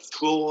 I'm a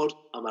fraud.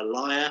 I'm a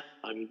liar.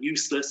 I'm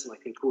useless, and I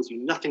can cause you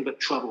nothing but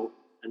trouble.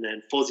 And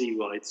then Fozzie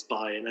rides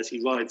by, and as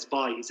he rides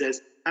by, he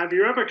says, have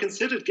you ever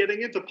considered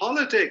getting into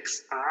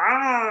politics?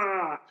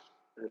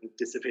 And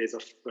disappears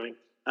off the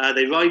road.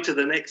 They ride to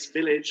the next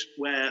village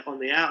where on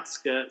the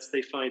outskirts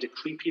they find a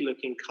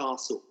creepy-looking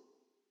castle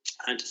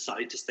and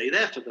decide to stay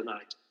there for the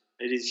night.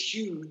 It is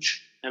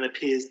huge and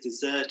appears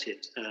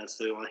deserted.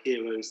 So our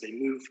heroes, they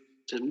move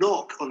to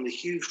knock on the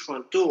huge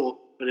front door,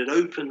 but it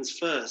opens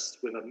first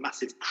with a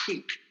massive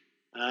creak.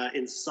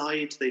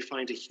 Inside they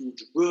find a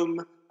huge room,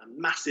 a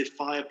massive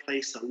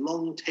fireplace, a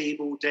long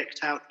table decked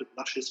out with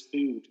luscious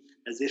food,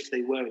 as if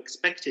they were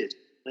expected.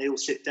 They all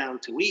sit down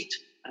to eat,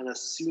 and are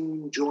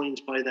soon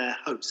joined by their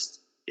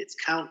host. It's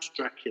Count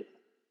Dracula.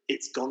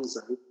 It's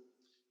Gonzo.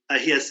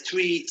 He has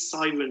 3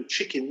 siren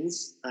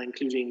chickens,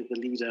 including the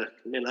leader,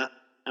 Camilla.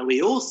 And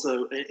we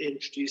also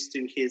introduced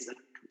to his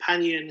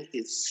companion,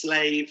 his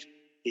slave,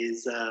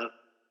 his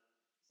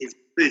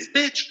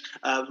bitch,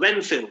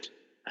 Renfield.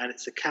 And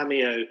it's a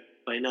cameo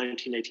by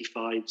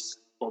 1985's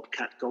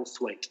Bobcat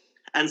Goldthwait.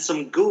 And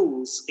some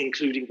ghouls,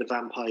 including the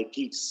vampire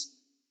geese.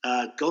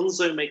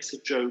 Gonzo makes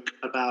a joke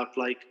about,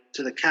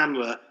 to the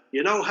camera,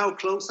 you know how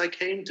close I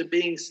came to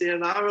being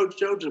Leonardo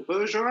de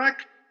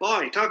Bergerac?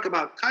 Boy, talk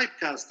about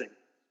typecasting.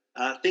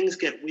 Things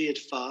get weird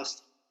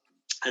fast.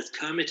 As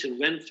Kermit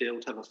and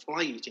Renfield have a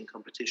fly-eating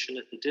competition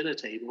at the dinner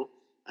table,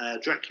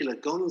 Dracula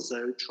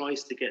Gonzo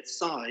tries to get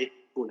Cy,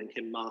 calling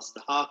him Master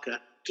Harker,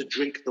 to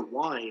drink the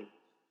wine.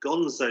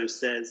 Gonzo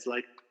says,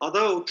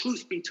 although,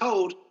 truth be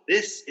told,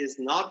 this is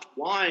not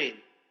wine.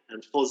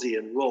 And Fozzie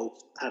and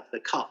Rolf have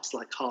the cups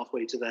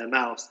halfway to their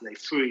mouths, and they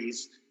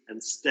freeze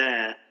and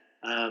stare.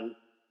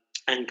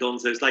 And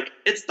Gonzo's like,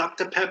 it's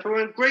Dr. Pepper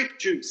and grape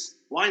juice.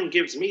 Wine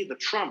gives me the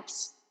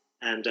trumps.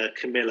 And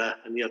Camilla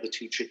and the other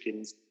 2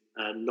 chickens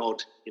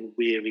nod in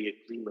weary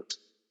agreement.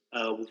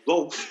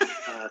 Rolf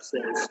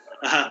says,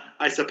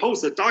 I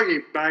suppose the doggy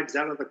bag's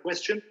out of the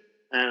question.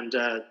 And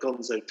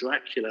Gonzo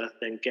Dracula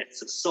then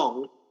gets a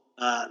song.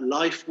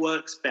 Life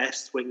works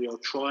best when you're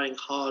trying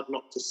hard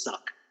not to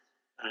suck.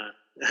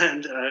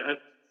 And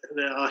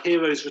our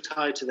heroes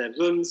retire to their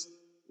rooms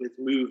with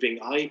moving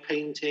eye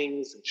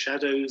paintings and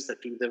shadows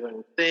that do their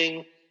own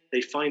thing.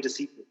 They find a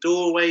secret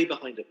doorway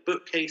behind a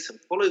bookcase and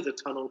follow the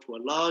tunnel to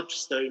a large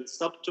stone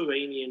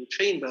subterranean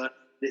chamber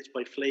lit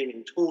by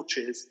flaming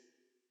torches.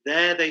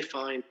 There they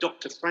find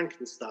Dr.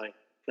 Frankenstein,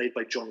 played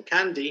by John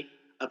Candy,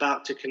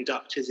 about to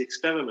conduct his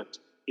experiment.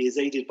 He is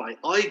aided by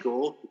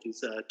Igor, who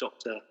is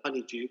Dr.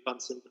 Honeydew,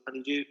 Bunsen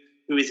Honeydew,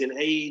 who is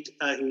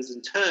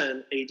in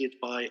turn aided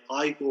by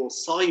Igor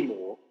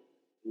Seymour,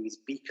 who is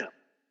Beaker.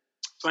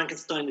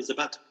 Frankenstein is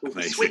about to pull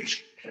the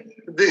switch.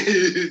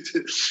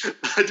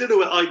 I don't know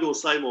where Igor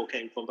Seymour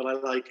came from, but I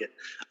like it.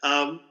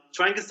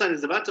 Frankenstein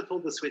is about to pull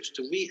the switch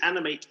to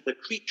reanimate the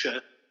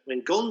creature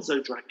when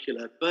Gonzo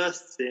Dracula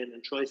bursts in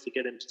and tries to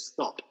get him to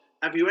stop.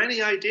 Have you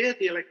any idea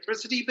the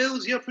electricity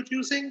bills you're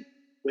producing?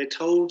 We're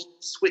told the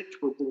switch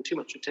will bring too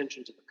much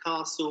attention to the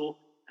castle,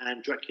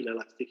 and Dracula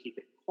likes to keep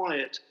it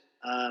quiet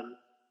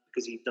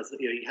because he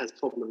has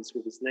problems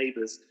with his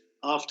neighbours.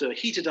 After a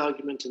heated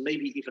argument and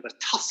maybe even a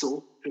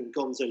tussle between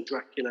Gonzo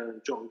Dracula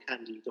and John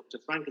Candy, Dr.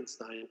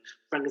 Frankenstein,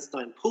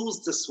 Frankenstein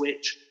pulls the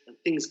switch and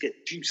things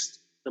get juiced.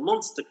 The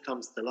monster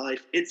comes to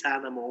life. It's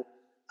animal.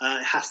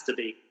 It has to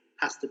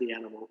be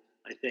animal,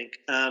 I think.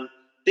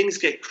 Things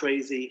get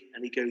crazy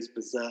and he goes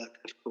berserk,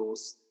 of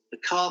course. The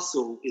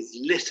castle is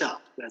lit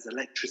up as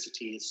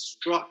electricity is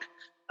struck.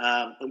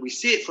 And we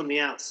see it from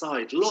the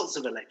outside, lots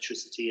of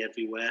electricity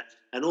everywhere,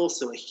 and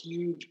also a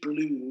huge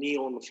blue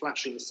neon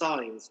flashing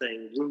sign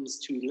saying rooms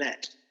to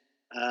let.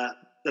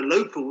 The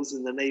locals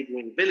in the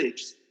neighbouring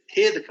village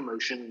hear the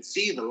commotion and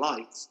see the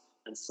lights,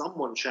 and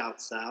someone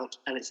shouts out,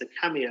 and it's a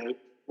cameo.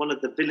 One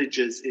of the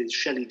villagers is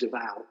Shelley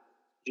Duvall.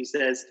 She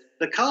says,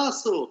 "The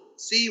castle,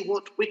 see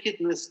what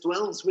wickedness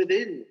dwells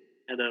within."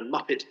 And a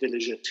Muppet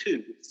villager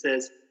too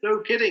says, "No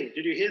kidding,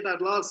 did you hear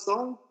that last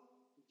song?"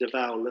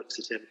 Duvall looks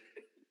at him.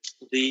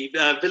 The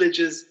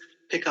villagers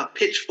pick up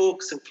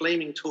pitchforks and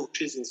flaming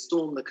torches and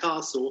storm the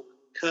castle.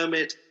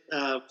 Kermit,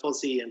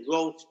 Fozzie and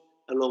Rolf,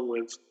 along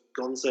with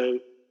Gonzo,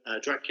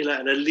 Dracula,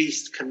 and at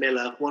least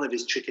Camilla, one of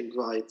his chicken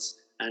brides,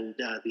 and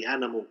the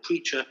animal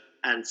creature,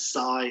 and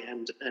Cy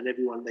and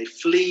everyone, they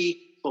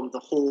flee from the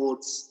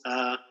hordes.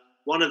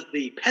 One of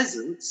the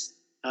peasants,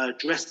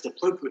 dressed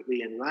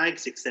appropriately in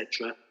rags,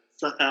 etc.,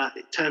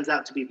 it turns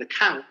out to be the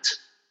Count,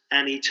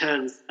 and he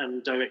turns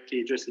and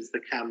directly addresses the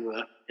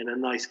camera in a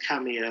nice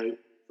cameo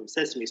from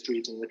Sesame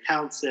Street, and the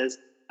Count says,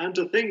 "And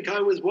to think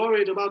I was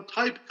worried about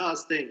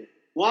typecasting.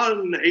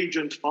 1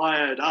 agent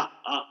fired, ah,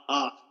 ah,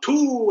 ah.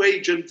 2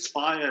 agents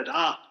fired,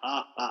 ah,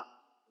 ah, ah."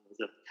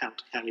 There's a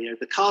Count cameo.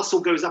 The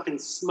castle goes up in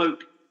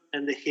smoke,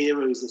 and the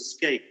heroes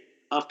escape.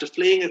 After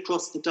fleeing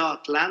across the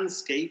dark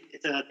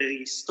landscape,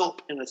 they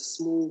stop in a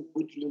small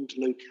woodland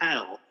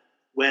locale,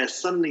 where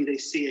suddenly they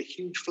see a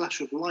huge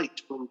flash of light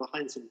from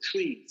behind some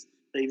trees.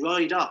 They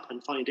ride up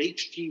and find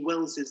H.G.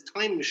 Wells's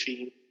time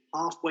machine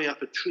halfway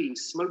up a tree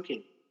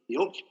smoking. The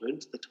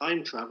occupant, the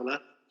time traveller,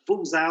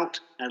 falls out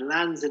and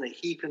lands in a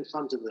heap in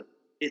front of them.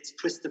 It's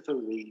Christopher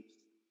Reeve.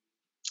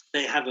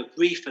 They have a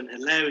brief and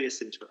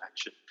hilarious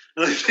interaction.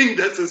 And I think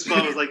that's as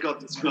far as I got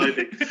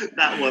describing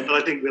that one, but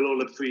I think we'll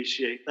all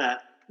appreciate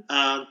that.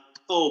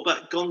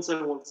 But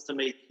Gonzo wants to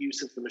make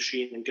use of the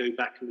machine and go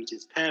back and meet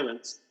his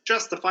parents,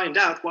 just to find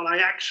out what I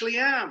actually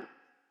am.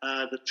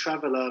 The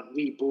traveller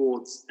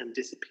reboards and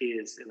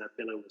disappears in a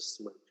billow of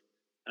smoke.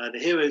 The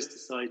heroes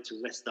decide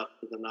to rest up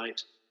for the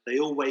night. They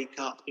all wake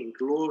up in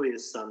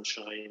glorious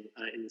sunshine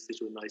in this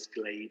little nice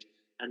glade,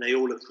 and they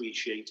all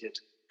appreciate it.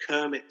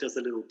 Kermit does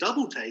a little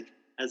double take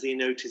as he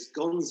noticed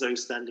Gonzo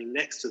standing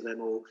next to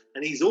them all,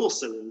 and he's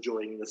also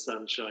enjoying the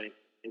sunshine.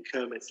 And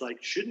Kermit's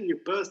like, "Shouldn't you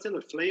burst in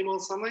a flame or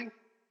something?"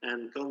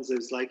 And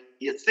Gonzo's like,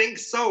 "You think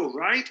so,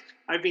 right?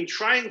 I've been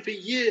trying for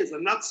years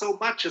and not so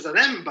much as an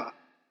ember."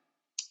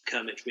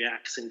 Kermit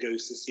reacts and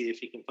goes to see if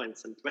he can find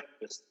some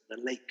breakfast at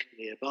the lake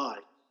nearby.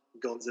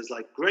 And Gonzo's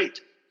like,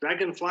 "Great,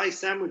 dragonfly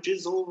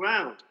sandwiches all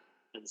round."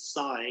 And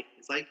Cy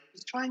is like,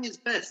 "He's trying his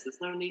best,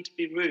 there's no need to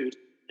be rude."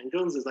 And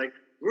Gonzo's like,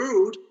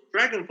 "Rude?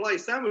 Dragonfly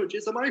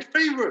sandwiches are my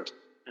favourite."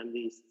 And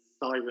these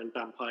siren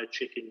vampire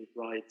chicken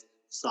brides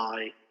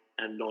sigh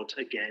and nod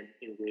again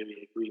in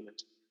weary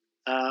agreement.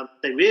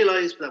 They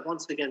realise that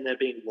once again they're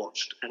being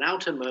watched, and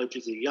out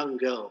emerges a young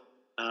girl,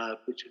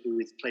 who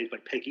is played by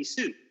Peggy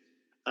Sue,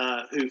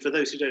 who, for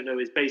those who don't know,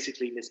 is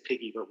basically Miss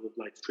Piggy, but with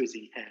like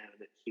frizzy hair,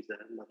 and she's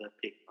another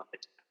pig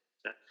puppet.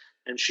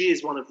 And she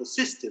is one of the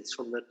sisters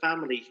from the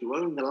family who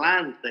own the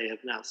land they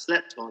have now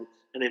slept on,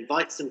 and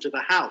invites them to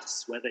the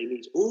house where they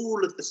meet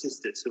all of the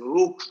sisters who are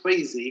all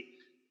crazy,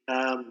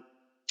 and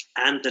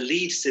the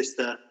lead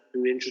sister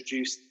who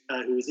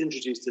is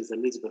introduced as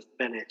Elizabeth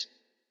Bennet,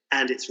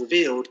 and it's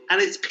revealed,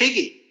 and it's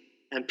Piggy.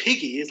 And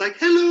Piggy is like,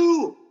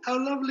 "Hello,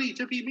 how lovely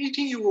to be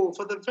meeting you all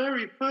for the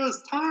very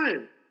first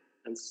time."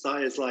 And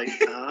Cy is like,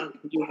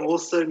 "You're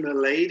also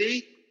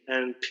Milady?"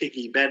 And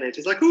Piggy Bennett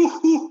is like, ooh,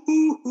 ooh,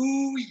 ooh,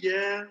 ooh,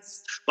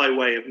 yes, by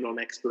way of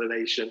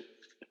non-explanation.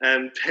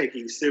 And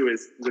Peggy Sue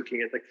is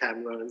looking at the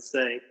camera and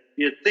saying,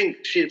 you'd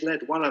think she'd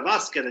let one of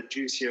us get a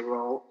juicier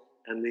role.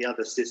 And the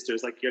other sister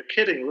is like, you're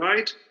kidding,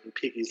 right? And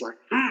Piggy's like,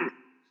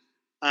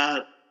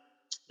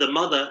 the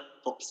mother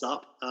pops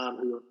up,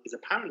 who is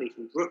apparently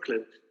from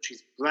Brooklyn.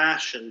 She's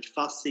brash and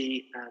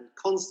fussy and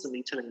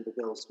constantly telling the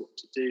girls what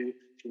to do.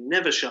 She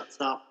never shuts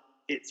up.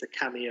 It's a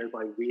cameo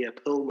by Rhea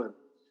Perlman.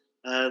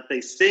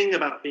 They sing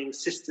about being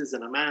sisters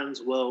in a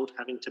man's world,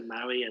 having to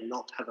marry and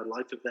not have a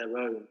life of their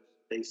own.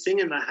 They sing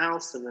in the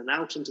house and then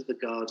out into the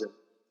garden.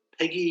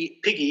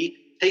 Piggy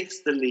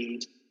takes the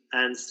lead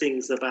and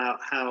sings about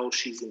how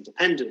she's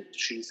independent,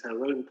 she's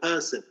her own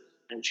person,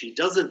 and she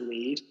doesn't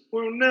need,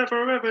 will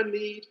never ever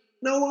need,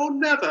 no, I'll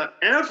never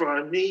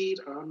ever need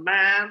a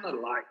man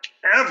like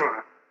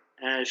ever.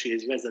 She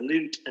is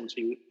resolute and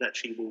that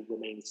she will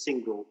remain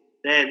single.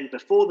 Then,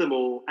 before them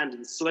all, and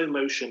in slow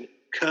motion,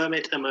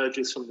 Kermit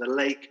emerges from the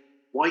lake,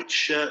 white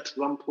shirt,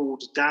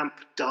 rumpled, damp,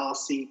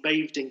 Darcy,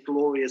 bathed in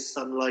glorious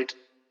sunlight.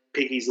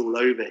 Piggy's all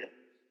over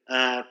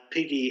him.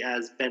 Piggy,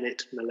 as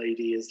Bennett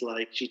Milady, is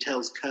like, she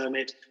tells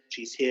Kermit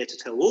she's here to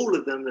tell all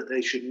of them that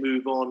they should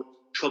move on.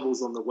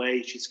 Trouble's on the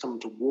way. She's come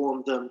to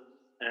warn them.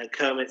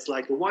 Kermit's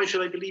like, well, why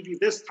should I believe you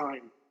this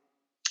time?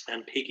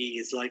 And Piggy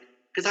is like,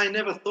 because I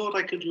never thought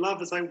I could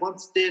love as I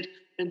once did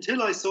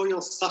until I saw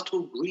your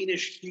subtle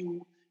greenish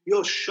hue,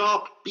 your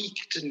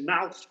sharp-beaked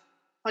mouth.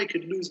 I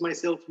could lose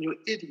myself in your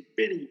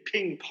itty-bitty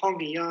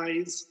ping-pongy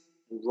eyes.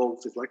 And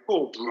Rolf is like,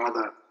 oh,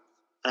 brother.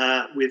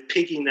 With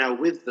Piggy now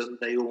with them,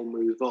 they all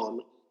move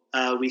on.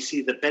 We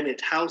see the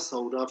Bennett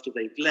household after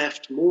they've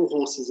left. More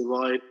horses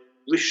arrive.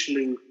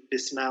 Richelieu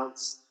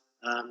dismounts.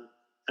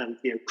 And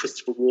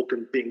Christopher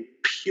Walken being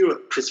pure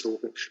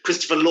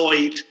Christopher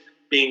Lloyd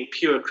being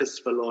pure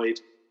Christopher Lloyd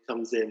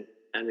comes in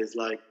and is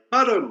like,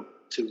 Madam,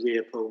 to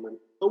Rhea Perlman,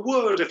 a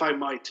word if I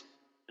might.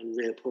 And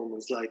Rhea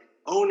Perlman's like,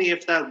 only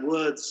if that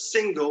word's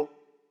single.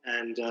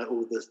 And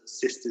all the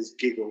sisters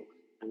giggle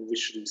and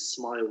Richelieu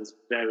smiles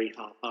very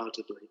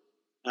half-heartedly.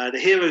 The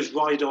heroes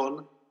ride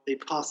on. They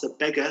pass a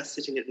beggar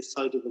sitting at the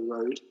side of the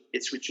road.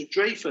 It's Richard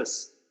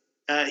Dreyfuss.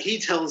 He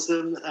tells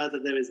them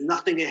that there is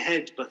nothing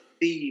ahead but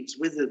thieves,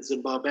 wizards,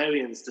 and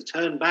barbarians to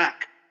turn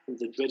back from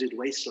the dreaded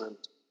wasteland.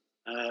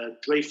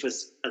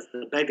 Dreyfuss as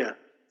the beggar.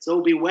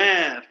 So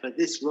beware, for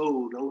this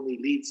road only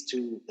leads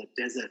to the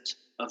desert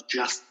of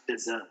just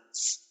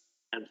desserts.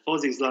 And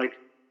Fozzie's like,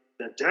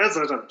 the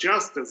desert of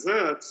just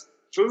desserts?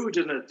 Food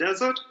in a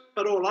desert?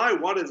 But all I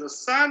want is a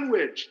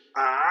sandwich.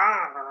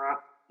 Ah!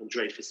 And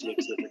Dreyfuss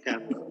looks at the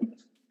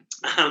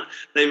camera.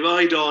 They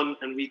ride on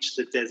and reach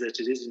the desert.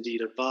 It is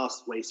indeed a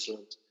vast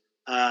wasteland.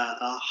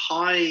 A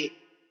high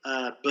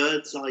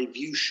bird's eye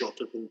view shot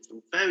of them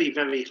from very,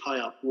 very high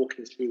up,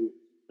 walking through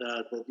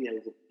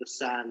the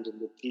sand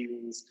and the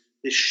dunes.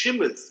 This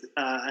shimmers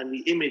and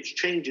the image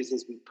changes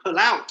as we pull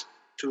out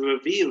to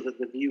reveal that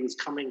the view is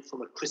coming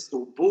from a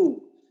crystal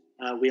ball.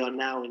 We are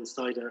now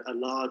inside a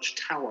large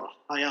tower,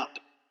 high up,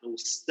 all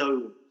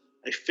stone.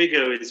 A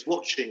figure is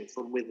watching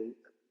from within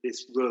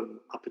this room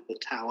up at the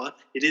tower.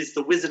 It is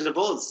the Wizard of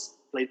Oz,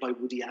 played by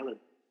Woody Allen.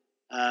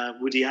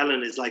 Woody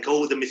Allen is like,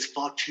 oh, the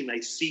misfortune I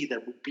see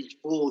that would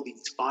befall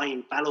these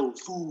fine fallow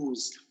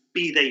fools,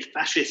 be they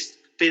fascist,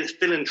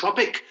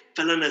 philanthropic,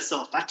 villainous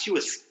or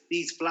fatuous,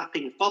 these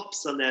flapping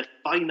fops on their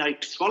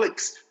finite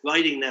frolics,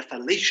 riding their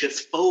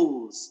fallacious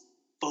foals,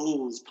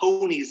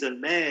 ponies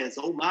and mares,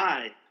 oh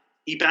my.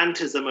 He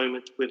banters a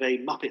moment with a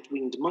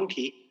Muppet-winged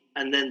monkey,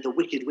 and then the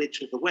Wicked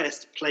Witch of the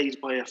West, played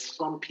by a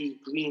frumpy,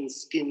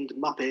 green-skinned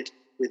Muppet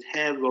with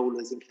hair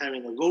rollers and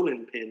carrying a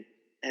rolling pin,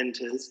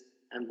 enters,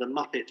 and the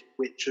Muppet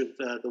Witch of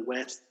the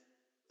West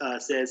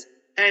says,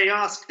 hey,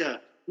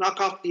 Oscar,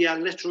 knock off the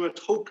illiterate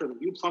hokum.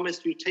 You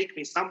promised you'd take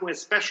me somewhere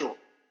special.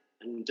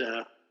 And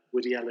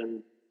Woody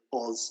Allen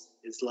Oz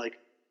is like,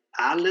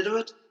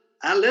 illiterate?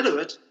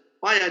 Illiterate?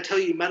 Why, I tell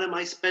you, madam,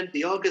 I spent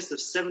the August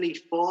of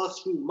 74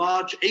 through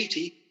March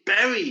 80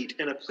 buried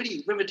in a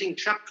pretty riveting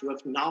chapter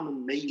of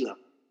Norman Mailer.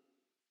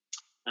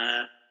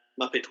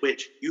 Muppet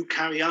Witch, you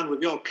carry on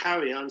with your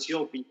carry-ons,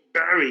 you'll be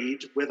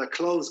buried with a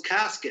closed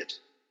casket.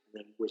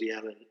 And then Woody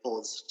Allen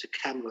Oz to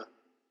camera.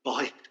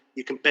 Boy,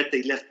 you can bet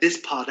they left this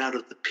part out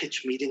of the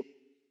pitch meeting.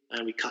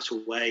 And we cut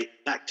away,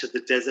 back to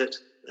the desert.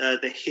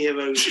 The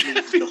heroes meet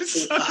the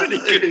so many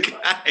good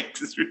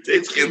gags. It's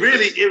ridiculous. It's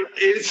really,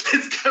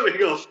 it's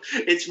going off.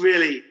 It's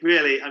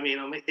really, I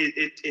mean,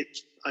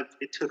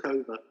 it took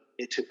over.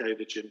 It took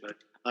over, Jimbo.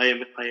 I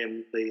am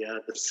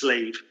the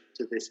slave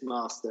to this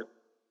master.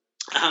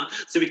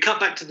 So we cut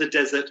back to the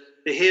desert.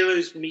 The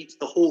heroes meet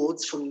the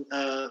hordes from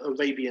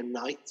Arabian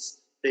Nights.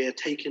 They are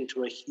taken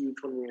to a huge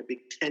one in a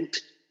big tent,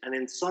 and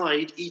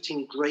inside,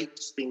 eating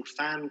grapes, being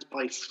fanned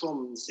by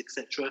fronds,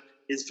 etc.,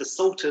 is the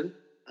Sultan,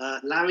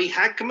 Larry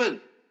Hagman,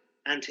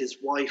 and his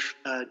wife,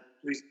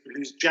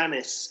 who's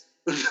Janice,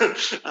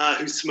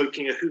 who's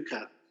smoking a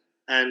hookah.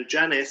 And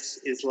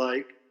Janice is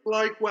like,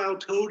 wow,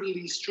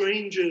 totally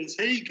strangers.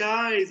 Hey,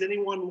 guys,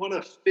 anyone want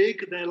a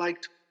fig? They're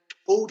like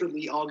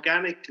totally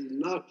organic and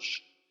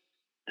lush.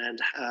 And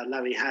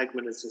Larry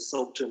Hagman, as the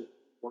Sultan,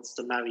 wants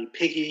to marry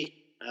Piggy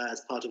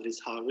as part of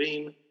his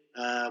harem.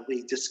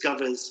 He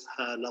discovers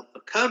her love for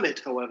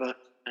Kermit, however,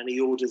 and he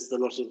orders the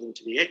lot of them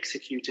to be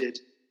executed.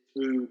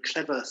 Through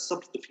clever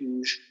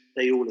subterfuge,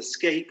 they all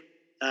escape.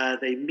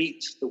 They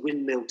meet the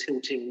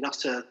windmill-tilting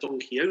nutter Don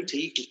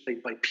Quixote, who's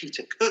played by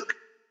Peter Cook,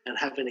 and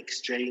have an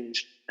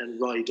exchange and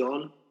ride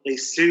on. They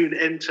soon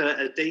enter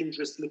a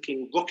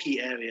dangerous-looking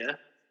rocky area.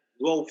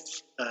 Rolf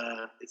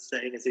is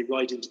saying as they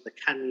ride into the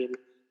canyon,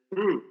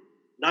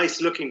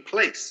 nice-looking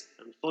place.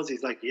 And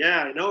Fozzie's like,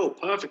 yeah, I know,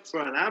 perfect for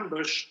an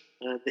ambush.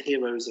 The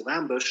heroes are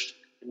ambushed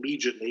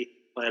immediately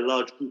by a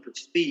large group of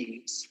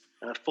thieves.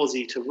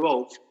 Fozzie to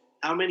Rolf,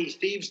 how many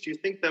thieves do you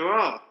think there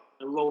are?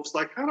 And Rolf's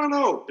like, I don't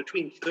know,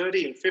 between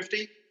 30 and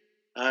 50.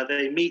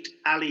 They meet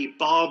Ali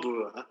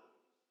Barbara,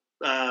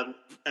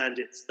 and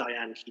it's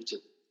Diane Keaton.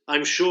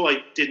 I'm sure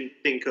I didn't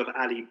think of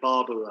Ali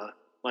Barbara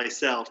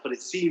myself, but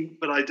it seemed,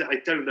 but I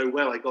don't know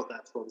where I got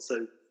that from.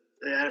 So,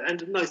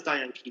 and nice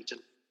Diane Keaton.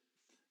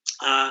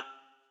 Now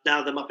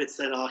the Muppets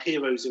and our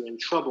heroes are in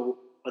trouble,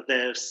 but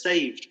they're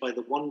saved by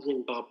the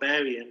wandering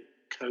barbarian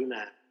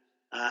Conan.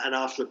 And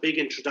after a big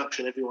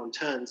introduction, everyone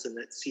turns and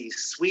it sees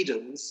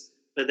Sweden's,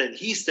 but then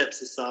he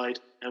steps aside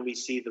and we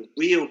see the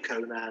real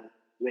Conan,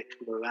 Rick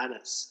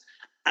Moranis.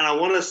 And I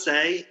want to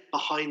say,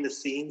 behind the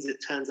scenes,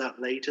 it turns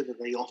out later that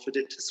they offered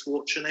it to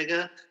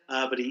Schwarzenegger,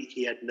 but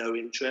he had no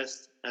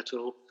interest at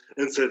all.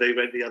 And so they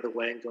went the other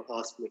way and got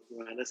asked Rick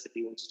Moranis if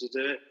he wanted to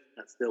do it.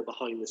 That's still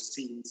behind the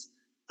scenes.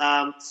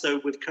 So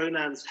with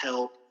Conan's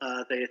help,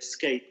 they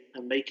escape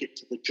and make it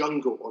to the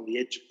jungle on the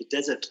edge of the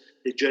desert.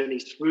 They journey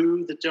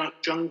through the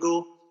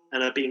jungle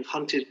and are being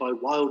hunted by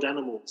wild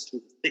animals through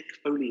the thick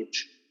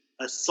foliage.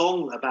 A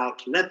song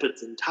about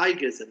leopards and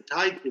tigers and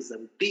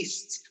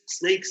beasts,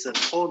 snakes and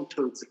horned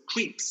toads and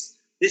creeps.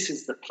 This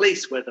is the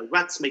place where the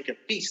rats make a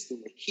feast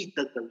and they heat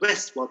the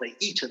rest while they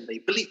eat and they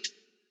bleat.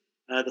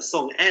 The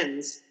song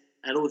ends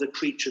and all the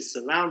creatures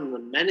surround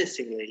them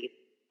menacingly.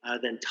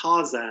 Then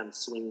Tarzan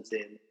swings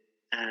in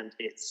and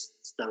it's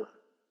Stallone.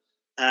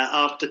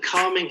 After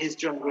calming his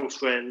jungle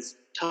friends,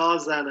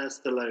 Tarzan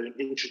Stallone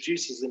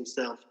introduces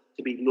himself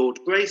to be Lord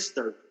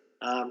Greystoke,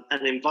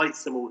 and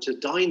invites them all to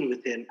dine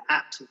with him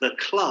at the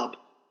club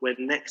when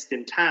next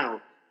in town.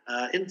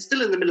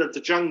 Still in the middle of the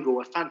jungle,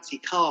 a fancy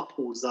car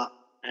pulls up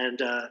and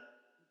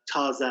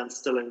Tarzan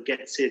Stallone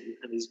gets in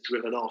and is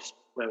driven off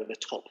wearing a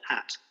top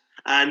hat.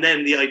 And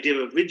then the idea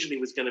originally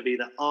was going to be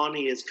that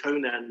Arnie as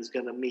Conan was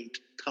going to meet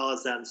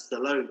Tarzan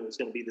Stallone. It was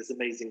going to be this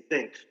amazing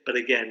thing. But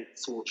again,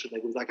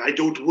 Schwarzenegger was like, I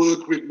don't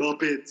work with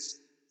Muppets.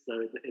 So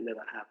it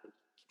never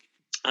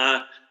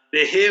happened.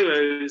 The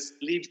heroes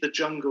leave the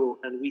jungle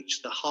and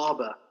reach the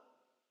harbour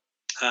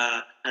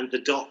and the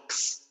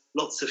docks.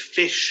 Lots of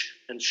fish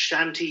and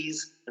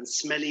shanties and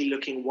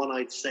smelly-looking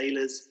one-eyed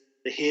sailors.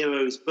 The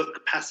heroes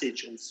book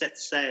passage and set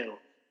sail.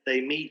 They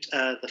meet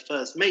the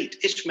first mate,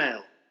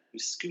 Ishmael,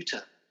 who's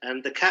Scooter,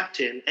 and the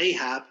captain,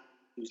 Ahab,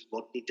 who's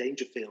Rodney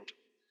Dangerfield.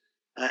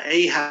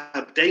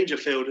 Ahab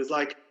Dangerfield is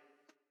like,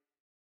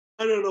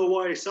 I don't know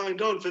why I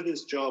signed on for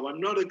this job. I'm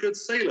not a good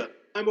sailor.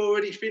 I'm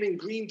already feeling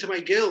green to my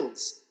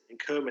gills. And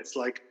Kermit's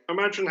like,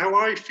 imagine how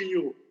I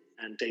feel.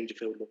 And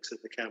Dangerfield looks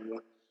at the camera.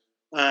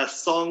 A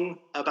song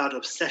about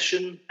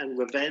obsession and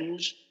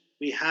revenge.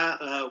 We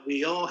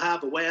all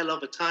have a whale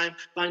of a time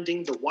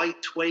finding the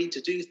right way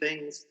to do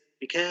things.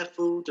 Be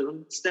careful,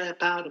 don't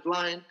step out of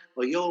line,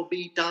 or you'll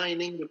be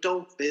dining with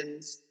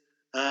dolphins.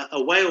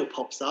 A whale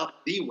pops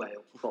up, the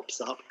whale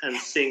pops up, and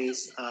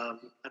sings a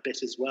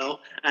bit as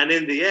well. And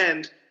in the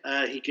end,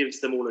 he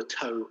gives them all a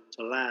tow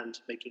to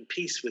land, making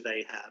peace with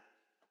Ahab.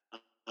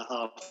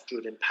 After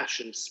an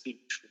impassioned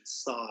speech and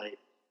sigh,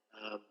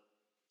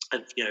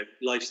 and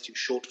life's too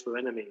short for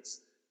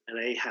enemies. And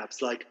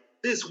Ahab's like,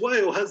 this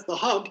whale has the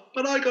hump,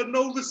 but I got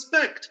no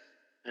respect.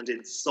 And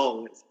in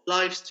song, it's,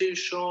 life's too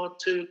short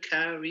to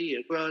carry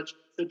a grudge,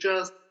 so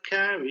just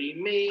carry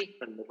me.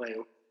 And the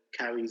whale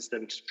carries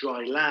them to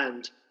dry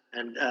land,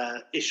 and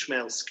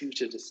Ishmael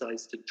Scooter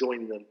decides to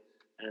join them,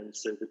 and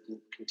so the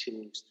group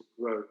continues to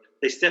grow.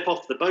 They step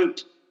off the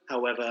boat,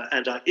 however,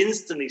 and are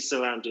instantly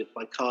surrounded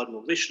by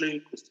Cardinal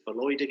Richelieu, Christopher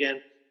Lloyd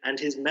again, and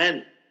his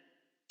men.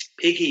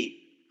 Piggy,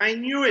 I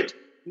knew it.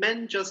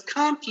 Men just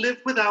can't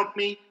live without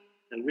me.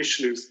 And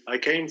Richelieu's, I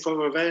came for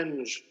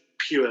revenge,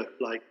 pure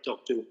like Judge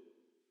Doom.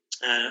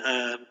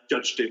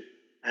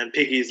 And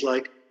Piggy's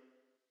like,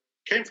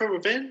 came for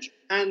revenge?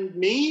 And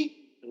me?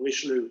 And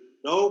Richelieu,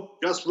 no,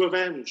 just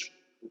revenge.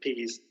 And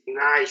Piggy's,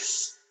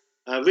 nice.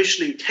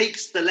 Richelieu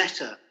takes the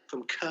letter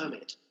from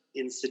Kermit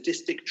in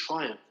sadistic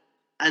triumph.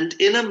 And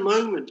in a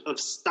moment of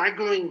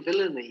staggering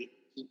villainy,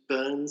 he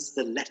burns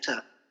the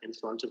letter in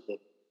front of them.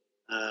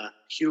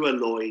 Hugh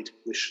Lloyd,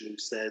 Richelieu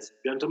says,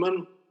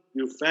 gentlemen,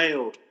 you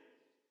failed.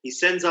 He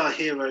sends our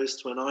heroes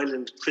to an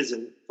island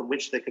prison from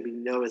which there can be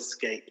no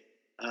escape.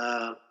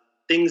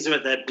 Things are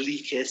at their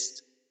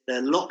bleakest.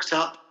 They're locked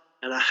up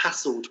and are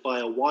hassled by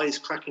a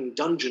wisecracking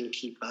dungeon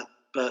keeper,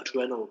 Burt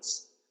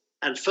Reynolds.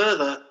 And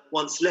further,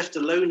 once left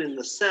alone in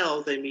the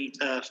cell, they meet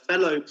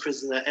fellow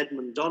prisoner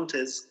Edmond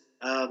Dantes,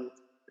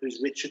 who's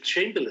Richard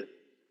Chamberlain,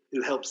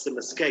 who helps them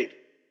escape.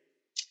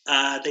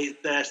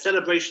 Their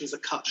celebrations are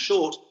cut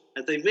short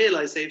as they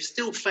realise they've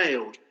still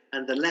failed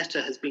and the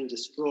letter has been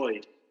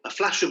destroyed. A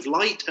flash of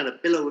light and a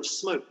billow of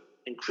smoke,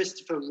 and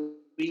Christopher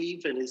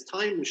Reeve and his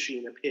time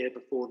machine appear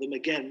before them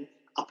again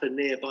up a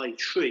nearby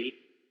tree.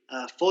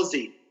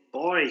 Fozzie,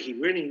 boy, he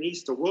really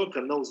needs to work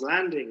on those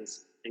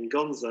landings. And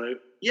Gonzo,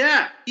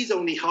 yeah, he's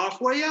only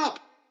halfway up.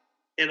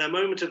 In a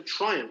moment of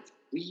triumph,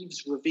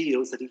 Reeves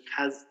reveals that he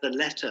has the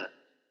letter.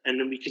 And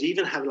then we could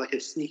even have like a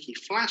sneaky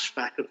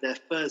flashback of their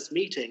first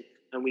meeting,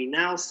 and we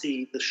now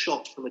see the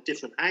shot from a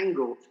different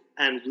angle,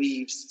 and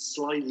Reeves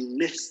slyly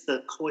lifts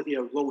the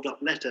rolled up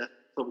letter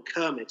from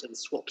Kermit and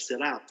swaps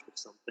it out with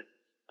something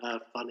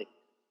funny.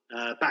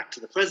 Back to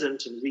the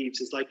present, and Reeves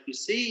is like, you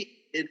see,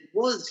 it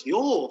was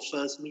your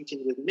first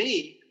meeting with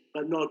me,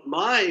 but not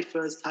my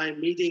first time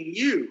meeting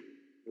you.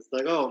 It's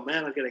like, oh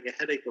man, I'm getting a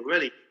headache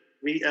already.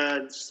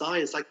 Cy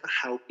is like,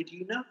 how could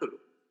you know?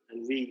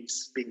 And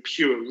Reeves, being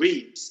pure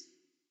Reeves,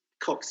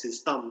 cocks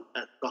his thumb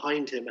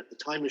behind him at the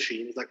time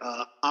machine. He's like,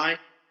 hi,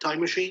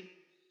 time machine.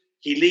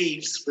 He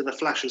leaves with a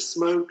flash of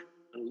smoke,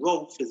 and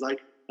Rolf is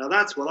like, now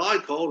that's what I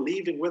call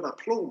leaving with a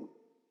plume.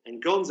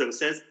 And Gonzo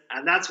says,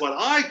 and that's what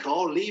I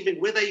call leaving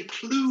with a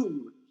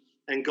plume.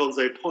 And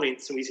Gonzo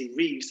points, and we see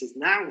Reeves has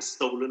now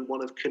stolen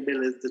one of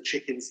Camilla's the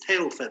chicken's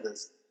tail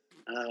feathers.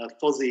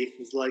 Fozzie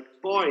is like,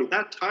 boy,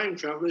 that time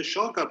traveler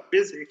sure got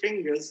busy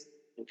fingers.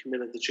 And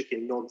Camilla the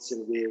chicken nods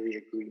in weary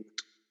agreement.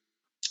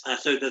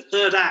 So the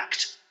third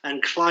act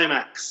and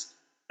climax,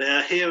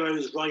 their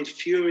heroes ride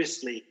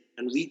furiously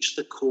and reach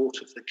the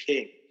court of the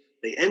king.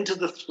 They enter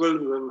the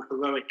throne room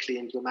heroically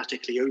and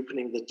dramatically,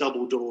 opening the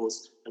double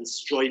doors and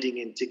striding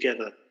in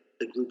together,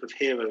 the group of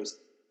heroes.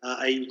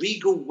 A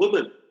regal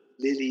woman,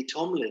 Lily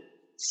Tomlin,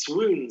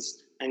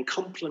 swoons and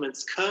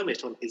compliments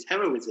Kermit on his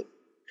heroism.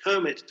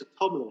 Kermit to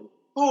Tomlin,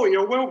 oh,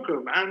 you're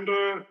welcome, and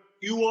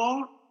you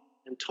are?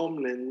 And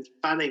Tomlin,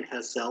 fanning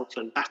herself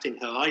and batting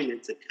her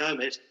eyelids at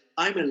Kermit,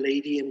 I'm a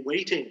lady in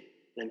waiting.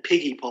 Then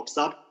Piggy pops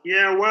up,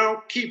 yeah,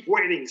 well, keep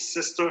waiting,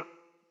 sister.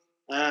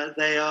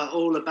 They are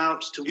all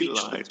about to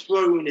reach the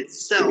throne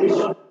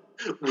itself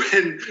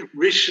when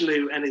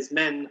Richelieu and his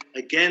men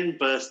again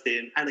burst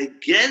in and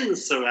again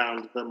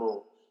surround them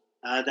all.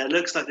 There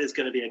looks like there's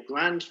going to be a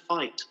grand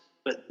fight,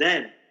 but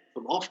then,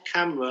 from off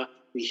camera,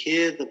 we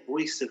hear the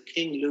voice of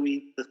King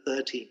Louis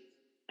XIII,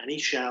 and he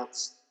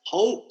shouts,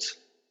 halt!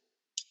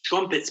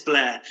 Trumpets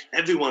blare.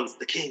 Everyone's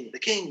the king, the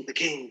king, the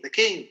king, the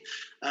king.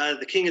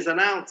 The king is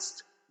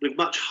announced with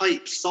much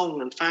hype,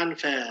 song, and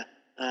fanfare.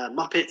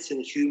 Muppets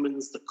and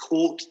humans, the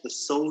court, the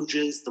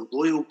soldiers, the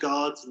royal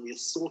guards, and the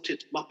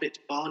assorted Muppet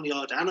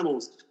barnyard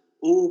animals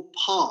all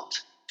part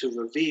to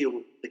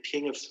reveal the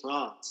King of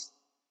France.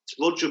 It's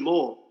Roger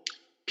Moore.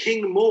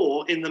 King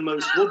Moore, in the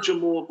most Roger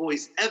Moore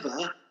voice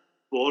ever,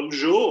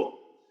 bonjour.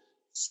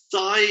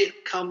 Cy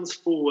comes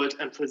forward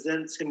and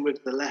presents him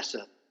with the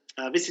letter.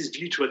 This is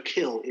View to a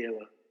Kill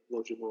era,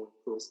 Roger Moore,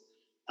 of course.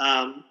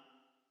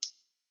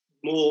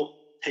 Moore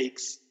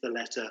takes the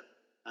letter.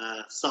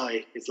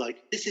 Cy is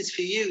like, this is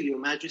for you, Your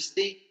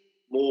Majesty.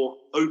 Moore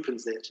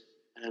opens it,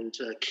 and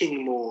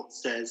King Moore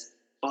says,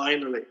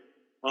 finally,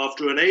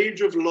 after an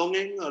age of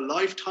longing, a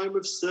lifetime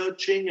of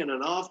searching, and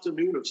an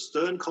afternoon of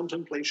stern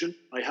contemplation,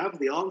 I have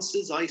the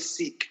answers I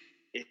seek.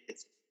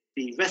 It's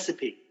the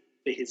recipe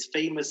for his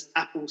famous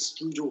apple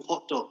strudel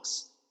hot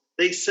dogs.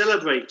 They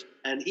celebrate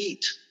and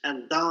eat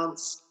and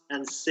dance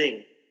and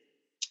sing.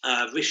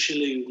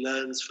 Richelieu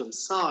learns from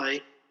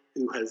Cy,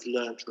 who has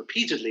learnt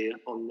repeatedly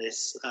on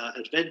this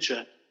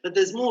adventure, that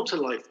there's more to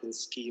life than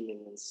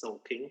scheming and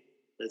sulking.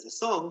 There's a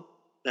song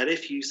that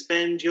if you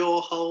spend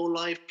your whole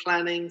life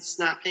planning,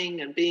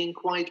 snapping, and being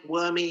quite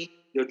wormy,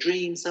 your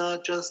dreams are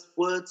just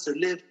words, so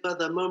live for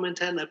the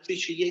moment and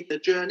appreciate the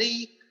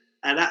journey.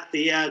 And at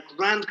the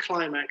grand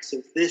climax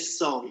of this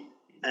song,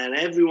 and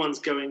everyone's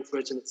going for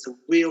it, and it's a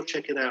real,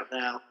 check it out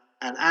now,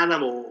 an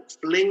animal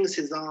flings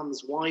his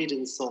arms wide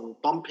in song,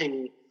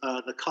 bumping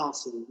the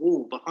castle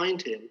wall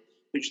behind him,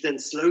 which then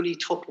slowly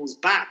topples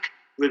back,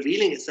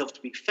 revealing itself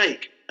to be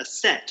fake, a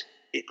set.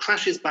 It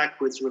crashes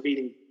backwards,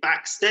 revealing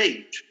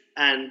backstage,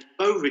 and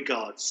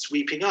Beauregard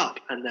sweeping up,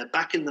 and they're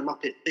back in the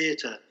Muppet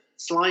Theatre.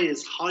 Sly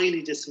is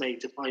highly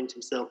dismayed to find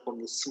himself on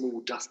the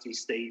small, dusty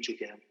stage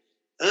again.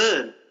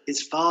 Ern,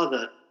 his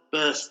father,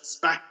 bursts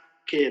back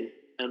in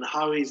and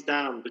hurries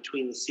down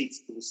between the seats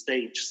to the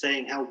stage,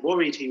 saying how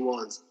worried he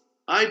was.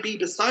 I'd be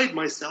beside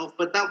myself,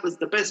 but that was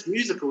the best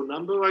musical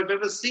number I've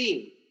ever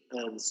seen,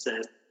 Ern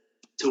says.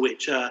 To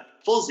which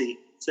Fozzie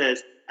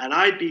says, and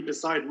I'd be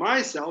beside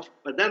myself,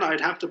 but then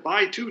I'd have to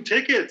buy 2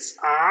 tickets.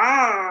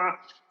 Ah!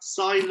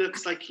 Cy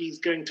looks like he's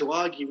going to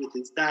argue with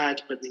his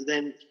dad, but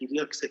then he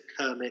looks at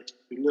Kermit,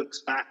 who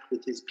looks back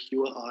with his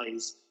pure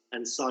eyes,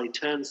 and Cy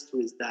turns to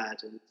his dad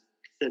and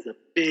says a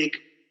big,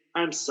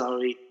 I'm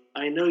sorry,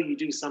 I know you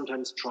do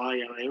sometimes try,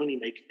 and I only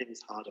make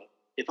things harder.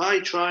 If I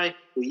try,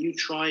 will you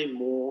try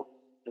more?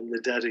 And the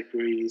dad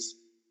agrees.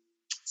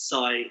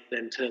 Cy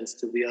then turns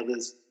to the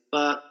others,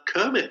 but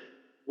Kermit,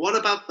 what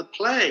about the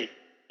play?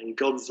 And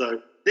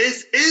Gonzo,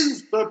 this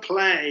is the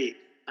play.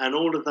 and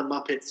all of the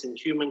Muppets and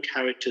human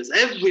characters,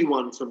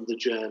 everyone from the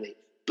journey,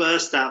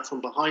 burst out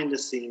from behind the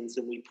scenes,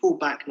 and we pull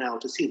back now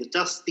to see the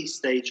dusty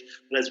stage.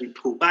 And as we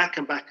pull back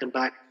and back and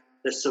back,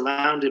 they're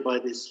surrounded by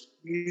this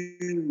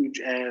huge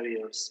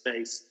area of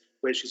space,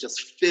 which is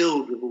just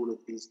filled with all of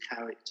these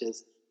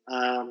characters.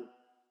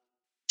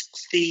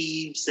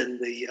 Thieves and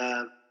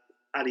the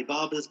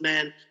Alibaba's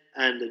men,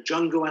 and the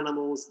jungle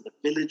animals, and the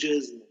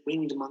villagers, and the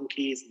winged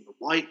monkeys, and the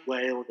white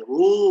whale. They're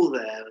all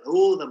there, and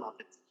all the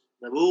Muppets.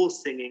 They're all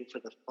singing for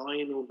the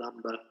final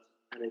number,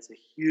 and it's a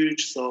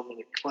huge song, and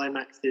it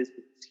climaxes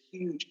with this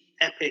huge,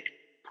 epic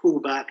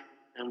pullback,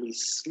 and we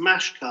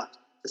smash cut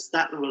to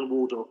Statler and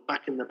Waldorf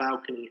back in the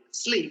balcony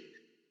asleep,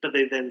 but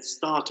they then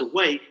start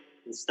awake,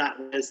 and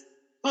Statler says,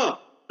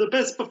 the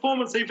best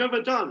performance they've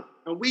ever done,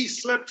 and we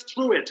slept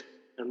through it.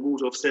 And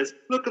Waldorf says,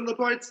 look on the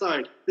bright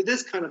side. With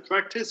this kind of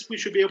practice, we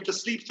should be able to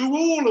sleep through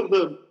all of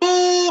them.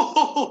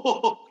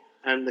 Oh!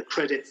 And the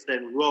credits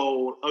then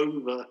roll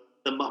over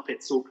the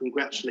Muppets all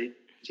congratulating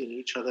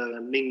each other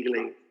and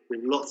mingling with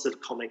lots of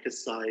comic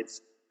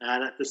asides.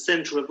 And at the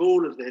center of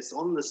all of this,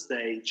 on the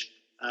stage,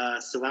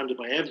 surrounded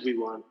by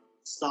everyone,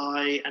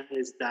 Cy and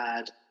his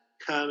dad,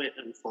 Kermit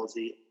and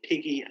Fozzie,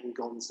 Piggy and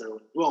Gonzo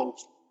and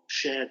Rolf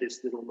share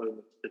this little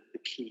moment with the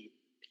key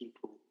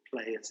people,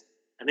 players.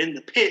 And in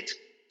the pit,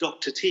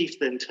 Dr. Teeth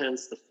then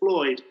turns to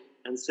Floyd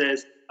and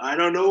says, I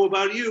don't know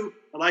about you,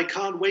 but I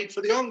can't wait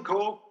for the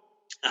encore.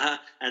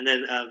 And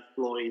then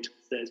Floyd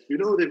says,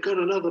 they've got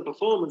another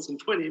performance in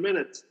 20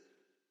 minutes.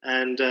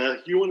 And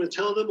you want to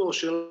tell them or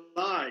shall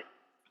I?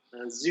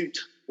 Zoot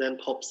then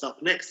pops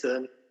up next to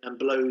them and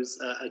blows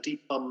a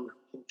deep bum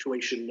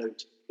punctuation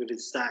note with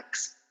his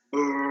sax.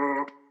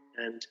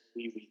 And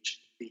we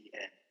reach the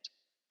end.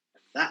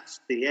 And that's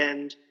the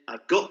end.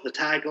 I've got the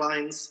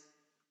taglines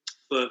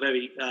for a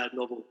very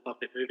novel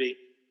puppet movie.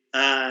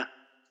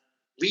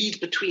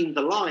 Read between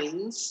the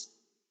lines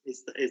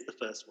is the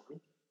first one.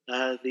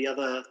 The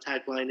other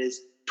tagline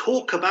is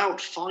talk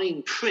about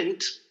fine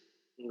print.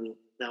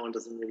 That one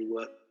doesn't really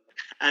work.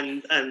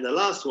 And the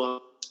last one,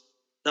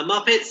 the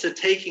Muppets are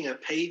taking a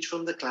page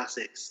from the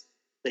classics.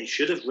 They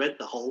should have read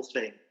the whole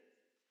thing.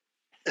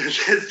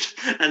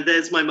 And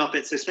there's my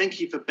Muppet. So thank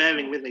you for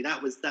bearing with me.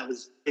 That was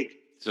big.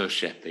 So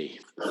Sheppy,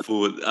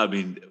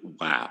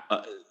 wow.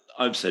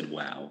 I've said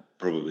wow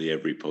probably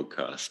every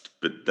podcast,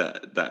 but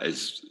that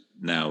is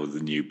now the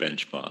new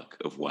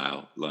benchmark of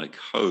wow. Like,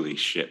 holy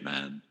shit,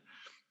 man.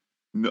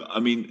 No, I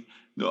mean,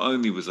 not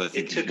only was I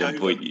thinking at one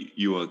point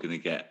you are going to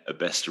get a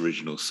Best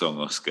Original Song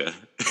Oscar,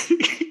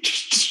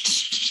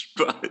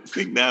 but I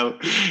think now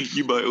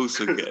you might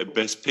also get a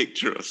Best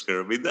Picture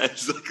Oscar. I mean,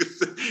 that's like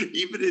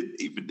even in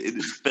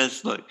its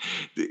best, like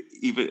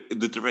even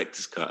the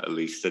director's cut, at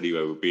least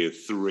anyway, would be a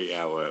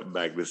 3-hour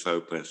magnus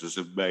opus. It's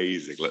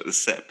amazing. Like the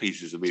set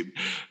pieces, I mean,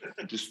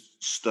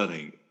 just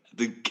stunning.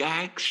 The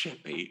gags,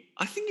 Sheppy,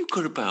 I think you've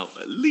got about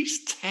at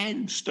least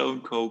 10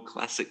 Stone Cold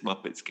classic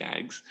Muppets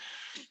gags.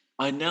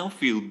 I now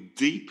feel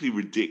deeply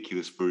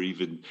ridiculous for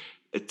even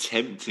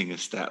attempting a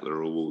Statler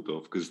or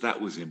Waldorf, because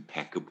that was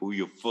impeccable.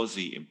 Your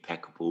Fozzie,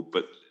 impeccable.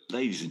 But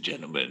ladies and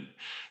gentlemen,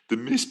 the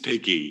Miss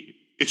Piggy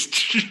is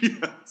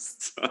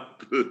just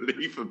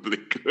unbelievably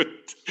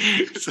good.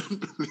 It's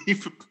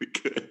unbelievably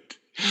good.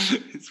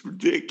 It's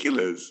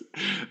ridiculous.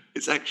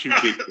 It's actually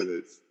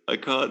ridiculous. I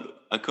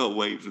can't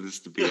wait for this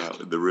to be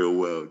out in the real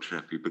world,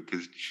 Trappy,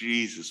 because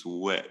Jesus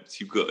wept.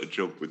 You've got a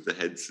job with the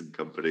Henson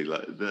Company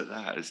like that.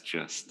 That is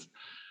just...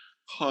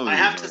 I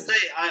have to say,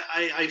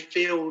 I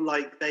feel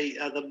like the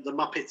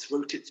Muppets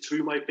wrote it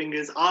through my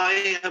fingers.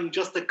 I am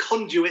just a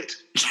conduit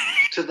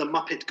to the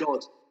Muppet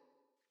God.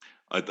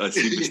 I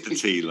see Mr.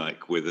 T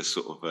like with a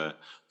sort of a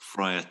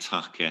Friar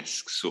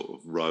Tuck-esque sort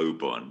of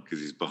robe on, because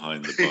he's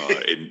behind the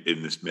bar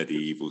in this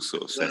medieval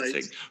sort of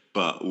setting,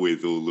 but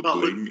with all the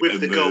bling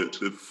and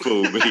the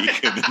full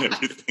beacon and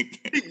everything.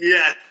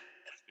 Yeah,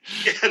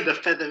 and the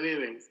feather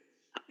earrings.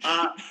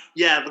 But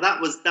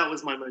that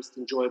was my most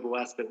enjoyable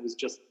aspect, was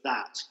just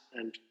that,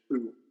 and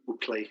who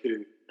would play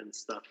who and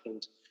stuff,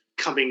 and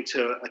coming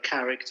to a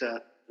character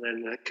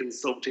and then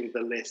consulting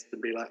the list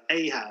and be like,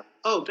 Ahab,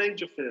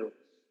 Dangerfield.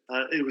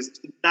 It was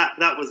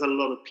that was a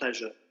lot of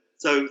pleasure.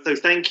 So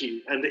thank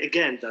you. And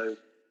again, though,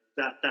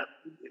 that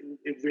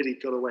it really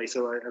got away.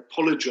 So I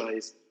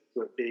apologise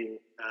for it being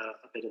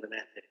a bit of an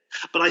epic.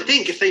 But I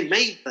think if they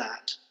made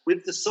that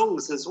with the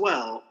songs as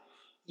well,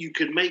 you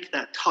could make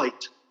that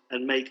tight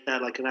and make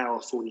that like an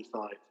hour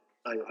 45,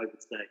 I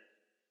would say.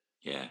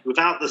 Yeah.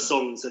 Without the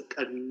songs,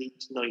 a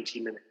neat 90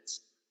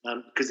 minutes.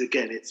 Because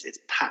again, it's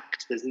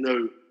packed. There's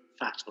no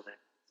fat on it.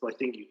 So I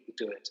think you could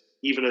do it.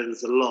 Even though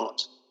there's a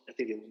lot, I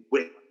think it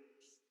would.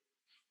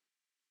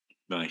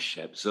 Nice,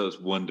 Shep. So it's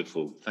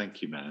wonderful.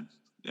 Thank you, man.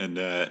 And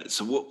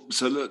so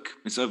look,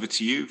 it's over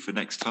to you for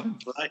next time.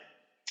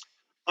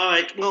 All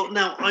right. Well,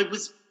 now I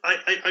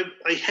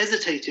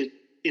hesitated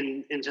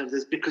in terms of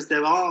this because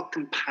there are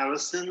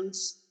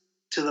comparisons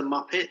to the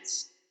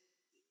Muppets,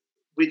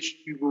 which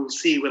you will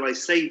see when I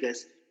say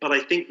this, but I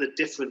think the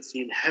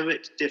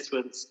inherent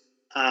difference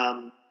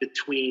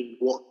between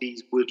what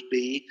these would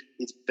be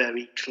is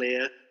very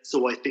clear.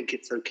 So I think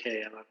it's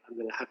okay, and I'm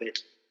going to have it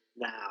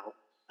now.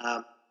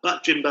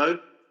 But Jimbo,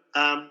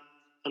 I'm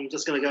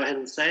just going to go ahead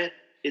and say it.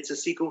 It's a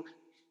sequel.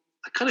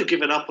 I kind of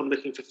given up on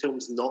looking for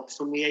films not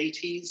from the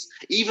 80s.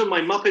 Even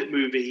my Muppet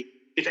movie,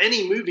 if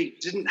any movie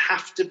didn't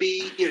have to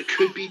be, it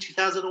could be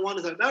 2001.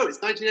 It's like, no,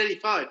 it's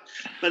 1985.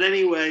 But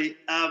anyway,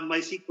 my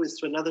sequel is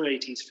to another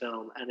 80s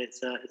film, and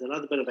it's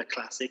another bit of a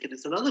classic. And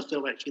it's another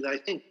film, actually, that I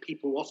think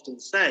people often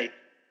say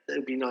that it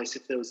would be nice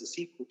if there was a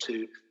sequel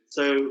to.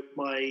 So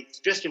my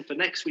suggestion for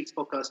next week's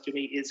podcast,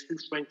 Jimmy, is Who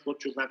Framed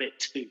Roger Rabbit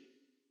 2.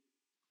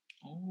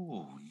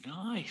 Oh,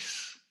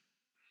 nice.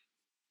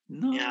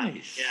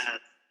 Nice. Yeah.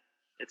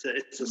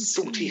 It's a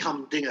salty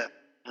humdinger,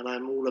 and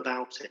I'm all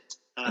about it.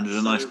 And there's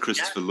a nice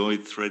Christopher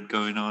Lloyd thread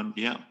going on.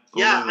 Yeah.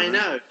 Yeah, I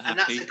know. And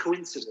that's a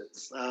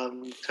coincidence.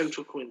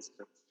 Total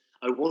coincidence.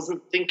 I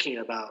wasn't thinking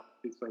about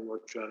Who Framed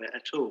Roger Rabbit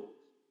at all.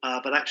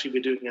 But actually,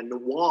 we're doing a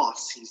noir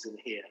season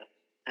here.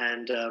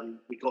 And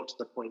we got to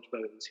the point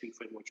where it was Who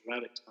Framed Roger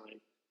Rabbit time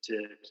to,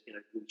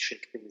 really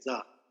shake things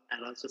up.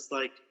 And I was just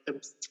like,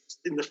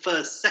 in the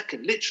first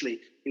second, literally,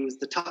 it was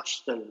the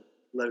Touchstone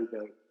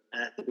logo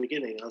at the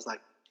beginning. I was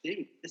like,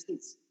 dude, this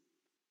is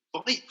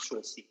right for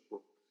a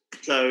sequel.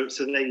 So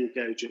there you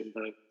go,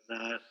 Jimbo.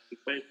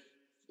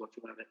 What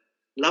about it?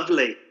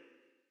 Lovely.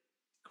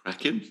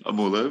 Cracking. I'm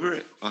all over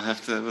it. I'll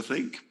have to have a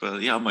think.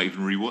 But yeah, I might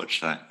even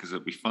rewatch that because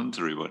it'll be fun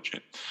to rewatch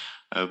it.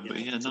 But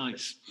yeah,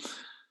 nice.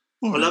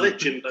 I love it,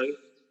 Jimbo.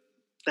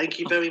 Thank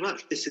you very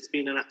much. This has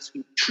been an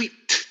absolute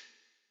treat.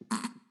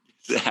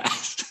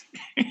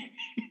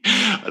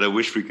 And I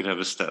wish we could have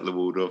a Statler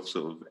Waldorf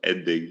sort of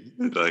ending,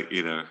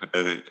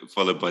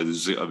 followed by the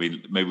Zoot. I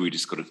mean, maybe we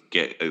just got to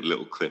get a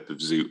little clip of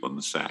Zoot on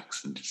the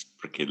sax and just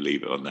freaking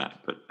leave it on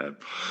that.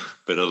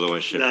 But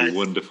otherwise, Sheppy,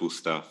 wonderful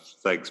stuff.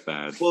 Thanks,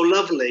 Bad. Well,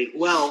 lovely.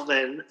 Well,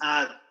 then,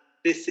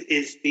 this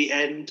is the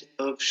end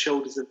of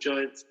Shoulders of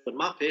Giants, the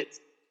Muppets.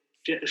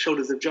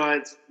 Shoulders of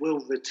Giants will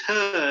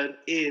return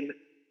in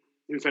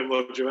Who Framed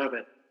Roger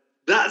Rabbit.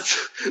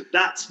 That's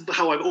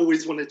how I've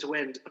always wanted to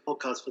end a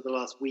podcast for the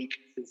last week,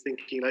 is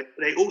thinking like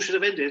they all should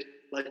have ended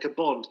like a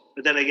Bond.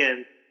 But then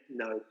again,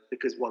 no,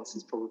 because once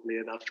is probably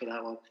enough for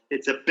that one.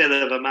 It's a bit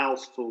of a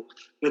mouthful,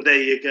 but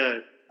there you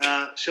go.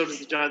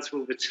 Shoulders of Giants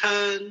will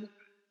return,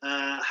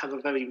 have a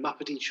very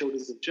Muppety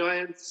Shoulders of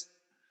Giants.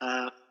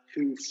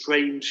 Who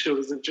Framed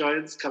Shoulders of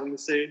Giants coming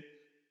soon.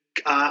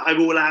 I'm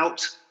all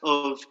out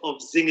of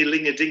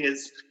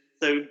zing-a-ling-a-dingers.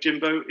 So,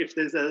 Jimbo, if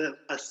there's a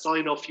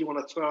sign-off you want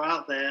to throw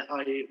out there,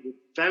 I would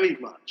very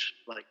much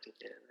like to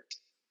hear it.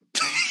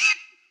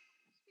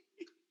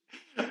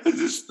 I'm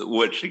just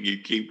watching you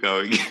keep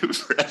going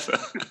forever.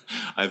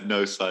 I have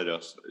no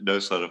sign-off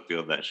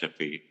beyond that,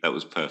 Sheppy. That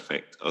was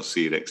perfect. I'll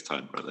see you next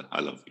time, brother.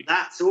 I love you.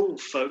 That's all,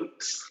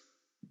 folks.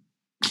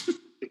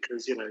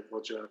 Because,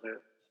 Roger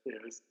Rabbit,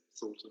 it's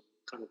sort of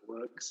kind of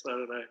works. I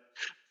don't know.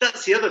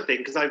 That's the other thing,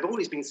 because I've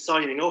always been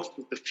signing off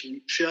with the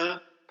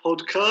future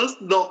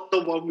podcast, not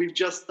the one we've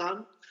just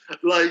done.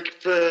 Like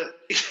for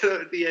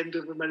at the end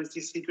of the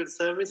Menacing Secret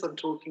Service, I'm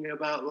talking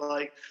about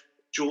like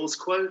Jaws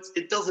quotes.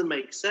 It doesn't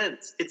make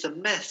sense. It's a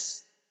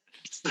mess.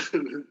 It's a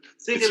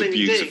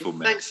beautiful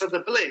mess. Thanks for the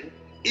bling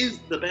is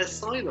the best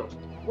sign-off.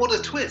 What a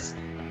twist.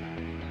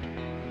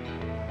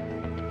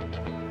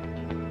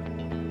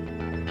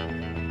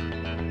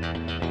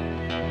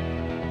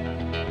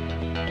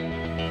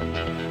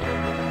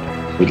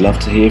 We'd love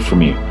to hear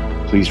from you.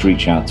 Please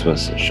reach out to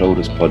us at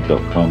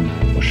shoulderspod.com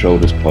or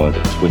shoulderspod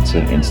at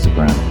Twitter,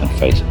 Instagram and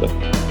Facebook.